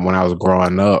was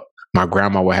growing up. My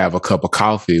grandma would have a cup of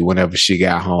coffee whenever she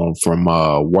got home from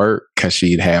work, because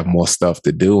she'd have more stuff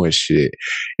to do and shit.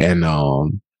 And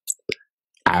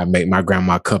I make my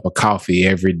grandma a cup of coffee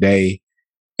every day,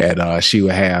 and she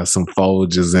would have some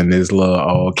Folgers in this little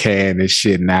old can and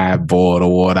shit, and I'd boil the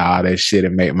water, all that shit,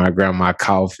 and make my grandma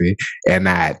coffee, and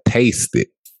I'd taste it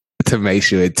to make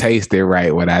sure it tasted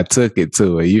right when I took it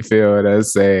to her. You feel what I'm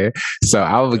saying? So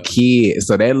I was a kid,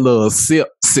 so that little sip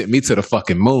sent me to the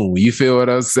fucking moon. You feel what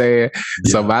I'm saying?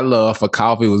 Yeah. So my love for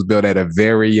coffee was built at a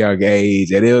very young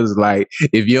age, and it was like,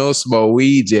 if you don't smoke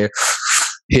weed, just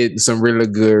hitting some really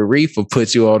good reefer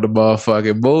put you on the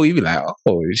motherfucking moon. You be like,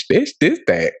 oh, this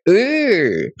that.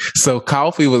 Ugh. So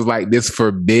coffee was like this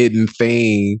forbidden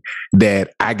thing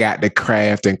that I got to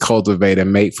craft and cultivate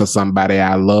and make for somebody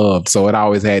I loved. So it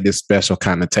always had this special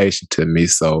connotation to me.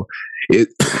 So it,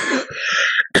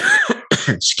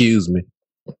 excuse me.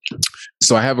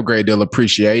 So I have a great deal of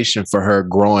appreciation for her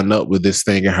growing up with this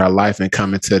thing in her life and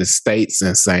coming to the States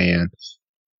and saying,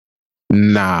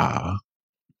 nah,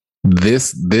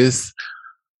 this,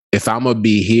 if I'm gonna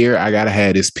be here, I gotta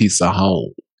have this piece of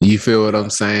home. You feel what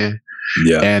I'm saying?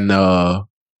 Yeah. And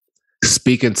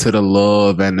speaking to the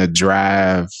love and the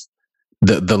drive,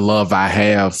 the love I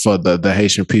have for the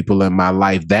Haitian people in my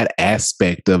life, that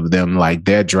aspect of them, like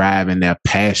their drive and their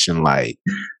passion, like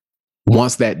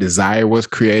once that desire was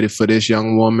created for this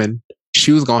young woman,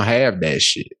 she was gonna have that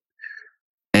shit.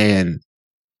 And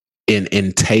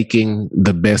in taking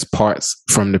the best parts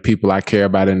from the people I care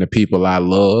about and the people I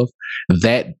love,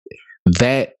 that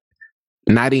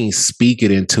not even speak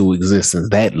it into existence,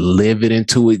 that live it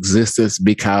into existence,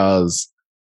 because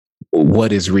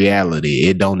what is reality?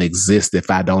 It don't exist if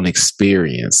I don't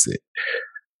experience it.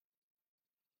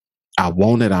 I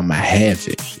want it, I'ma have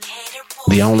it.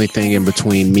 The only thing in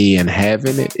between me and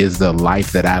having it is the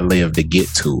life that I live to get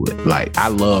to it. Like, I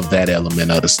love that element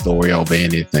of the story over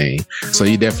anything. So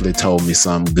you definitely told me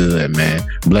something good, man.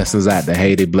 Blessings out to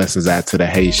Haiti, blessings out to the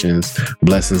Haitians,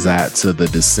 blessings out to the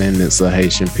descendants of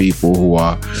Haitian people who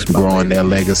are growing their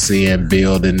legacy and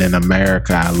building in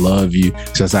America. I love you.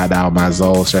 Shouts out to all my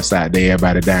Zols. Shouts out to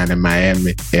everybody down in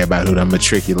Miami, everybody who done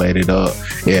matriculated up,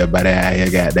 everybody out here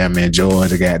goddamn in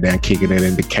Georgia, goddamn kicking it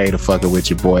in Decatur, fucking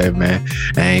with your boy, man.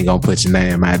 I ain't gonna put your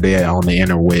name out there on the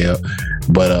interweb.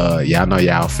 But y'all know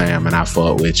y'all fam and I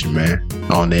fuck with you, man,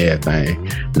 on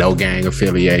everything. No gang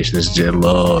affiliation, it's just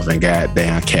love and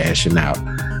goddamn cashing out.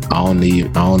 I don't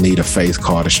need a face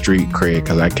card or street cred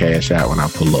because I cash out when I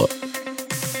pull up.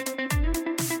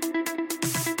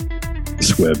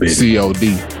 Square bitty.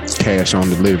 COD, cash on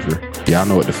delivery. Y'all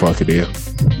know what the fuck it is.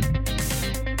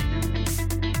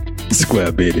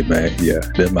 Square bitty, man. Yeah,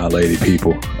 they're my lady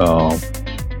people.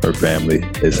 Her family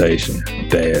is Haitian.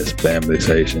 Dad's family is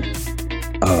Haitian.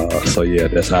 So yeah,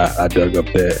 that's how I dug up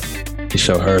that to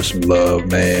show her some love,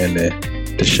 man,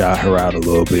 and to shout her out a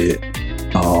little bit.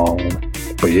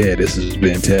 But yeah, this has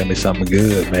been Tell Me Something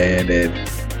Good, man, and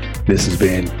this has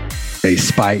been a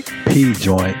Spike P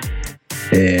joint.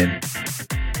 And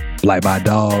like my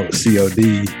dog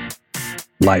COD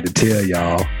like to tell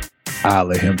y'all, I'll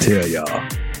let him tell y'all.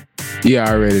 You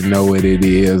already know what it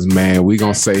is, man. We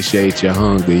gonna satiate your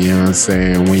hunger, you know what I'm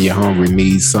saying? When you're hungry,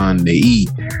 need something to eat.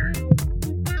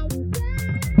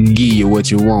 Give you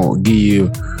what you want, give you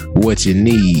what you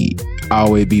need.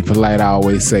 Always be polite,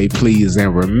 always say please,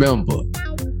 and remember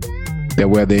that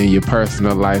whether in your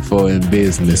personal life or in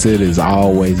business, it is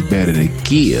always better to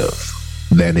give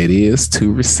than it is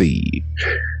to receive.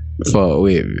 Fuck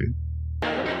with me.